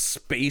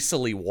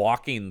spacily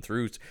walking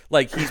through.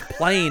 Like, he's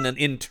playing an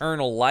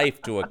internal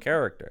life to a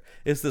character.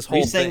 It's this whole.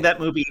 Are you saying that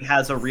movie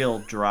has a real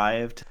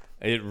drive?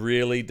 It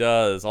really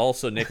does.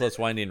 Also, Nicholas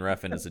Winding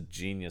Refn is a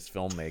genius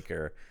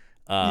filmmaker.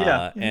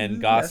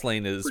 And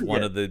Gosling is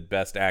one of the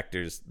best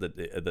actors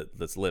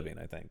that's living,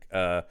 I think.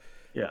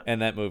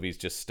 And that movie's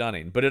just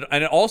stunning. But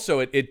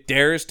it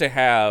dares to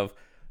have,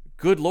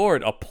 good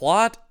Lord, a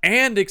plot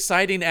and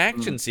exciting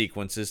action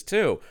sequences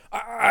too.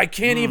 I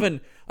can't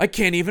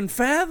even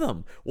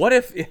fathom. What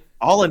if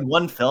all in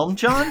one film,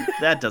 John?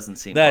 That doesn't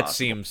seem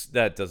possible.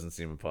 That doesn't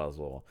seem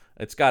impossible.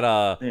 It's got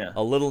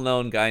a little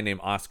known guy named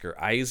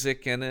Oscar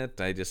Isaac in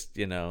it. I just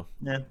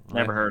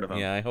never heard of him.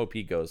 Yeah, I hope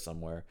he goes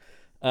somewhere.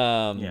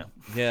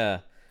 Yeah.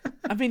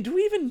 I mean, do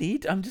we even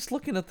need? I'm just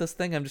looking at this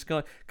thing. I'm just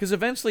going because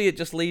eventually it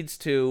just leads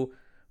to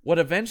what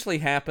eventually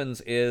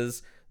happens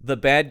is the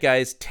bad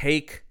guys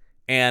take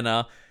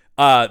Anna.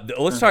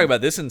 Let's talk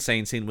about this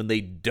insane scene when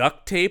they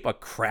duct tape a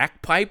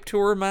crack pipe to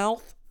her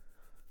mouth.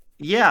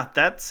 Yeah,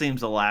 that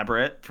seems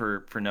elaborate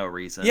for no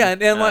reason. Yeah,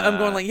 and I'm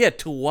going like,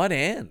 to what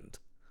end?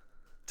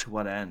 To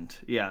what end?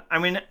 Yeah, I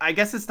mean, I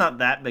guess it's not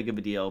that big of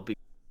a deal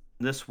because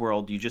in this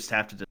world you just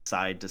have to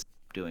decide to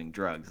stop doing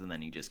drugs and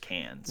then you just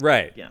can. So,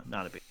 right. Yeah,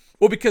 not a big.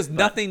 Well, because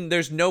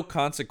there's no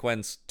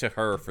consequence to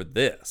her for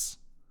this.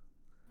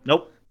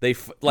 Nope. They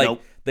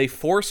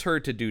force her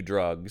to do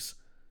drugs.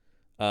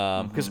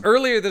 Because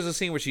earlier there's a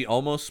scene where she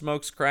almost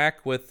smokes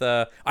crack with,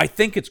 I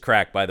think it's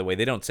crack, by the way.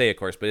 They don't say, of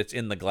course, but it's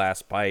in the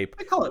glass pipe.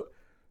 They call it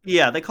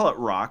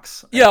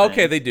rocks. Yeah,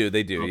 okay, they do.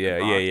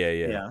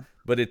 Yeah.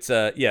 But it's,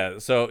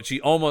 so she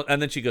almost,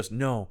 and then she goes,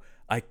 no,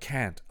 I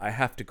can't. I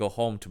have to go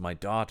home to my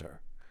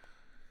daughter.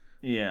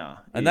 Yeah.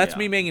 And that's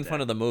me making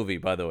fun of the movie,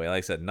 by the way. Like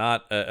I said,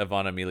 not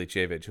Ivana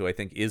Milicevic, who I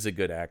think is a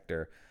good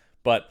actor.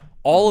 But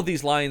all of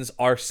these lines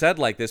are said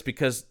like this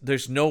because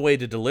there's no way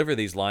to deliver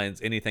these lines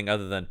anything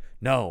other than,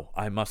 no,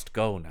 I must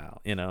go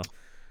now,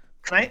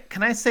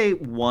 Can I say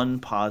one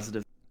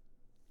positive?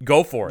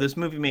 Go for it. This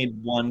movie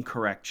made one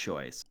correct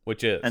choice.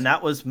 Which is? And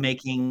that was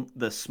making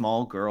the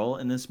small girl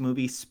in this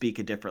movie speak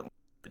a different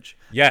language.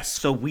 Yes.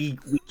 So we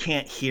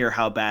can't hear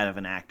how bad of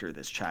an actor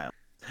this child.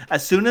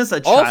 As soon as a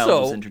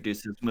child was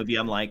introduced to this movie,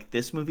 I'm like,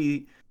 this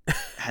movie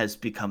has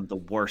become the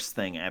worst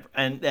thing ever.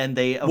 And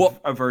they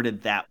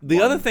averted that.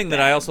 The other thing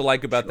that I also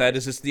like about that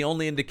is it's the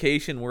only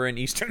indication we're in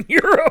Eastern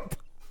Europe.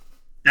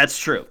 That's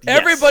true.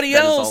 Everybody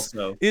else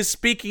is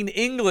speaking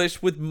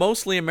English with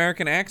mostly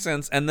American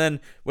accents, and then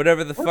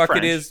whatever the fuck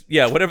French. it is,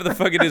 whatever the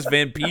fuck it is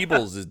Van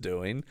Peebles is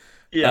doing.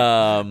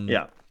 Yeah.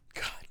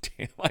 God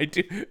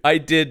damn, I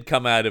did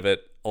come out of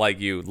it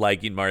like you,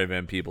 liking Mario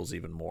Van Peebles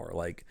even more.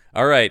 Like,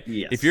 all right,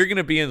 if you're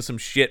gonna be in some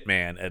shit,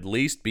 man, at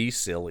least be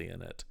silly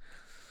in it.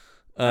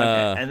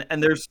 Okay.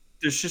 And there's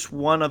just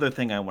one other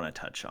thing I want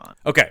to touch on.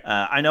 Okay.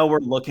 I know we're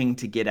looking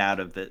to get out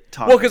of the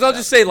talk. Well, because I'll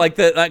just say like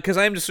that because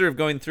I'm just sort of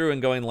going through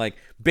and going like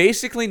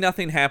basically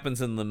nothing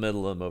happens in the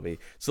middle of the movie.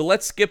 So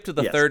let's skip to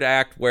the third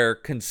act where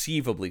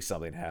conceivably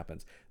something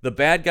happens. The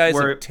bad guys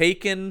have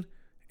taken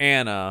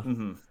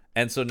Anna,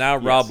 and so now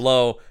Rob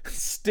Lowe,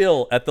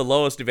 still at the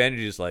lowest of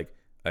energy, is like,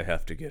 I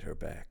have to get her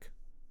back.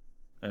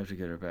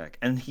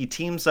 And he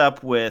teams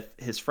up with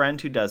his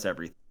friend who does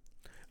everything.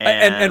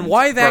 And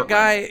why that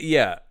guy?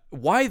 Yeah,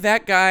 why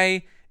that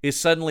guy is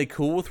suddenly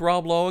cool with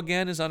Rob Lowe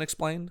again is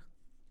unexplained.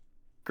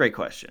 Great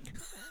question.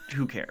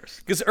 Who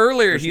cares? Because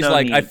earlier he's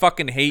like, I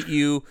fucking hate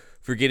you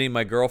for getting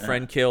my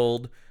girlfriend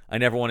killed. I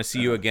never want to see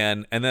you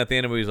again. And then at the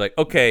end of the movie, he's like,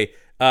 okay,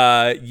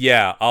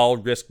 I'll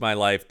risk my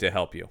life to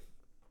help you.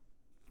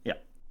 Yeah.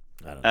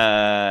 I don't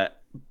know.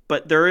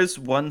 But there is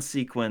one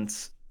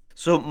sequence.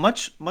 So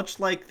much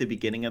like the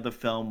beginning of the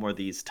film where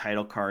these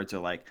title cards are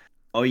like,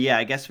 oh yeah,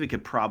 I guess we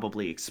could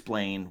probably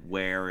explain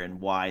where and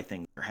why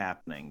things are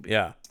happening.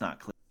 Because it's not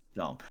clear in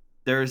the film.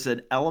 There's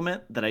an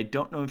element that I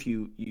don't know if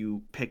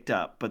you picked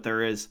up, but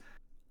there is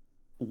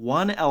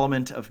one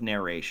element of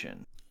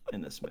narration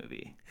in this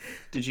movie.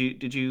 Did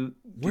you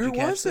Where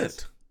catch was this?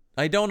 it?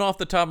 I don't off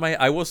the top of my head.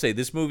 I will say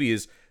this movie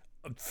is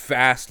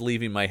fast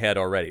leaving my head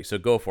already. So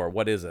go for it.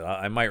 What is it?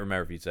 I might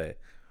remember if you say it.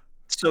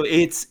 So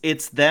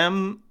it's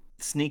them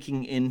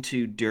sneaking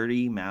into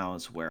Dirty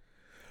Mao's warehouse.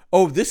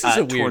 Oh, this is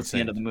a weird towards thing.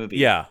 the end of the movie.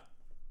 Yeah.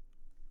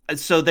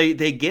 So they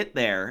get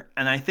there,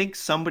 and I think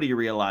somebody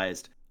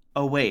realized,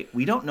 oh wait,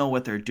 we don't know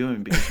what they're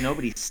doing because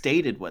nobody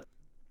stated what.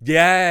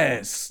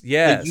 Yes, Like,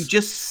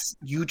 yes.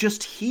 you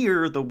just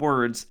hear the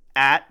words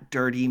 "at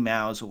Dirty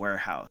Mao's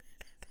warehouse"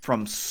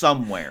 from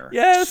somewhere.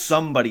 Yes.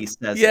 Somebody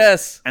says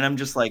Yes. it, and I'm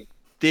just like,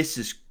 this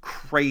is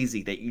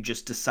crazy that you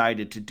just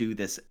decided to do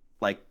this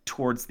like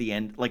towards the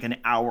end, like an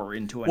hour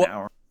into an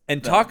hour.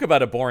 And talk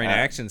about a boring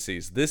action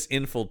scene. This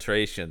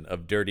infiltration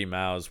of Dirty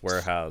Mao's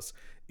warehouse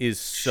is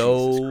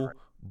so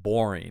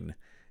boring.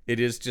 It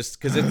is just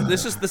because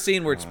this is the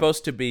scene where it's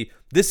supposed to be.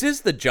 This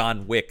is the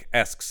John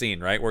Wick-esque scene,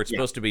 right? Where it's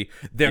supposed to be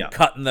they're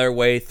cutting their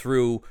way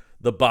through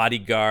the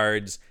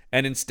bodyguards,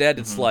 and instead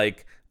it's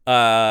like,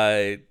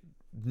 well,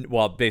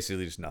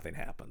 basically just nothing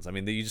happens. I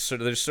mean, they're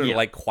sort of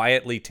like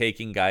quietly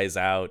taking guys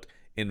out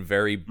in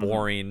very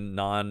boring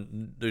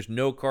There's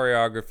no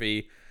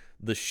choreography.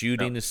 The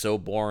shooting is so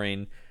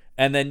boring.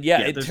 And then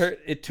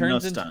it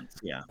turns into stunts.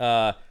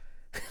 Yeah.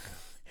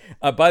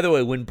 By the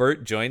way, when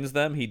Bert joins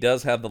them, he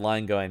does have the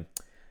line going,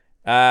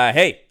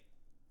 "Hey,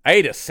 I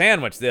ate a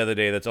sandwich the other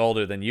day that's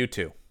older than you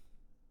two."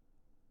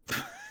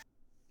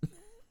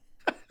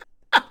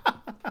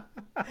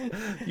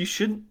 You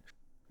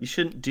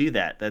shouldn't do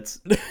that. That's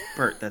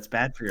Bert. That's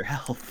bad for your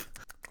health.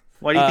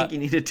 Why do you think you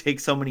need to take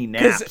so many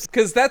naps?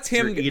 Because that's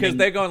him. Because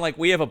they're going like,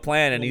 we have a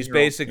plan, and he's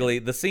basically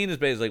the scene is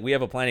basically we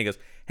have a plan. He goes,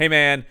 "Hey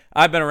man,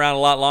 I've been around a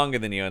lot longer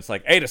than you." And it's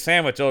like, ate a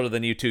sandwich older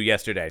than you two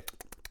yesterday.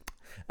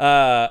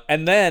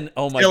 And then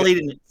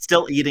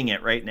still eating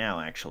it right now,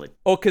 actually.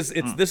 Oh, because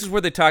this is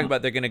where they talk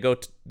about they're gonna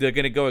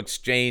go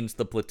exchange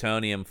the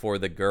plutonium for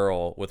the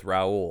girl with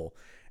Raoul,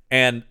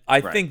 and I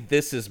think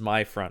this is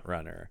my front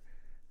runner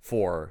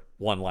for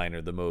one-liner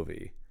of the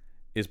movie.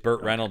 Is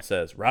Burt Reynolds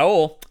says,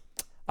 "Raoul,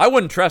 I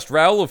wouldn't trust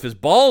Raoul if his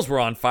balls were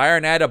on fire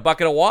and I had a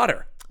bucket of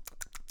water."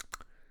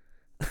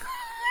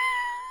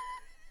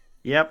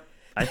 Yep,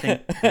 I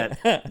think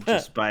that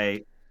just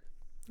by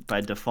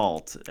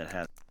default it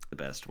has the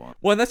best one.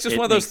 Well, and that's just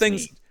one of those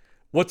things.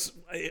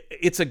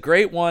 It's a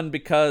great one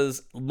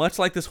because much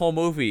like this whole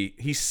movie,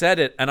 he said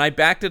it and I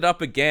backed it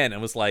up again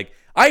and was like,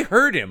 I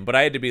heard him, but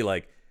I had to be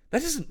like,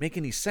 that doesn't make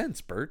any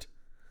sense, Bert.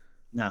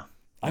 No,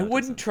 I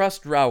wouldn't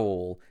trust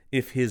Raoul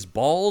if his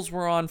balls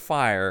were on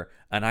fire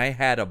and I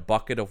had a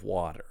bucket of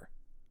water.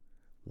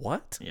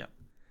 What? Yeah.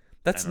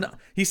 That's not.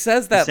 He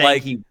says that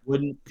like he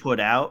wouldn't put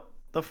out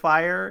the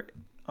fire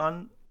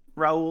on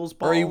Raoul's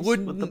balls, or he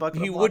wouldn't. With the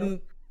bucket he of water?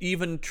 Wouldn't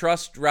even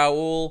trust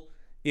Raoul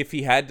if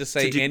he had to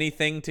say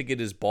anything to get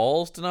his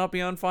balls to not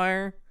be on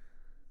fire.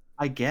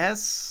 I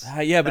guess.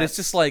 Yeah, but it's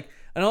just like,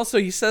 and also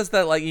he says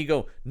that like you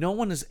go, no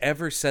one has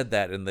ever said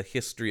that in the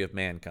history of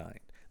mankind.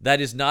 That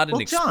is not an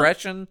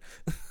expression.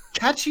 John,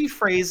 catchy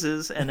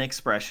phrases and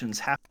expressions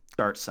have to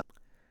start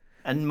somewhere,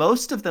 and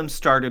most of them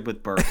started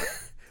with Bert.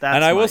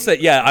 And I will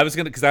say, I was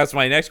gonna, because that's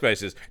my next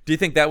question is, do you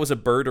think that was a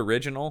Bert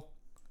original?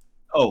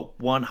 Oh,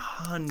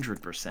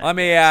 100%. Let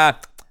me.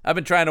 I've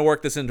been trying to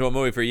work this into a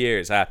movie for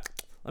years. Let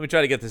me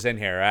try to get this in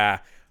here.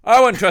 I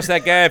wouldn't trust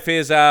that guy if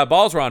his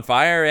balls were on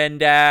fire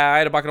and I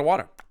had a bucket of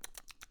water.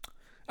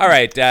 All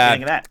right.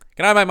 Can I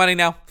have my money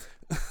now?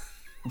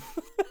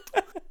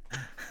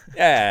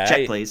 Yeah.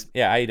 Check, please.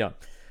 Yeah. How you doing?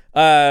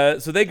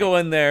 So they go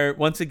in there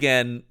once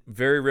again,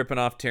 very ripping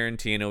off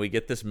Tarantino. We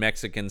get this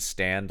Mexican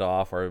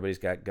standoff where everybody's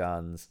got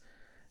guns,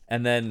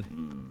 and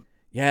then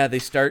they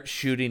start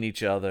shooting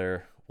each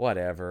other.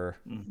 Whatever.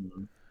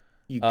 Mm-hmm.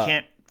 You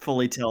can't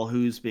fully tell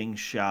who's being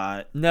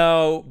shot.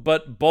 No,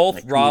 but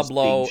both Rob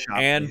Lowe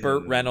and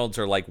Burt Reynolds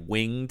are like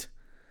winged.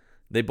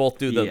 They both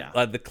do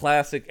the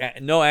classic.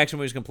 No action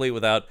movie is complete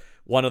without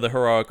one of the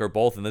heroic, or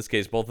both in this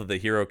case, both of the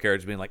hero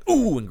characters being like,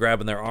 "Ooh," and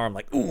grabbing their arm,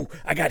 like, "Ooh,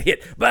 I got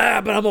hit,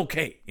 but I'm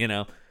okay," you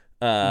know.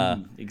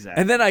 Exactly.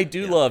 And then I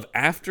do love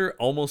after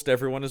almost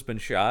everyone has been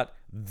shot,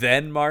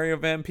 then Mario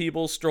Van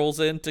Peebles strolls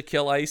in to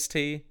kill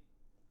Ice-T.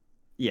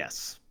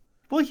 Yes.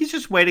 Well, he's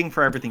just waiting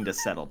for everything to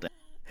settle down.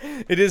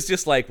 It is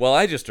just like, well,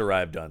 I just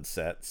arrived on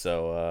set,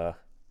 so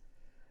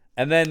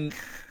and then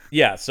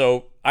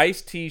so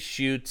Ice-T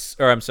shoots,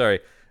 or I'm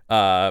sorry,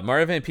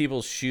 Mario Van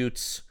Peebles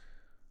shoots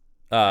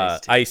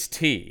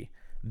Ice-T.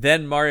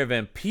 Then Mario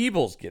Van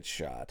Peebles gets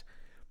shot.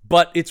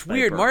 But it's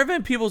weird. Mario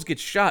Van Peebles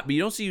gets shot, but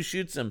you don't see who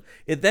shoots him.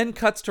 It then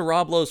cuts to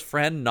Rob Lowe's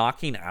friend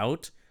knocking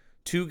out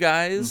two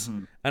guys,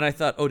 and I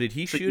thought, oh, did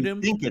he shoot him?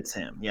 I think it's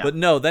him, yeah. But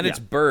no, then it's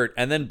Bert,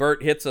 and then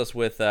Bert hits us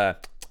with,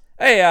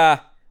 hey,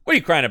 what are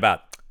you crying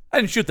about? I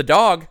didn't shoot the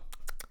dog.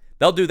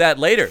 They'll do that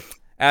later,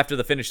 after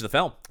the finish of the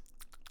film.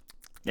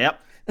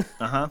 Yep.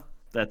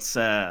 That's,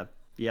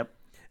 yep.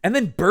 And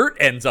then Bert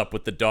ends up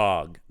with the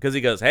dog, because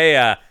he goes,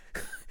 hey,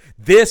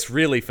 this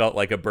really felt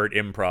like a Bert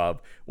improv.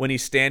 When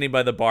he's standing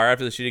by the bar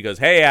after the shoot, he goes,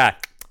 hey,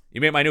 you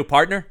meet my new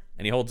partner?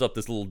 And he holds up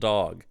this little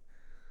dog.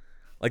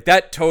 Like,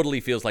 that totally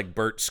feels like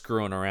Bert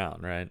screwing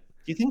around, right?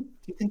 Do you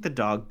think the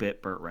dog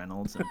bit Burt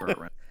Reynolds and Burt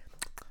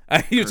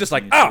Reynolds? He was just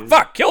like, oh,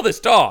 fuck, kill this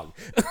dog.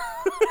 Do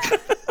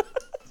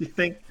you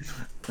think?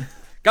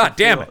 God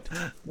damn it.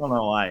 I don't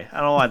know why. I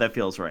don't know why that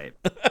feels right.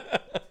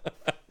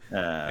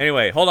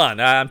 Anyway, hold on.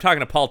 I'm talking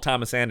to Paul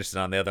Thomas Anderson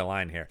on the other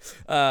line here.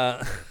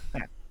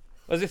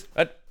 What's this?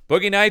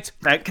 Boogie Nights.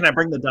 Can I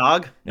bring the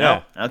dog?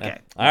 No. Yeah. Okay.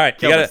 All right.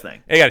 Kill this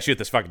thing. You gotta shoot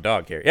this fucking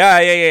dog here.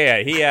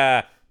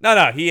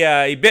 Yeah.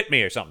 He bit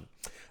me or something.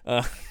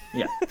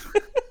 Yeah.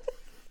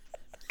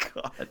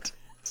 God.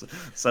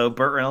 So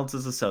Burt Reynolds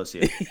is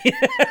associate.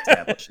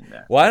 Establishing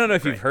that. Well, I don't know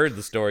if you've heard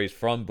the stories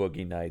from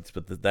Boogie Nights,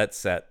 but that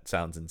set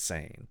sounds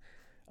insane.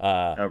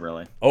 Oh,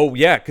 really? Oh,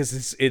 yeah,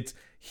 because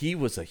he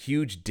was a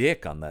huge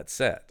dick on that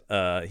set.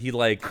 He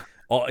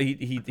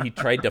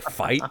tried to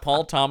fight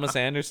Paul Thomas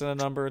Anderson a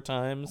number of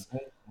times. Oh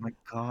my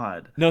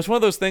God. No, it's one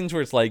of those things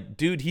where it's like,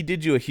 dude, he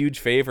did you a huge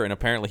favor, and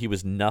apparently he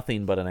was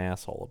nothing but an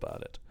asshole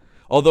about it.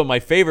 Although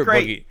my favorite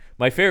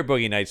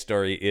Boogie Nights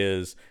story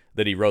is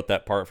that he wrote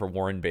that part for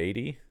Warren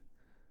Beatty.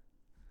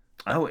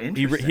 Oh,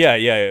 interesting.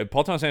 Yeah.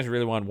 Paul Thomas Anderson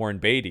really wanted Warren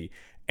Beatty,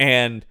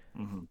 and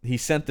he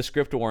sent the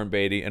script to Warren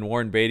Beatty, and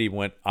Warren Beatty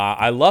went,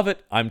 "I love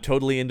it. I'm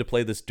totally in to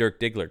play this Dirk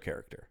Diggler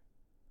character."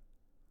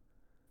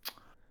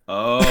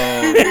 Oh,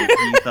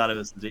 he thought it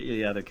was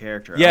the other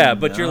character. Yeah, oh,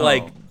 but no. you're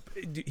like,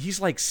 he's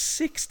like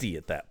 60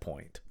 at that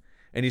point,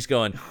 and he's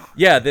going,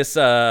 "Yeah, this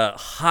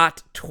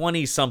hot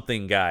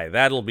 20-something guy.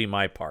 That'll be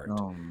my part."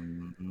 Oh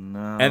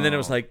no. And then it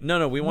was like,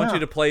 no, we want you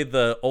to play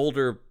the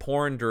older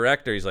porn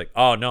director. He's like,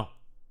 "Oh no."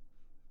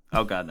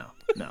 Oh God,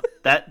 no.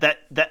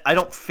 That I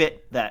don't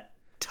fit that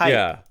type.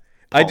 Yeah.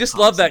 I just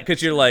love that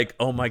because you're like,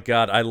 oh my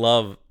God, I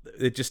love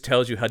it. Just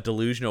tells you how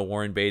delusional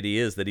Warren Beatty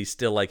is that he's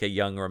still like a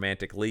young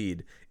romantic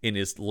lead in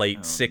his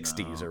late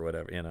 60s or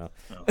whatever, you know.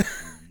 Oh,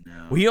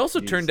 no. Well, he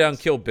also turned down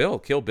Kill Bill.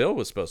 Kill Bill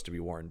was supposed to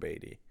be Warren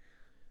Beatty.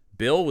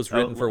 Bill was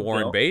written for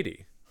Warren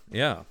Beatty.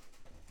 Yeah.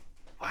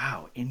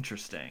 Wow,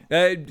 interesting.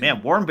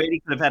 Man, Warren Beatty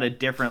could have had a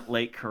different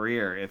late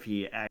career if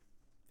he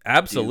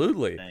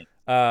absolutely.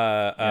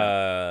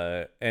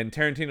 And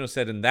Tarantino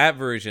said in that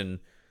version,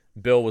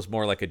 Bill was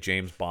more like a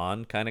James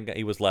Bond kind of guy.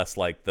 He was less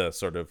like the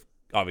sort of,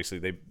 obviously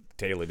they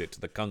tailored it to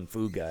the kung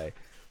fu guy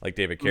like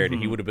David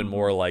Carradine. He would have been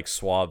more like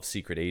suave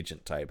secret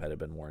agent type had it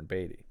been Warren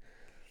Beatty,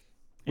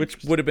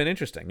 which would have been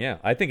interesting. Yeah,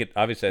 I think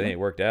it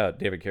worked out.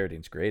 David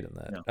Carradine's great in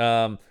that.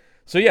 Yeah.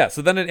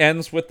 So then it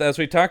ends with, as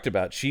we talked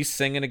about, she's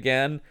singing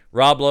again.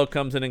 Rob Lowe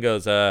comes in and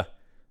goes, yeah,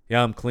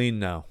 I'm clean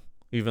now,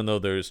 even though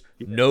there's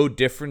no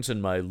difference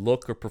in my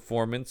look or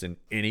performance in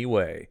any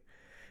way.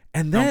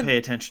 And then don't pay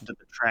attention to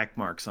the track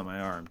marks on my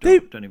arm.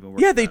 Don't even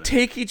worry. Yeah, they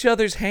take each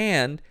other's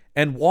hand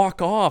and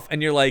walk off,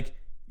 and you're like,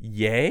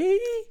 yay?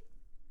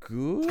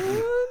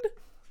 Good?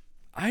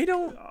 I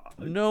don't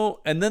know.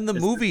 And then the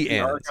movie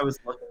ends. Arc I was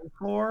looking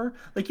for.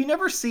 Like, you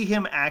never see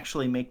him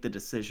actually make the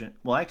decision.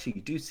 Well, actually,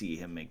 you do see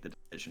him make the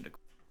decision to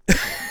quit.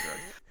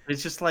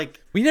 It's just like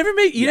you never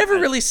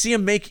really see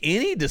him make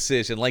any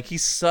decision. Like,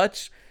 he's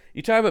such.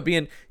 You talk about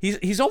being.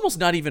 He's almost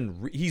not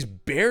even. He's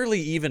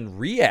barely even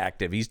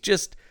reactive. He's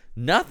just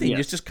nothing.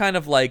 Yes. It's just kind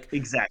of like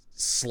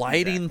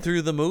sliding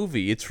through the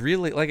movie. It's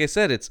really, like I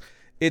said, it's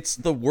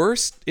the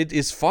worst. It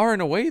is far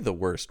and away the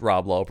worst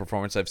Rob Lowe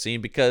performance I've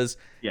seen because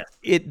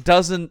it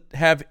doesn't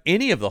have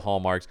any of the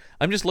hallmarks.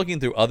 I'm just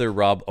looking through other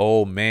Rob.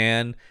 Oh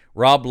man,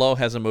 Rob Lowe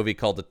has a movie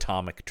called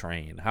Atomic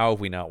Train. How have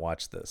we not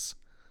watched this?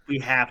 We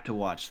have to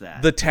watch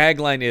that. The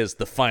tagline is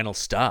 "The final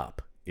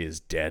stop is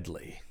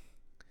deadly."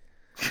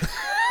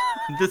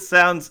 This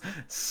sounds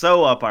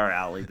so up our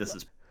alley. This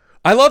is.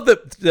 I love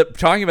that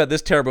talking about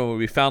this terrible movie,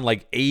 we found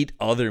like 8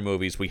 other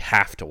movies we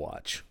have to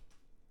watch.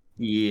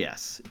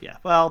 Yes. Yeah.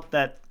 Well,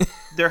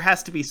 there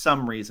has to be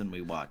some reason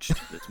we watched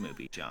this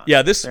movie, John.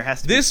 Yeah, this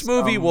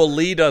movie will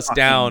lead us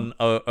down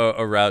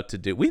a route to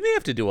do. We may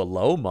have to do a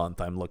low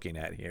month. I'm looking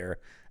at here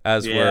I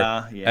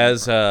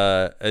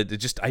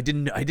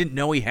didn't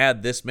know he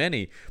had this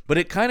many, but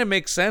it kind of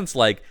makes sense.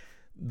 Like,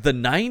 the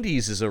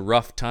 90s is a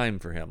rough time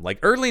for him. Like,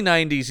 early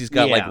 90s, he's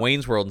got like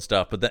Wayne's World and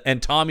stuff,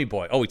 and Tommy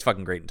Boy. Oh, he's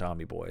fucking great in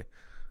Tommy Boy.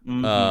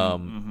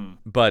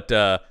 But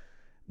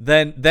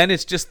then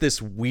it's just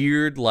this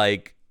weird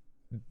like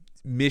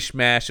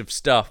mishmash of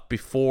stuff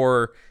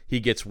before he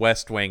gets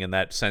West Wing, and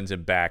that sends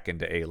him back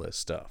into A-list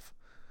stuff.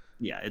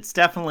 Yeah, it's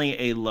definitely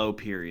a low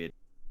period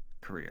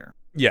career.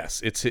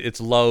 Yes,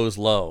 it's Lowe's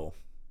low.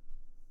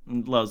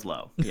 Lowe's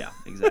low. Yeah,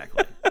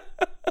 exactly.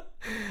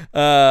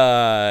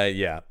 God,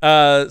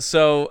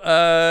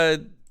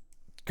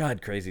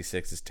 Crazy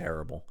Six is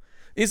terrible.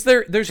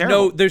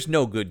 There's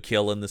no good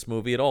kill in this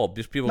movie at all.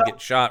 Just people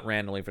get shot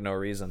randomly for no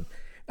reason.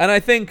 And I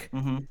think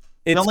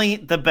the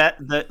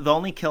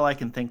only kill I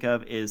can think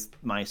of is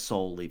my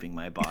soul leaving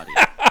my body.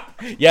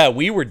 Yeah,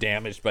 we were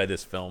damaged by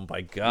this film.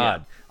 By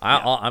God,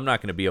 I'm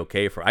not going to be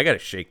okay for. I got to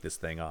shake this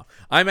thing off.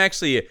 I'm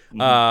actually.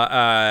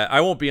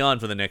 I won't be on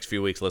for the next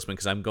few weeks, listening,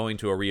 because I'm going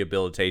to a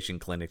rehabilitation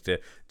clinic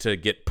to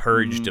get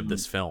purged of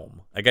this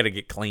film. I got to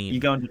get clean. You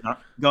going to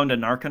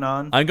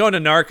Narconon? I'm going to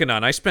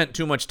Narconon. I spent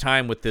too much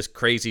time with this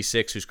Crazy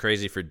Six who's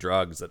crazy for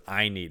drugs that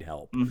I need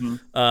help.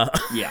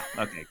 Yeah.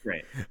 Okay.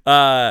 Great.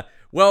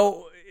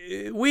 Well.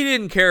 We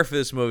didn't care for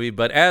this movie,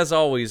 but as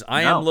always,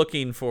 I am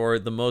looking for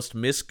the most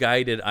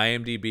misguided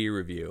IMDb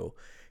review.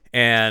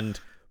 And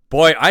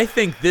boy, I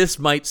think this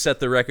might set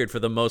the record for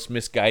the most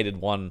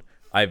misguided one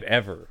I've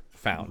ever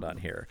found on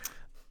here.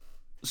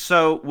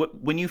 So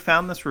when you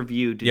found this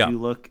review, did Yeah. you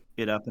look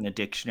it up in a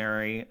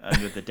dictionary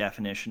under the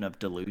definition of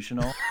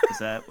delusional? Is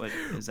that where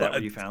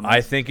you found this?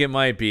 I think it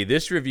might be.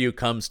 This review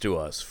comes to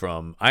us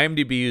from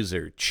IMDb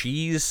user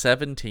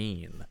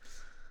Cheese17.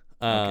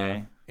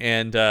 Okay.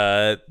 And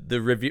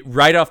the review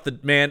right off the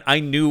man, I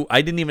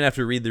didn't even have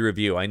to read the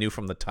review. I knew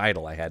from the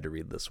title I had to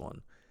read this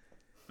one.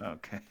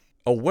 Okay.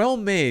 A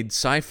well-made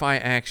sci-fi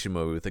action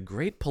movie with a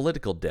great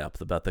political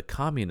depth about the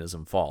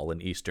communism fall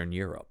in Eastern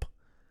Europe.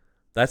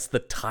 That's the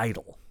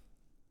title.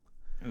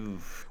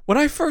 Oof. When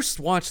I first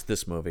watched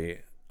this movie,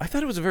 I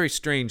thought it was a very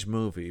strange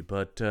movie,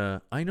 but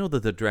I know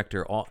that the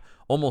director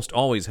almost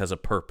always has a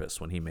purpose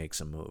when he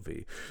makes a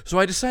movie. So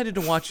I decided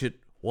to watch it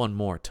one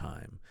more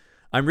time.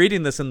 I'm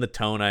reading this in the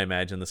tone I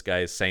imagine this guy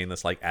is saying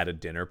this like at a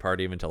dinner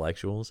party of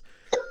intellectuals.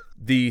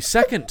 The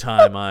second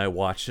time I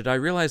watched it, I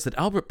realized that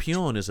Albert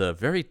Pion is a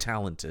very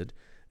talented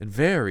and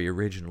very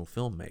original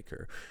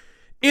filmmaker.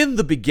 In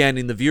the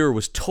beginning, the viewer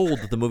was told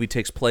that the movie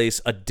takes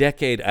place a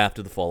decade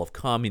after the fall of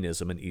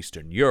communism in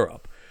Eastern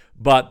Europe,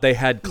 but they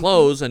had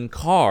clothes and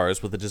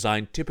cars with a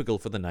design typical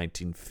for the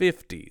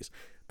 1950s.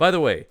 By the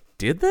way,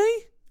 did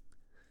they?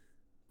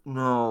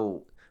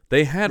 No.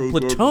 They had They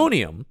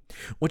plutonium,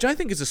 which I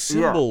think is a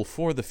symbol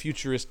for the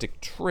futuristic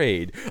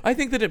trade. I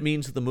think that it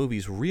means that the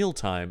movie's real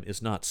time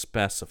is not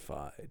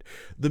specified.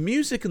 The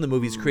music in the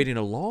movie is creating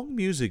a long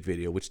music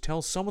video which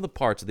tells some of the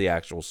parts of the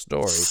actual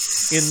story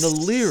in the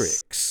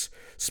lyrics,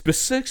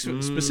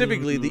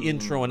 specifically the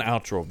intro and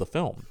outro of the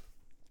film.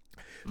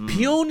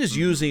 Pion is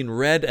using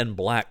red and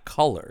black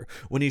color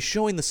when he's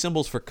showing the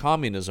symbols for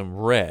communism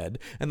red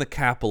and the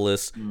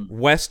capitalist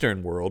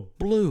Western world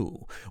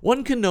blue.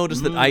 One can notice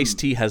that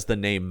Ice-T has the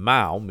name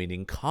Mao,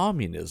 meaning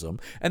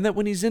communism, and that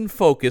when he's in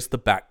focus, the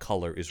back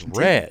color is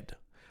red.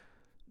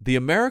 The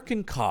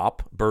American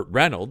cop, Burt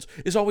Reynolds,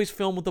 is always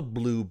filmed with a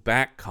blue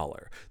back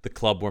color. The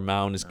club where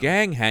Mao and his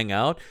gang hang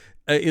out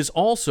is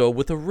also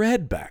with a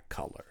red back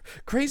color.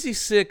 Crazy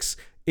Six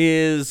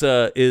is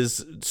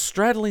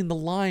straddling the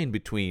line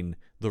between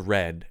the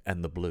red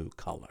and the blue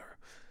color.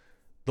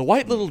 The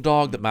white little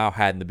dog that Mao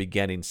had in the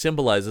beginning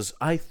symbolizes,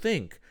 I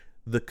think,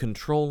 the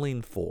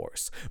controlling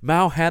force.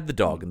 Mao had the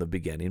dog in the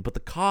beginning, but the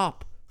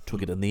cop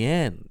took it in the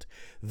end.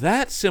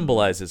 That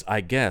symbolizes,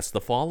 I guess,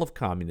 the fall of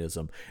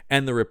communism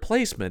and the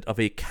replacement of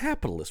a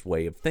capitalist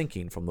way of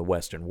thinking from the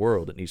Western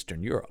world in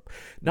Eastern Europe.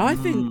 Now, I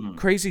think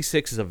Crazy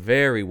Six is a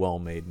very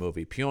well-made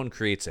movie. Pion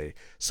creates a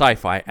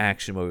sci-fi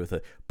action movie with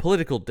a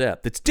political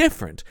depth. It's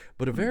different,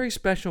 but a very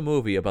special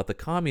movie about the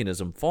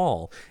communism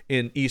fall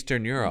in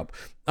Eastern Europe.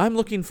 I'm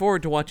looking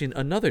forward to watching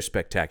another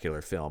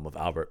spectacular film of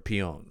Albert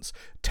Pion's.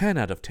 10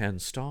 out of 10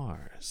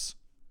 stars.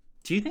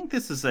 Do you think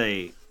this is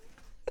a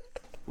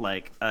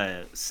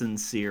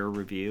sincere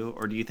review,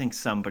 or do you think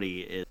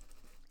somebody is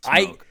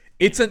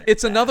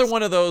It's another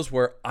one of those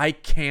where I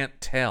can't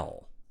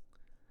tell.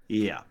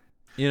 Yeah.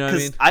 You know what I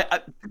mean?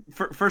 I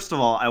first of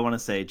all, I want to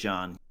say,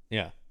 John,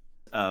 Yeah.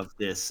 of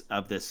this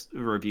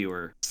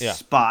reviewer, Yeah.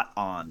 spot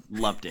on,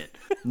 loved it.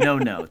 No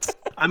notes.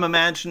 I'm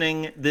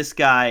imagining this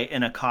guy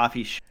in a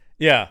coffee shop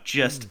Yeah.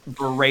 just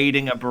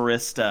berating a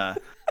barista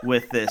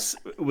with this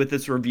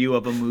review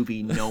of a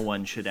movie no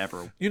one should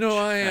ever. You know,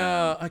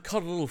 I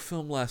caught a little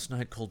film last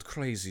night called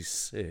Crazy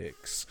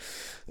Six.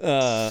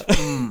 Very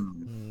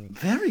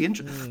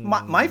interesting.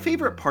 My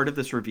favorite part of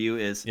this review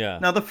is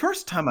now the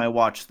first time I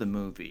watched the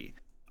movie,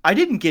 I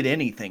didn't get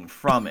anything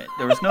from it.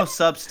 There was no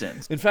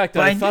substance. In fact,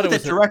 but I thought knew it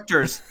was that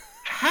directors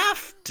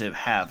have to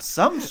have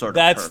some sort of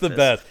That's the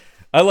purpose. best.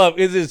 I love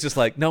it. Is just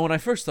like, no, when I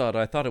first thought,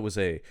 I thought it was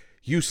a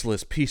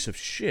useless piece of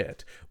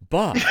shit,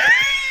 but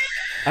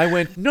I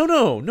went,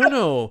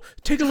 no,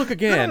 take a look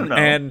again No.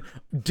 and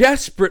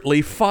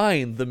desperately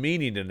find the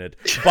meaning in it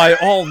by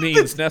all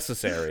means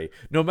necessary,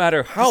 no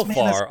matter how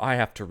far I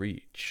have to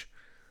reach.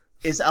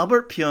 Is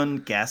Albert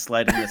Pion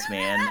gaslighting this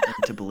man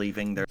into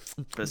believing their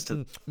purpose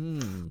to...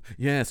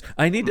 Yes,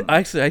 I need to,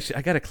 actually,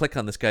 I got to click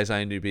on this guy's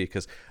IMDb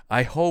because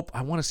I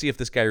want to see if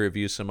this guy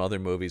reviews some other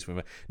movies.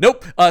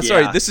 Nope,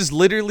 sorry, this is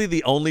literally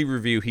the only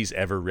review he's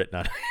ever written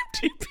on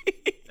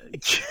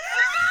IMDb.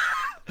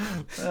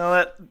 Well,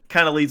 that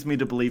kind of leads me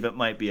to believe it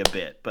might be a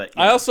bit, but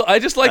I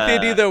just like the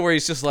idea though where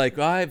he's just like,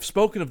 I've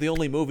spoken of the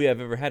only movie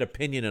I've ever had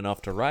opinion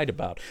enough to write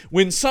about.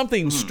 When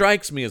something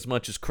strikes me as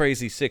much as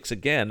Crazy Six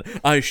again,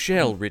 I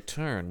shall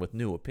return with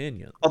new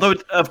opinion. although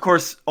it, of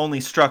course, only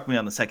struck me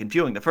on the second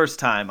viewing. The first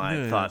time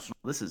I thought,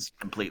 well, this is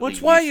completely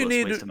That's why you useless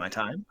need waste of my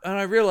time. And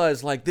I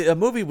realized like a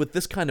movie with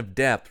this kind of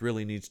depth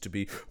really needs to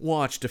be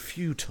watched a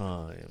few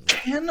times.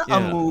 Can a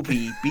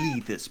movie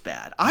be this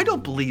bad? I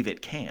don't believe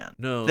it can.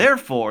 No.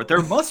 Therefore,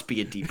 there must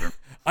be a deeper...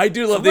 I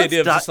do love So the let's idea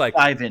of just like,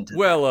 dive into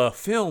well, a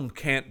film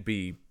can't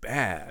be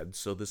bad,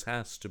 so this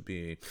has to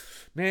be.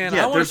 Man, I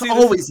Yeah, want there's to see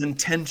always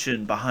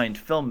intention behind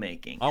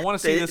filmmaking. I wanna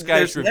see this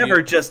guy's There's review.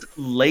 never just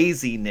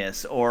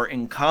laziness or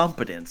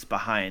incompetence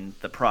behind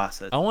the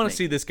process. I want to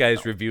see this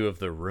guy's review of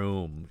The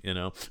Room. You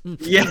know.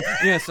 Yeah.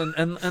 Yes, and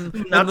Now, and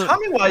the-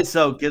 Tommy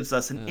Wiseau gives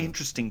us an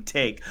interesting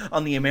take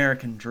on the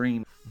American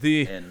dream.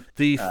 in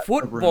the The Room.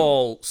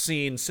 football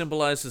scene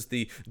symbolizes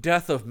the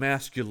death of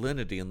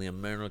masculinity in the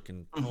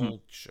American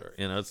culture.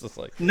 You know, it's just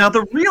like Now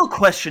the real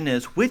question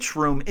is, which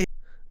room is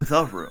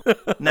The Room?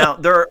 Now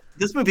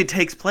this movie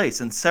takes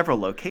place in several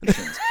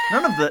locations,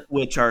 none of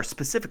which are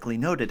specifically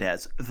noted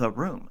as The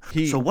Room.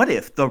 So what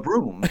if The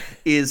Room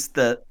is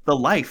the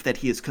life that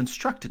he has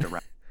constructed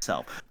around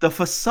himself, the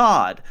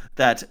facade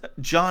that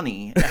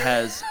Johnny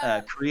has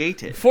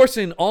created,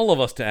 forcing all of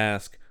us to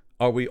ask,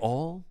 are we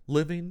all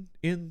living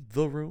in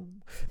the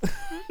room?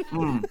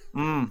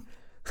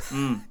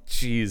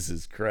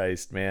 Jesus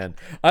Christ, man.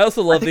 I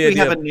also love the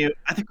idea.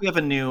 I think we have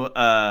a new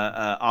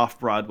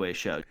off-Broadway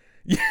show.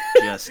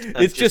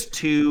 It's just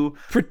two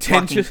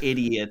pretentious fucking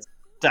idiots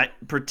that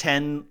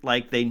pretend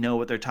like they know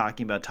what they're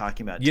talking about.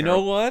 You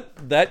know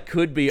what? That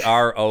could be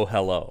our Oh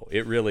Hello.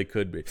 It really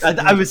could be.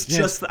 I was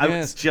just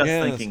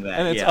thinking that.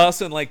 And it's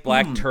us in like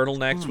black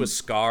turtleneckes with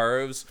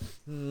scarves,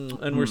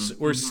 and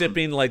we're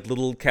sipping like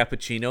little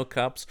cappuccino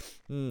cups.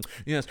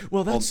 Yes.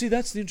 Well, that's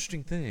the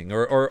interesting thing.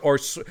 Or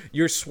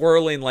you're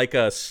swirling like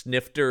a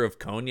snifter of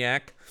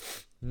cognac.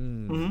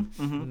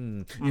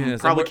 Yes,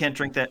 Probably can't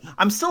drink that.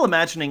 I'm still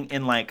imagining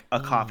in like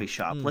a coffee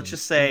shop. Let's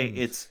just say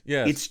it's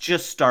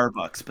just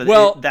Starbucks,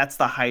 but that's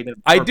the height of.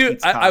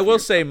 I will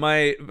say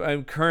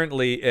I'm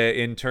currently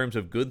in terms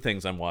of good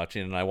things I'm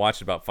watching, and I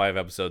watched about 5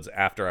 episodes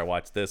after I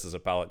watched this as a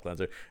palate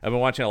cleanser. I've been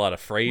watching a lot of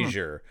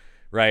Frasier.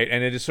 Right,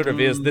 and it just sort of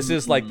is. This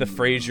is like the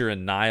Frasier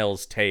and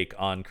Niles take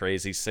on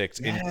Crazy Six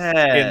in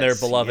their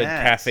beloved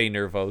Cafe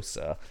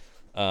Nervosa.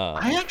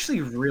 I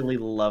actually really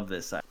love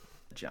this,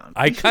 John.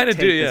 I kind of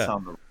do, yeah.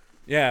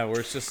 Yeah, where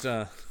it's just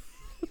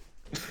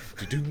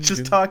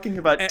just talking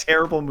about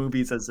terrible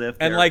movies as if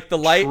and like the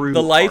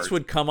lights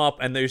would come up,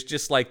 and there's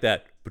just like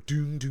that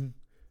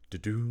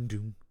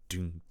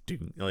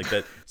like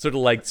that sort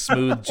of like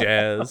smooth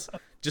jazz.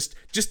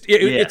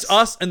 It's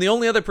us, and the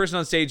only other person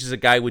on stage is a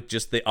guy with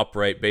just the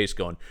upright bass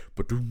going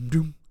which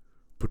will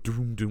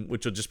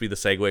just be the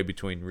segue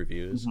between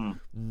reviews.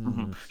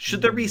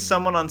 Should there be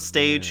someone on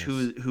stage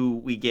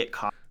who we get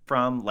caught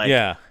from,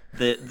 like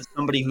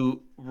somebody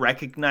who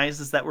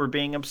recognizes that we're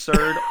being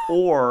absurd,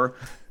 or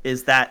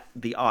is that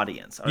the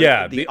audience?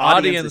 The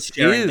audience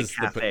is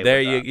there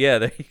you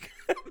go.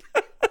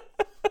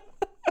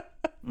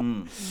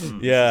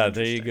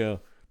 There you go.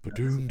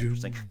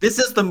 This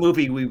is the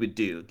movie we would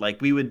do.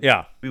 Like we would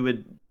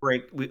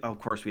break.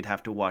 Of course, we'd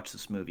have to watch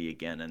this movie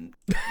again, and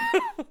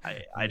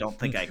I don't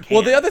think I can.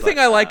 Well, the other thing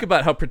I like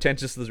about how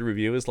pretentious this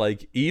review is,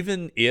 like,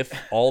 even if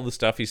all the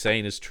stuff he's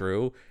saying is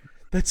true,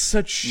 that's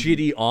such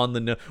shitty on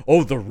the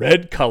the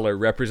red color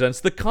represents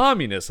the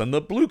communists, and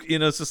the blue,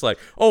 it's just like,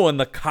 and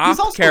the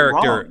cop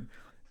character.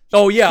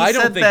 Wrong. He I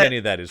don't think any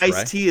of that is right.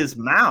 Ice-T is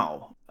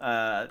Mao.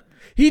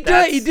 He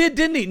did,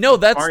 didn't he? No,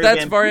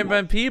 that's Mario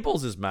Van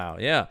Peebles' Mao.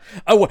 Yeah.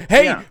 Oh,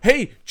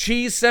 hey,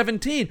 Cheese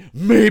 17.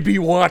 Maybe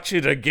watch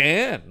it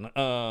again.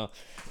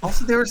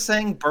 Also, they were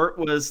saying Bert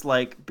was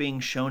like being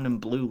shown in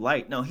blue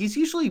light. No, he's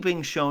usually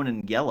being shown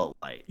in yellow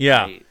light.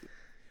 Yeah. Right?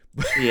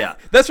 Yeah,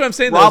 that's what I'm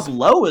saying. Rob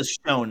Lowe is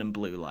shown in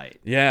blue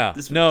light. Yeah,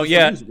 he's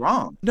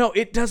wrong. No,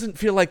 it doesn't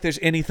feel like there's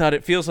any thought.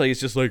 It feels like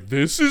it's just like,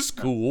 this is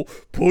cool.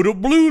 Put a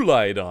blue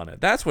light on it.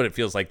 That's what it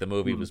feels like the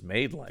movie was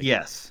made like.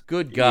 Yes.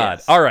 Good God.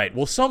 Yes. All right.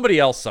 Well, somebody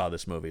else saw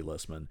this movie,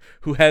 Listman,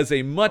 who has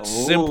a much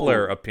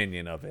simpler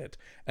opinion of it,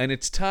 and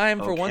it's time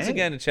for once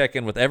again to check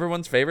in with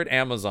everyone's favorite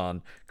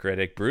Amazon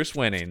critic, Bruce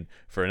Winning,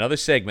 for another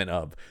segment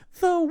of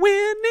The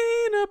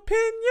Winning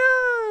Opinion.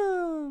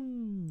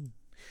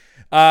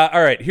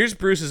 All right, here's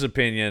Bruce's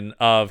opinion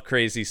of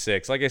Crazy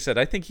Six. Like I said,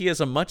 I think he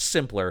has a much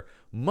simpler,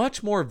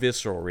 much more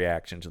visceral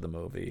reaction to the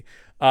movie.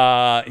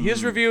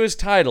 His review is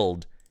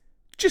titled,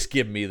 Just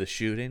Give Me the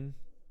Shooting.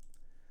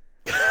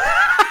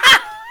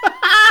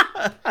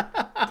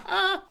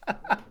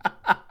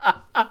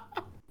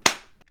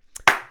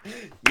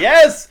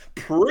 Yes,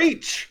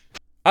 preach.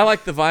 I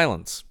like the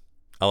violence.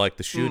 I like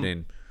the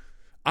shooting.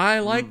 I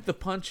like the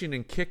punching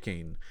and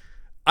kicking.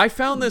 I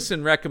found this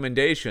in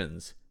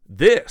recommendations.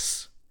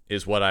 This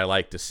is what I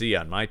like to see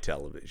on my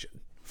television.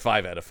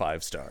 5 out of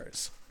 5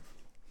 stars.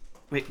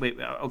 Wait.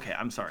 Okay,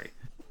 I'm sorry.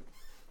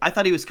 I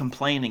thought he was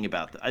complaining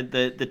about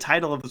the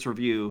title of this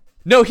review.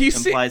 No, he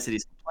implies that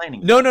he's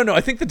complaining. No. I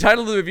think the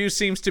title of the review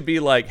seems to be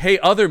like, "Hey,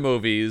 other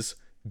movies,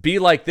 be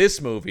like this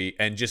movie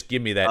and just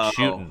give me that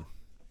shooting."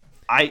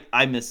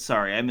 I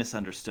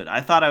misunderstood.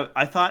 I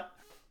thought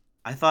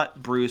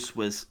Bruce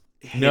was.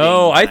 It's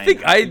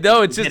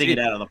just hitting it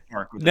out of the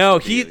park. With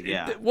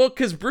well,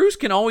 because Bruce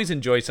can always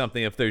enjoy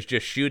something if there's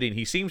just shooting.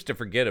 He seems to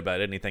forget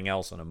about anything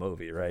else in a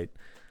movie, right?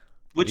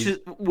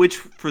 Which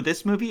for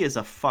this movie is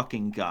a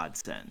fucking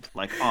godsend.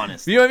 Like,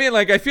 honestly, you know what I mean?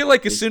 Like, I feel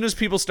like as soon as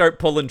people start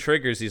pulling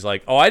triggers, he's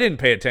like, "Oh, I didn't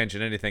pay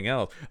attention to anything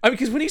else." I mean,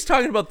 because when he's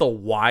talking about The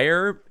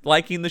Wire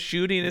liking the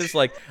shooting, is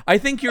like, I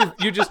think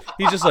he's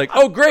just like,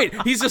 "Oh, great!"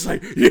 He's just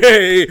like,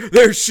 "Yay,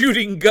 they're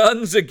shooting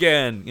guns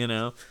again," you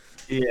know.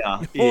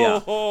 Yeah.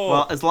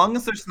 Well, as long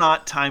as there's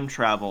not time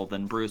travel,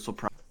 then Bruce will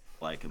probably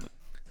like him.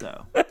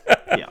 So,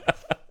 yeah.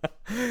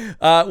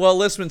 Well,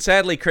 listen,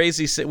 sadly,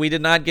 we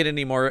did not get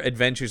any more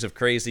Adventures of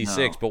Crazy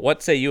Six, but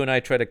what say you and I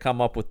try to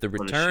come up with the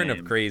return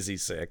of Crazy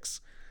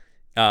Six?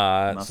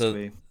 Must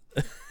be.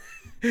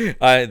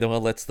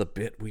 Well, that's the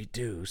bit we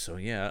do, so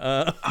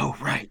yeah. Oh,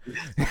 right.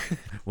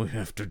 We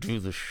have to do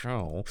the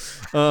show.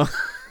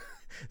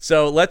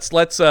 So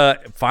let's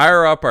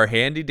fire up our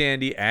handy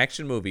dandy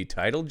action movie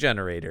title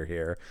generator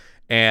here,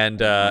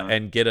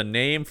 and get a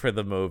name for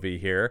the movie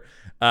here,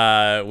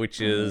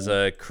 which is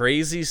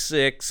Crazy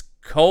Six :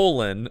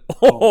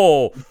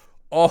 Oh,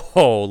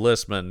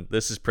 Listman,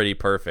 this is pretty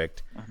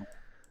perfect.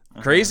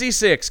 Crazy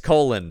Six :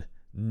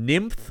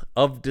 Nymph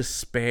of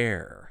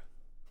Despair.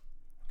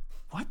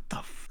 What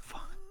the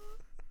fuck?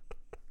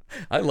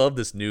 I love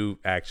this new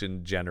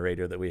action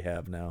generator that we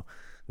have now.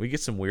 We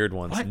get some weird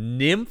ones. What?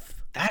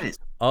 Nymph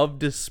of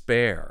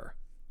Despair.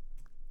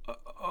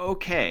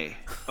 Okay.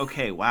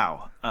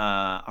 Wow.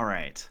 All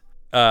right.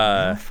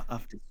 Nymph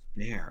of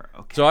Despair.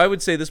 Okay. So I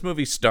would say this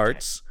movie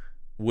starts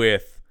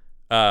with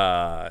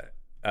the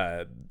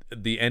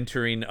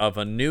entering of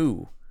a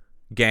new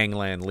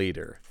gangland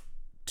leader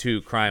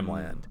to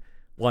Crimeland.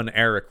 One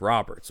Eric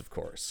Roberts, of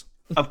course.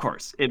 Of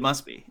course. It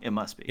must be.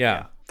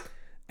 Yeah.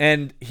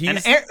 And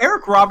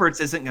Eric Roberts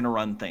isn't going to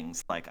run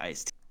things like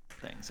Ice-T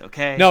things,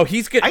 okay? No,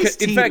 he's good.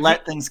 Ice-T in fact,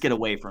 let things get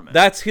away from him.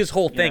 That's his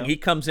whole thing. He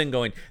comes in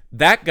going,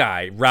 that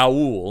guy,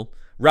 Raul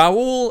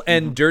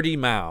and Dirty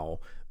Mao,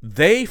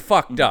 they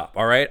fucked up,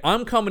 all right?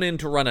 I'm coming in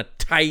to run a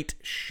tight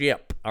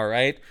ship, all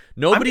right?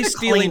 Nobody's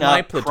stealing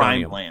my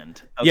plutonium.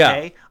 Crimeland, okay?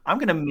 Yeah. I'm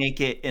going to make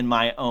it in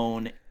my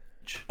own image.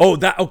 Oh,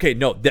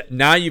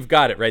 now you've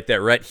got it right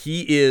there, right?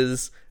 He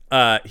is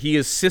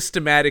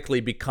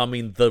systematically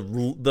becoming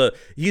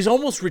he's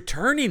almost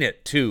returning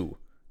it to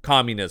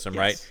communism,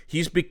 right?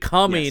 He's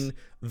becoming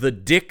the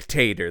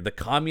dictator, the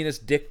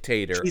communist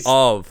dictator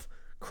of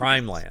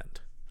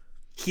Crimeland.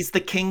 He's the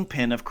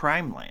kingpin of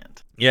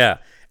Crimeland. Yeah.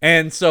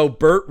 And so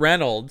Burt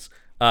Reynolds,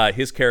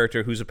 his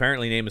character, whose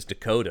apparently name is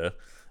Dakota,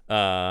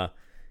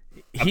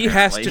 he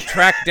has to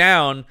track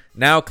down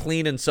now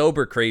clean and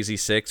sober Crazy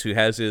Six, who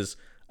has his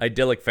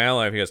idyllic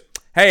family life. He goes,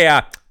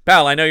 hey,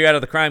 pal, I know you're out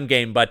of the crime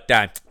game, but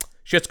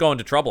shit's going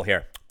to trouble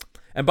here.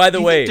 And by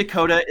the way,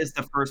 Dakota is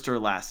the first or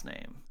last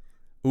name.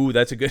 Ooh,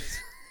 that's a good.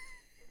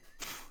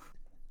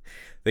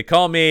 They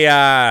call me. You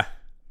know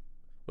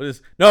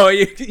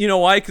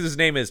why? Because his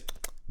name is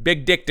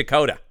Big Dick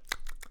Dakota.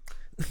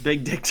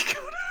 Big Dick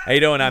Dakota. How you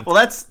doing? Well,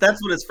 that's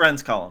what his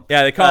friends call him.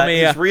 Yeah, they call me.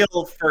 His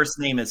real first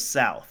name is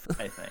South,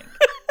 I think.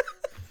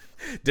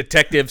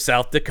 Detective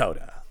South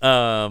Dakota.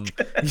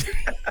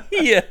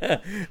 Yeah.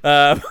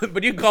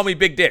 But you can call me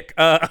Big Dick.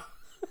 Yeah,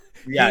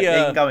 they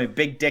can call me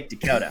Big Dick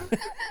Dakota.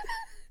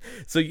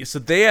 So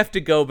they have to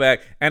go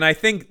back, and I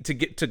think to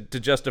get to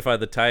justify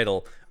the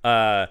title,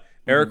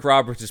 Eric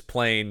Roberts is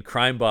playing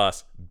crime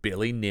boss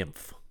Billy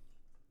Nymph.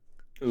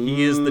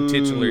 He is the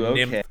titular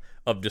Nymph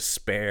of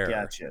Despair.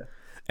 Gotcha.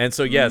 And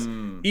so yes,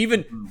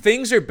 even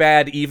things are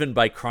bad even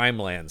by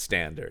Crimeland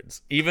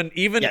standards. Even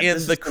in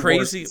the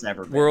crazy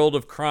world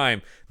of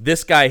crime,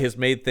 this guy has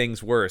made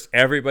things worse.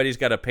 Everybody's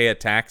got to pay a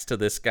tax to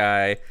this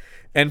guy,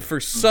 and for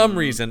some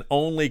reason,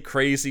 only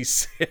Crazy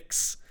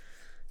Six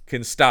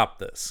can stop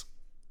this.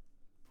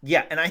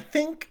 Yeah, and I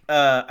think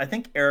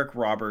Eric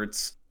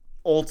Roberts'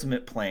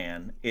 ultimate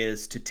plan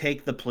is to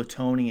take the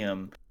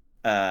plutonium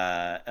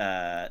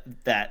that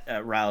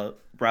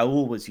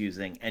Raul was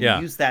using and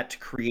use that to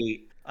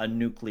create a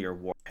nuclear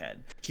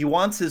warhead. He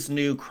wants his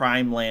new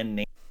Crimeland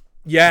name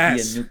to be a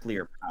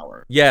nuclear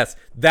power. Yes,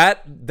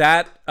 that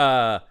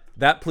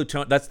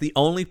plutonium, that's the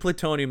only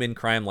plutonium in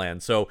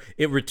Crimeland. So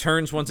it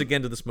returns once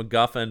again to this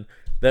MacGuffin.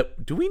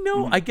 That do we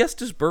know? I guess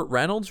does Burt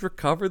Reynolds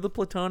recover the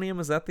plutonium?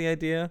 Is that the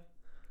idea?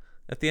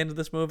 At the end of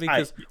this movie?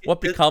 Because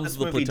what becomes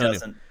the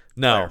plutonium?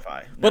 No.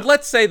 But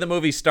let's say the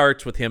movie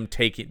starts with him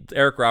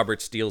Eric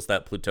Roberts steals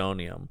that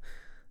plutonium.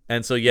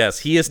 And so, yes,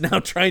 he is now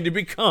trying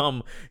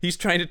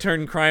to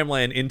turn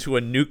Crimeland into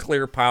a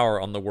nuclear power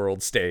on the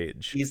world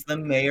stage. He's the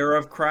mayor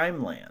of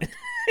Crimeland.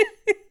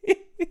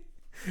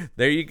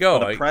 There you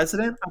go. The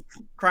president of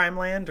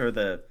Crimeland or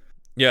the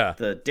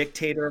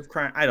dictator of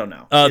crime? I don't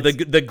know.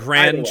 The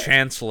grand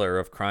chancellor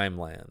of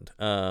Crimeland.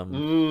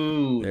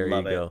 There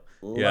you go.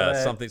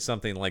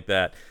 Something like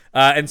that.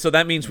 And so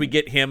that means we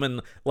get him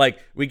in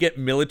we get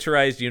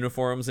militarized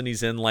uniforms, and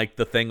he's in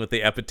the thing with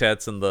the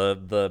epithets and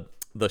the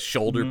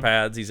shoulder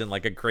pads. He's in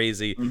a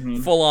crazy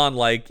full on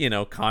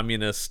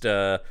communist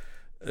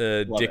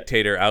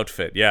dictator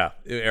outfit. Yeah,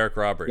 Eric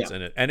Roberts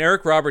in it, and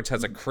Eric Roberts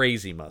has a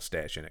crazy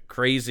mustache in it,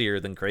 crazier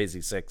than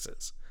Crazy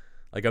Six's.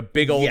 Like a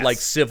big old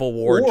Civil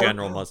War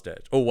general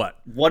mustache. Oh, what?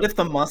 What if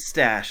the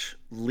mustache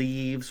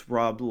leaves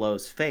Rob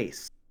Lowe's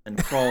face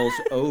and crawls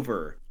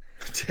over?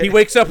 He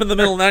wakes up in the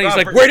middle of the night. He's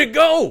like, "Where'd it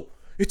go?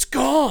 It's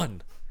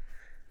gone."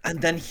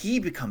 And then he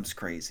becomes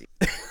crazy.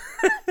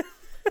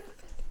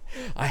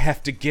 I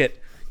have to get.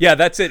 Yeah,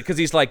 that's it. Because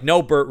he's like,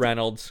 "No, Burt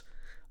Reynolds,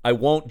 I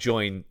won't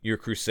join your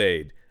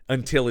crusade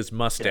until his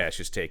mustache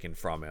is taken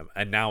from him,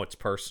 and now it's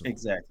personal."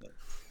 Exactly.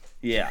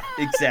 Yeah,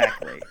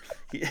 exactly.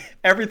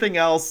 Everything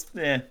else,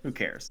 who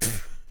cares?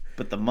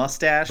 But the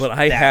mustache. But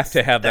I have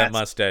to have that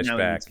mustache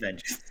back.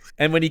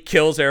 And when he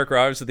kills Eric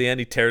Roberts at the end,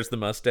 he tears the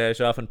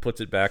mustache off and puts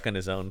it back on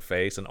his own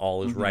face, and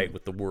all is right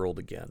with the world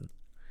again.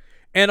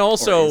 And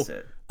also,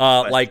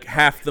 like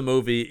half the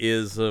movie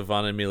is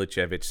Vana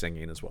Milicevic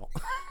singing as well,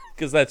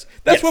 because that's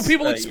what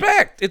people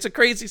expect. It's a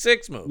Crazy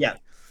Six movie. Yeah,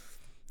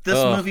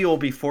 this movie will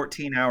be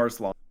 14 hours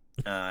long,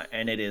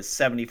 and it is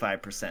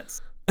 75%.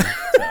 So,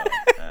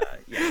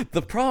 yeah.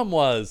 The problem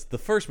was the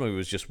first movie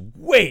was just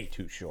way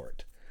too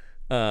short.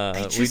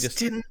 They just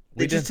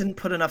didn't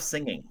put enough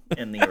singing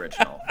in the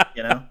original,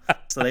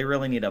 So they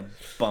really need to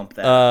bump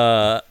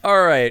that.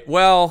 All right.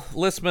 Well,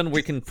 Listman,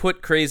 we can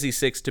put Crazy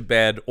Six to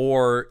bed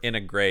or in a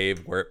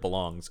grave where it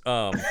belongs.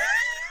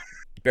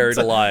 Buried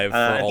alive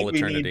for all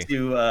eternity. We need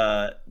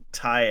to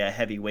tie a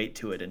heavy weight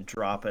to it and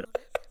drop it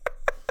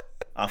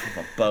off of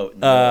a boat in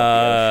the middle of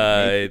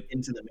the ocean,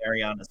 into the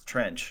Marianas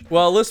Trench.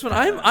 Well, Listman,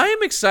 I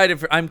am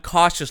excited I'm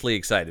cautiously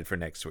excited for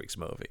next week's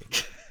movie.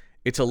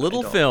 It's a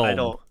little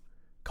film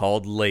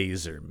called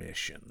Laser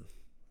Mission.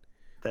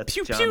 That's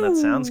John. That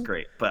sounds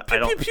great, but I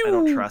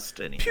don't trust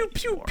anything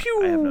anymore.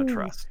 I have no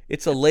trust.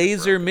 It's a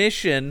laser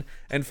mission,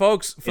 and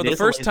folks, for the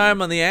first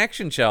time on the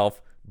Action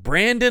Shelf,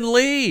 Brandon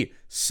Lee,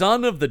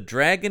 son of the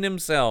dragon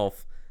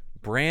himself,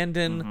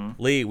 Brandon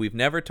Lee. We've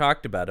never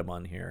talked about him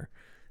on here.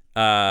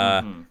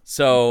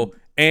 So,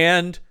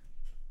 and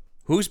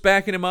who's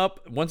backing him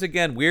up? Once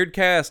again, weird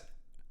cast,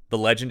 the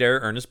legendary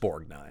Ernest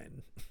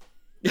Borgnine.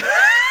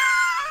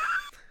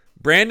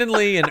 Brandon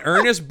Lee and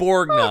Ernest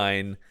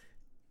Borgnine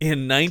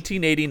in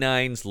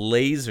 1989's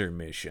Laser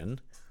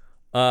Mission.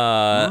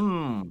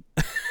 Good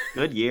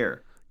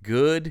year.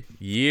 Good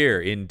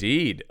year,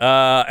 indeed.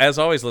 As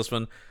always,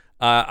 Listman,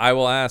 I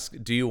will ask,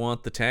 do you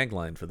want the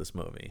tagline for this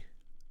movie?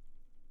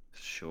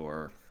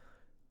 Sure.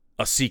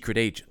 A secret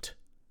agent,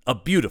 a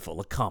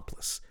beautiful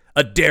accomplice,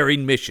 a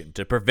daring mission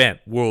to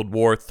prevent World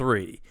War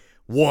III,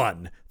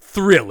 one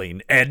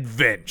thrilling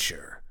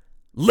adventure.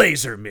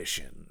 Laser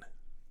Mission.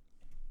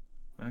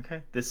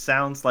 Okay. This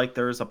sounds like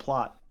there's a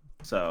plot.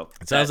 So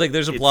it sounds like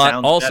there's a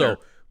plot. Also,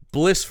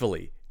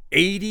 blissfully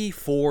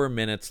 84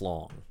 minutes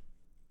long.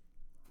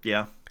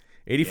 Yeah.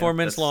 84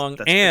 minutes long,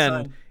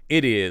 and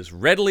it is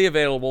readily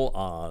available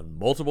on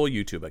multiple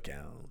YouTube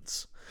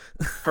accounts.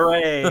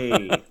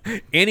 Hooray!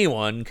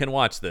 Anyone can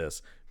watch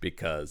this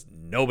because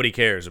nobody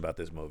cares about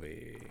this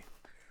movie.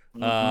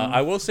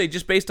 I will say,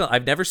 just based on,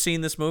 I've never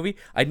seen this movie.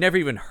 I'd never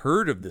even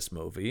heard of this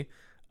movie.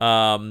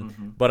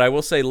 But I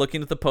will say,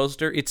 looking at the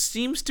poster, it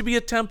seems to be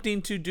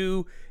attempting to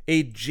do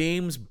a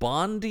James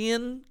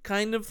Bondian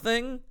kind of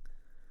thing.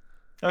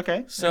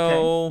 Okay.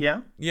 So,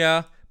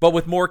 yeah. But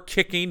with more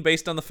kicking,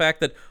 based on the fact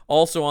that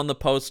also on the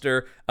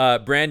poster,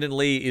 Brandon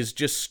Lee is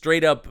just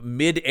straight up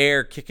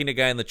mid-air kicking a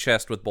guy in the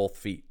chest with both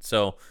feet.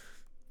 So,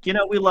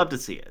 we love to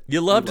see it.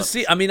 You love to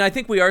see. I mean, I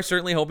think we are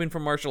certainly hoping for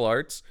martial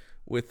arts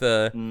with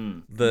the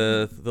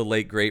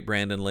late great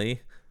Brandon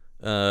Lee.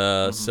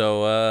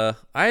 So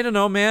I don't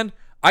know, man.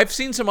 I've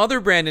seen some other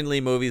Brandon Lee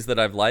movies that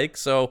I've liked,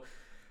 so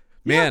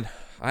man,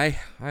 I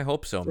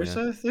hope so,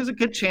 man. There's a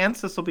good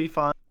chance this will be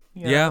fun.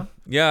 Yeah.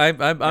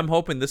 I'm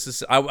hoping this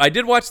is. I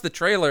did watch the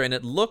trailer and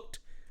it looked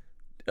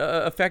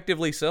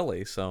effectively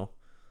silly. So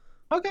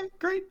okay,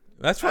 great.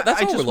 That's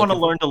I just want to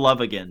learn to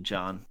love again,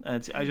 John.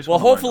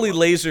 Hopefully,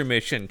 Laser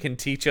Mission can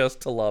teach us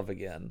to love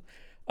again.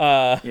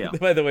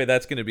 By the way,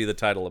 that's going to be the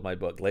title of my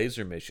book.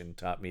 Laser Mission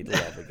taught me to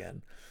love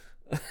again.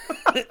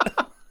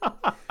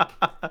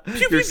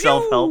 Pew, your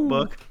self-help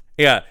book.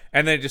 Yeah,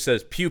 and then it just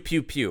says pew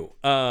pew pew.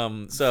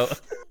 So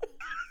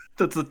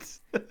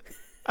it's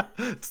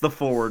the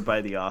foreword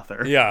by the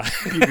author. Yeah.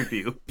 Pew pew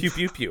pew. Pew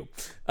pew pew.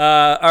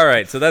 All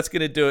right, so that's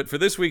gonna do it for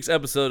this week's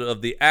episode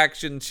of the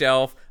Action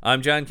Shelf.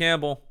 I'm John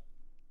Campbell.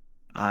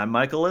 I'm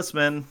Michael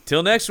Listman.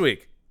 Till next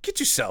week, get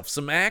yourself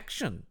some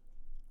action.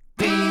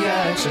 The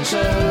Action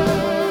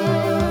Shelf.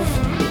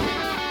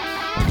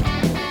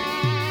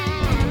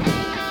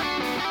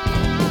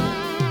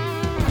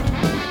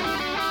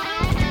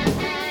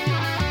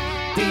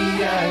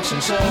 Action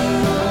Shelf.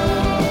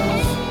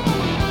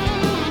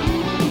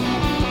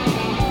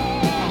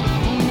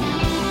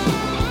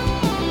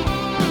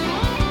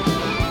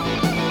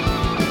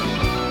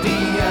 The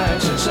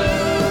Action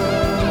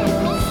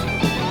Shelf.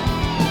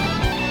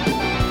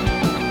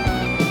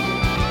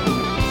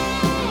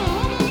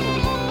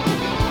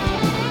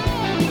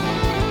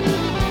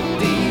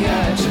 The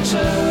Action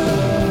Shelf.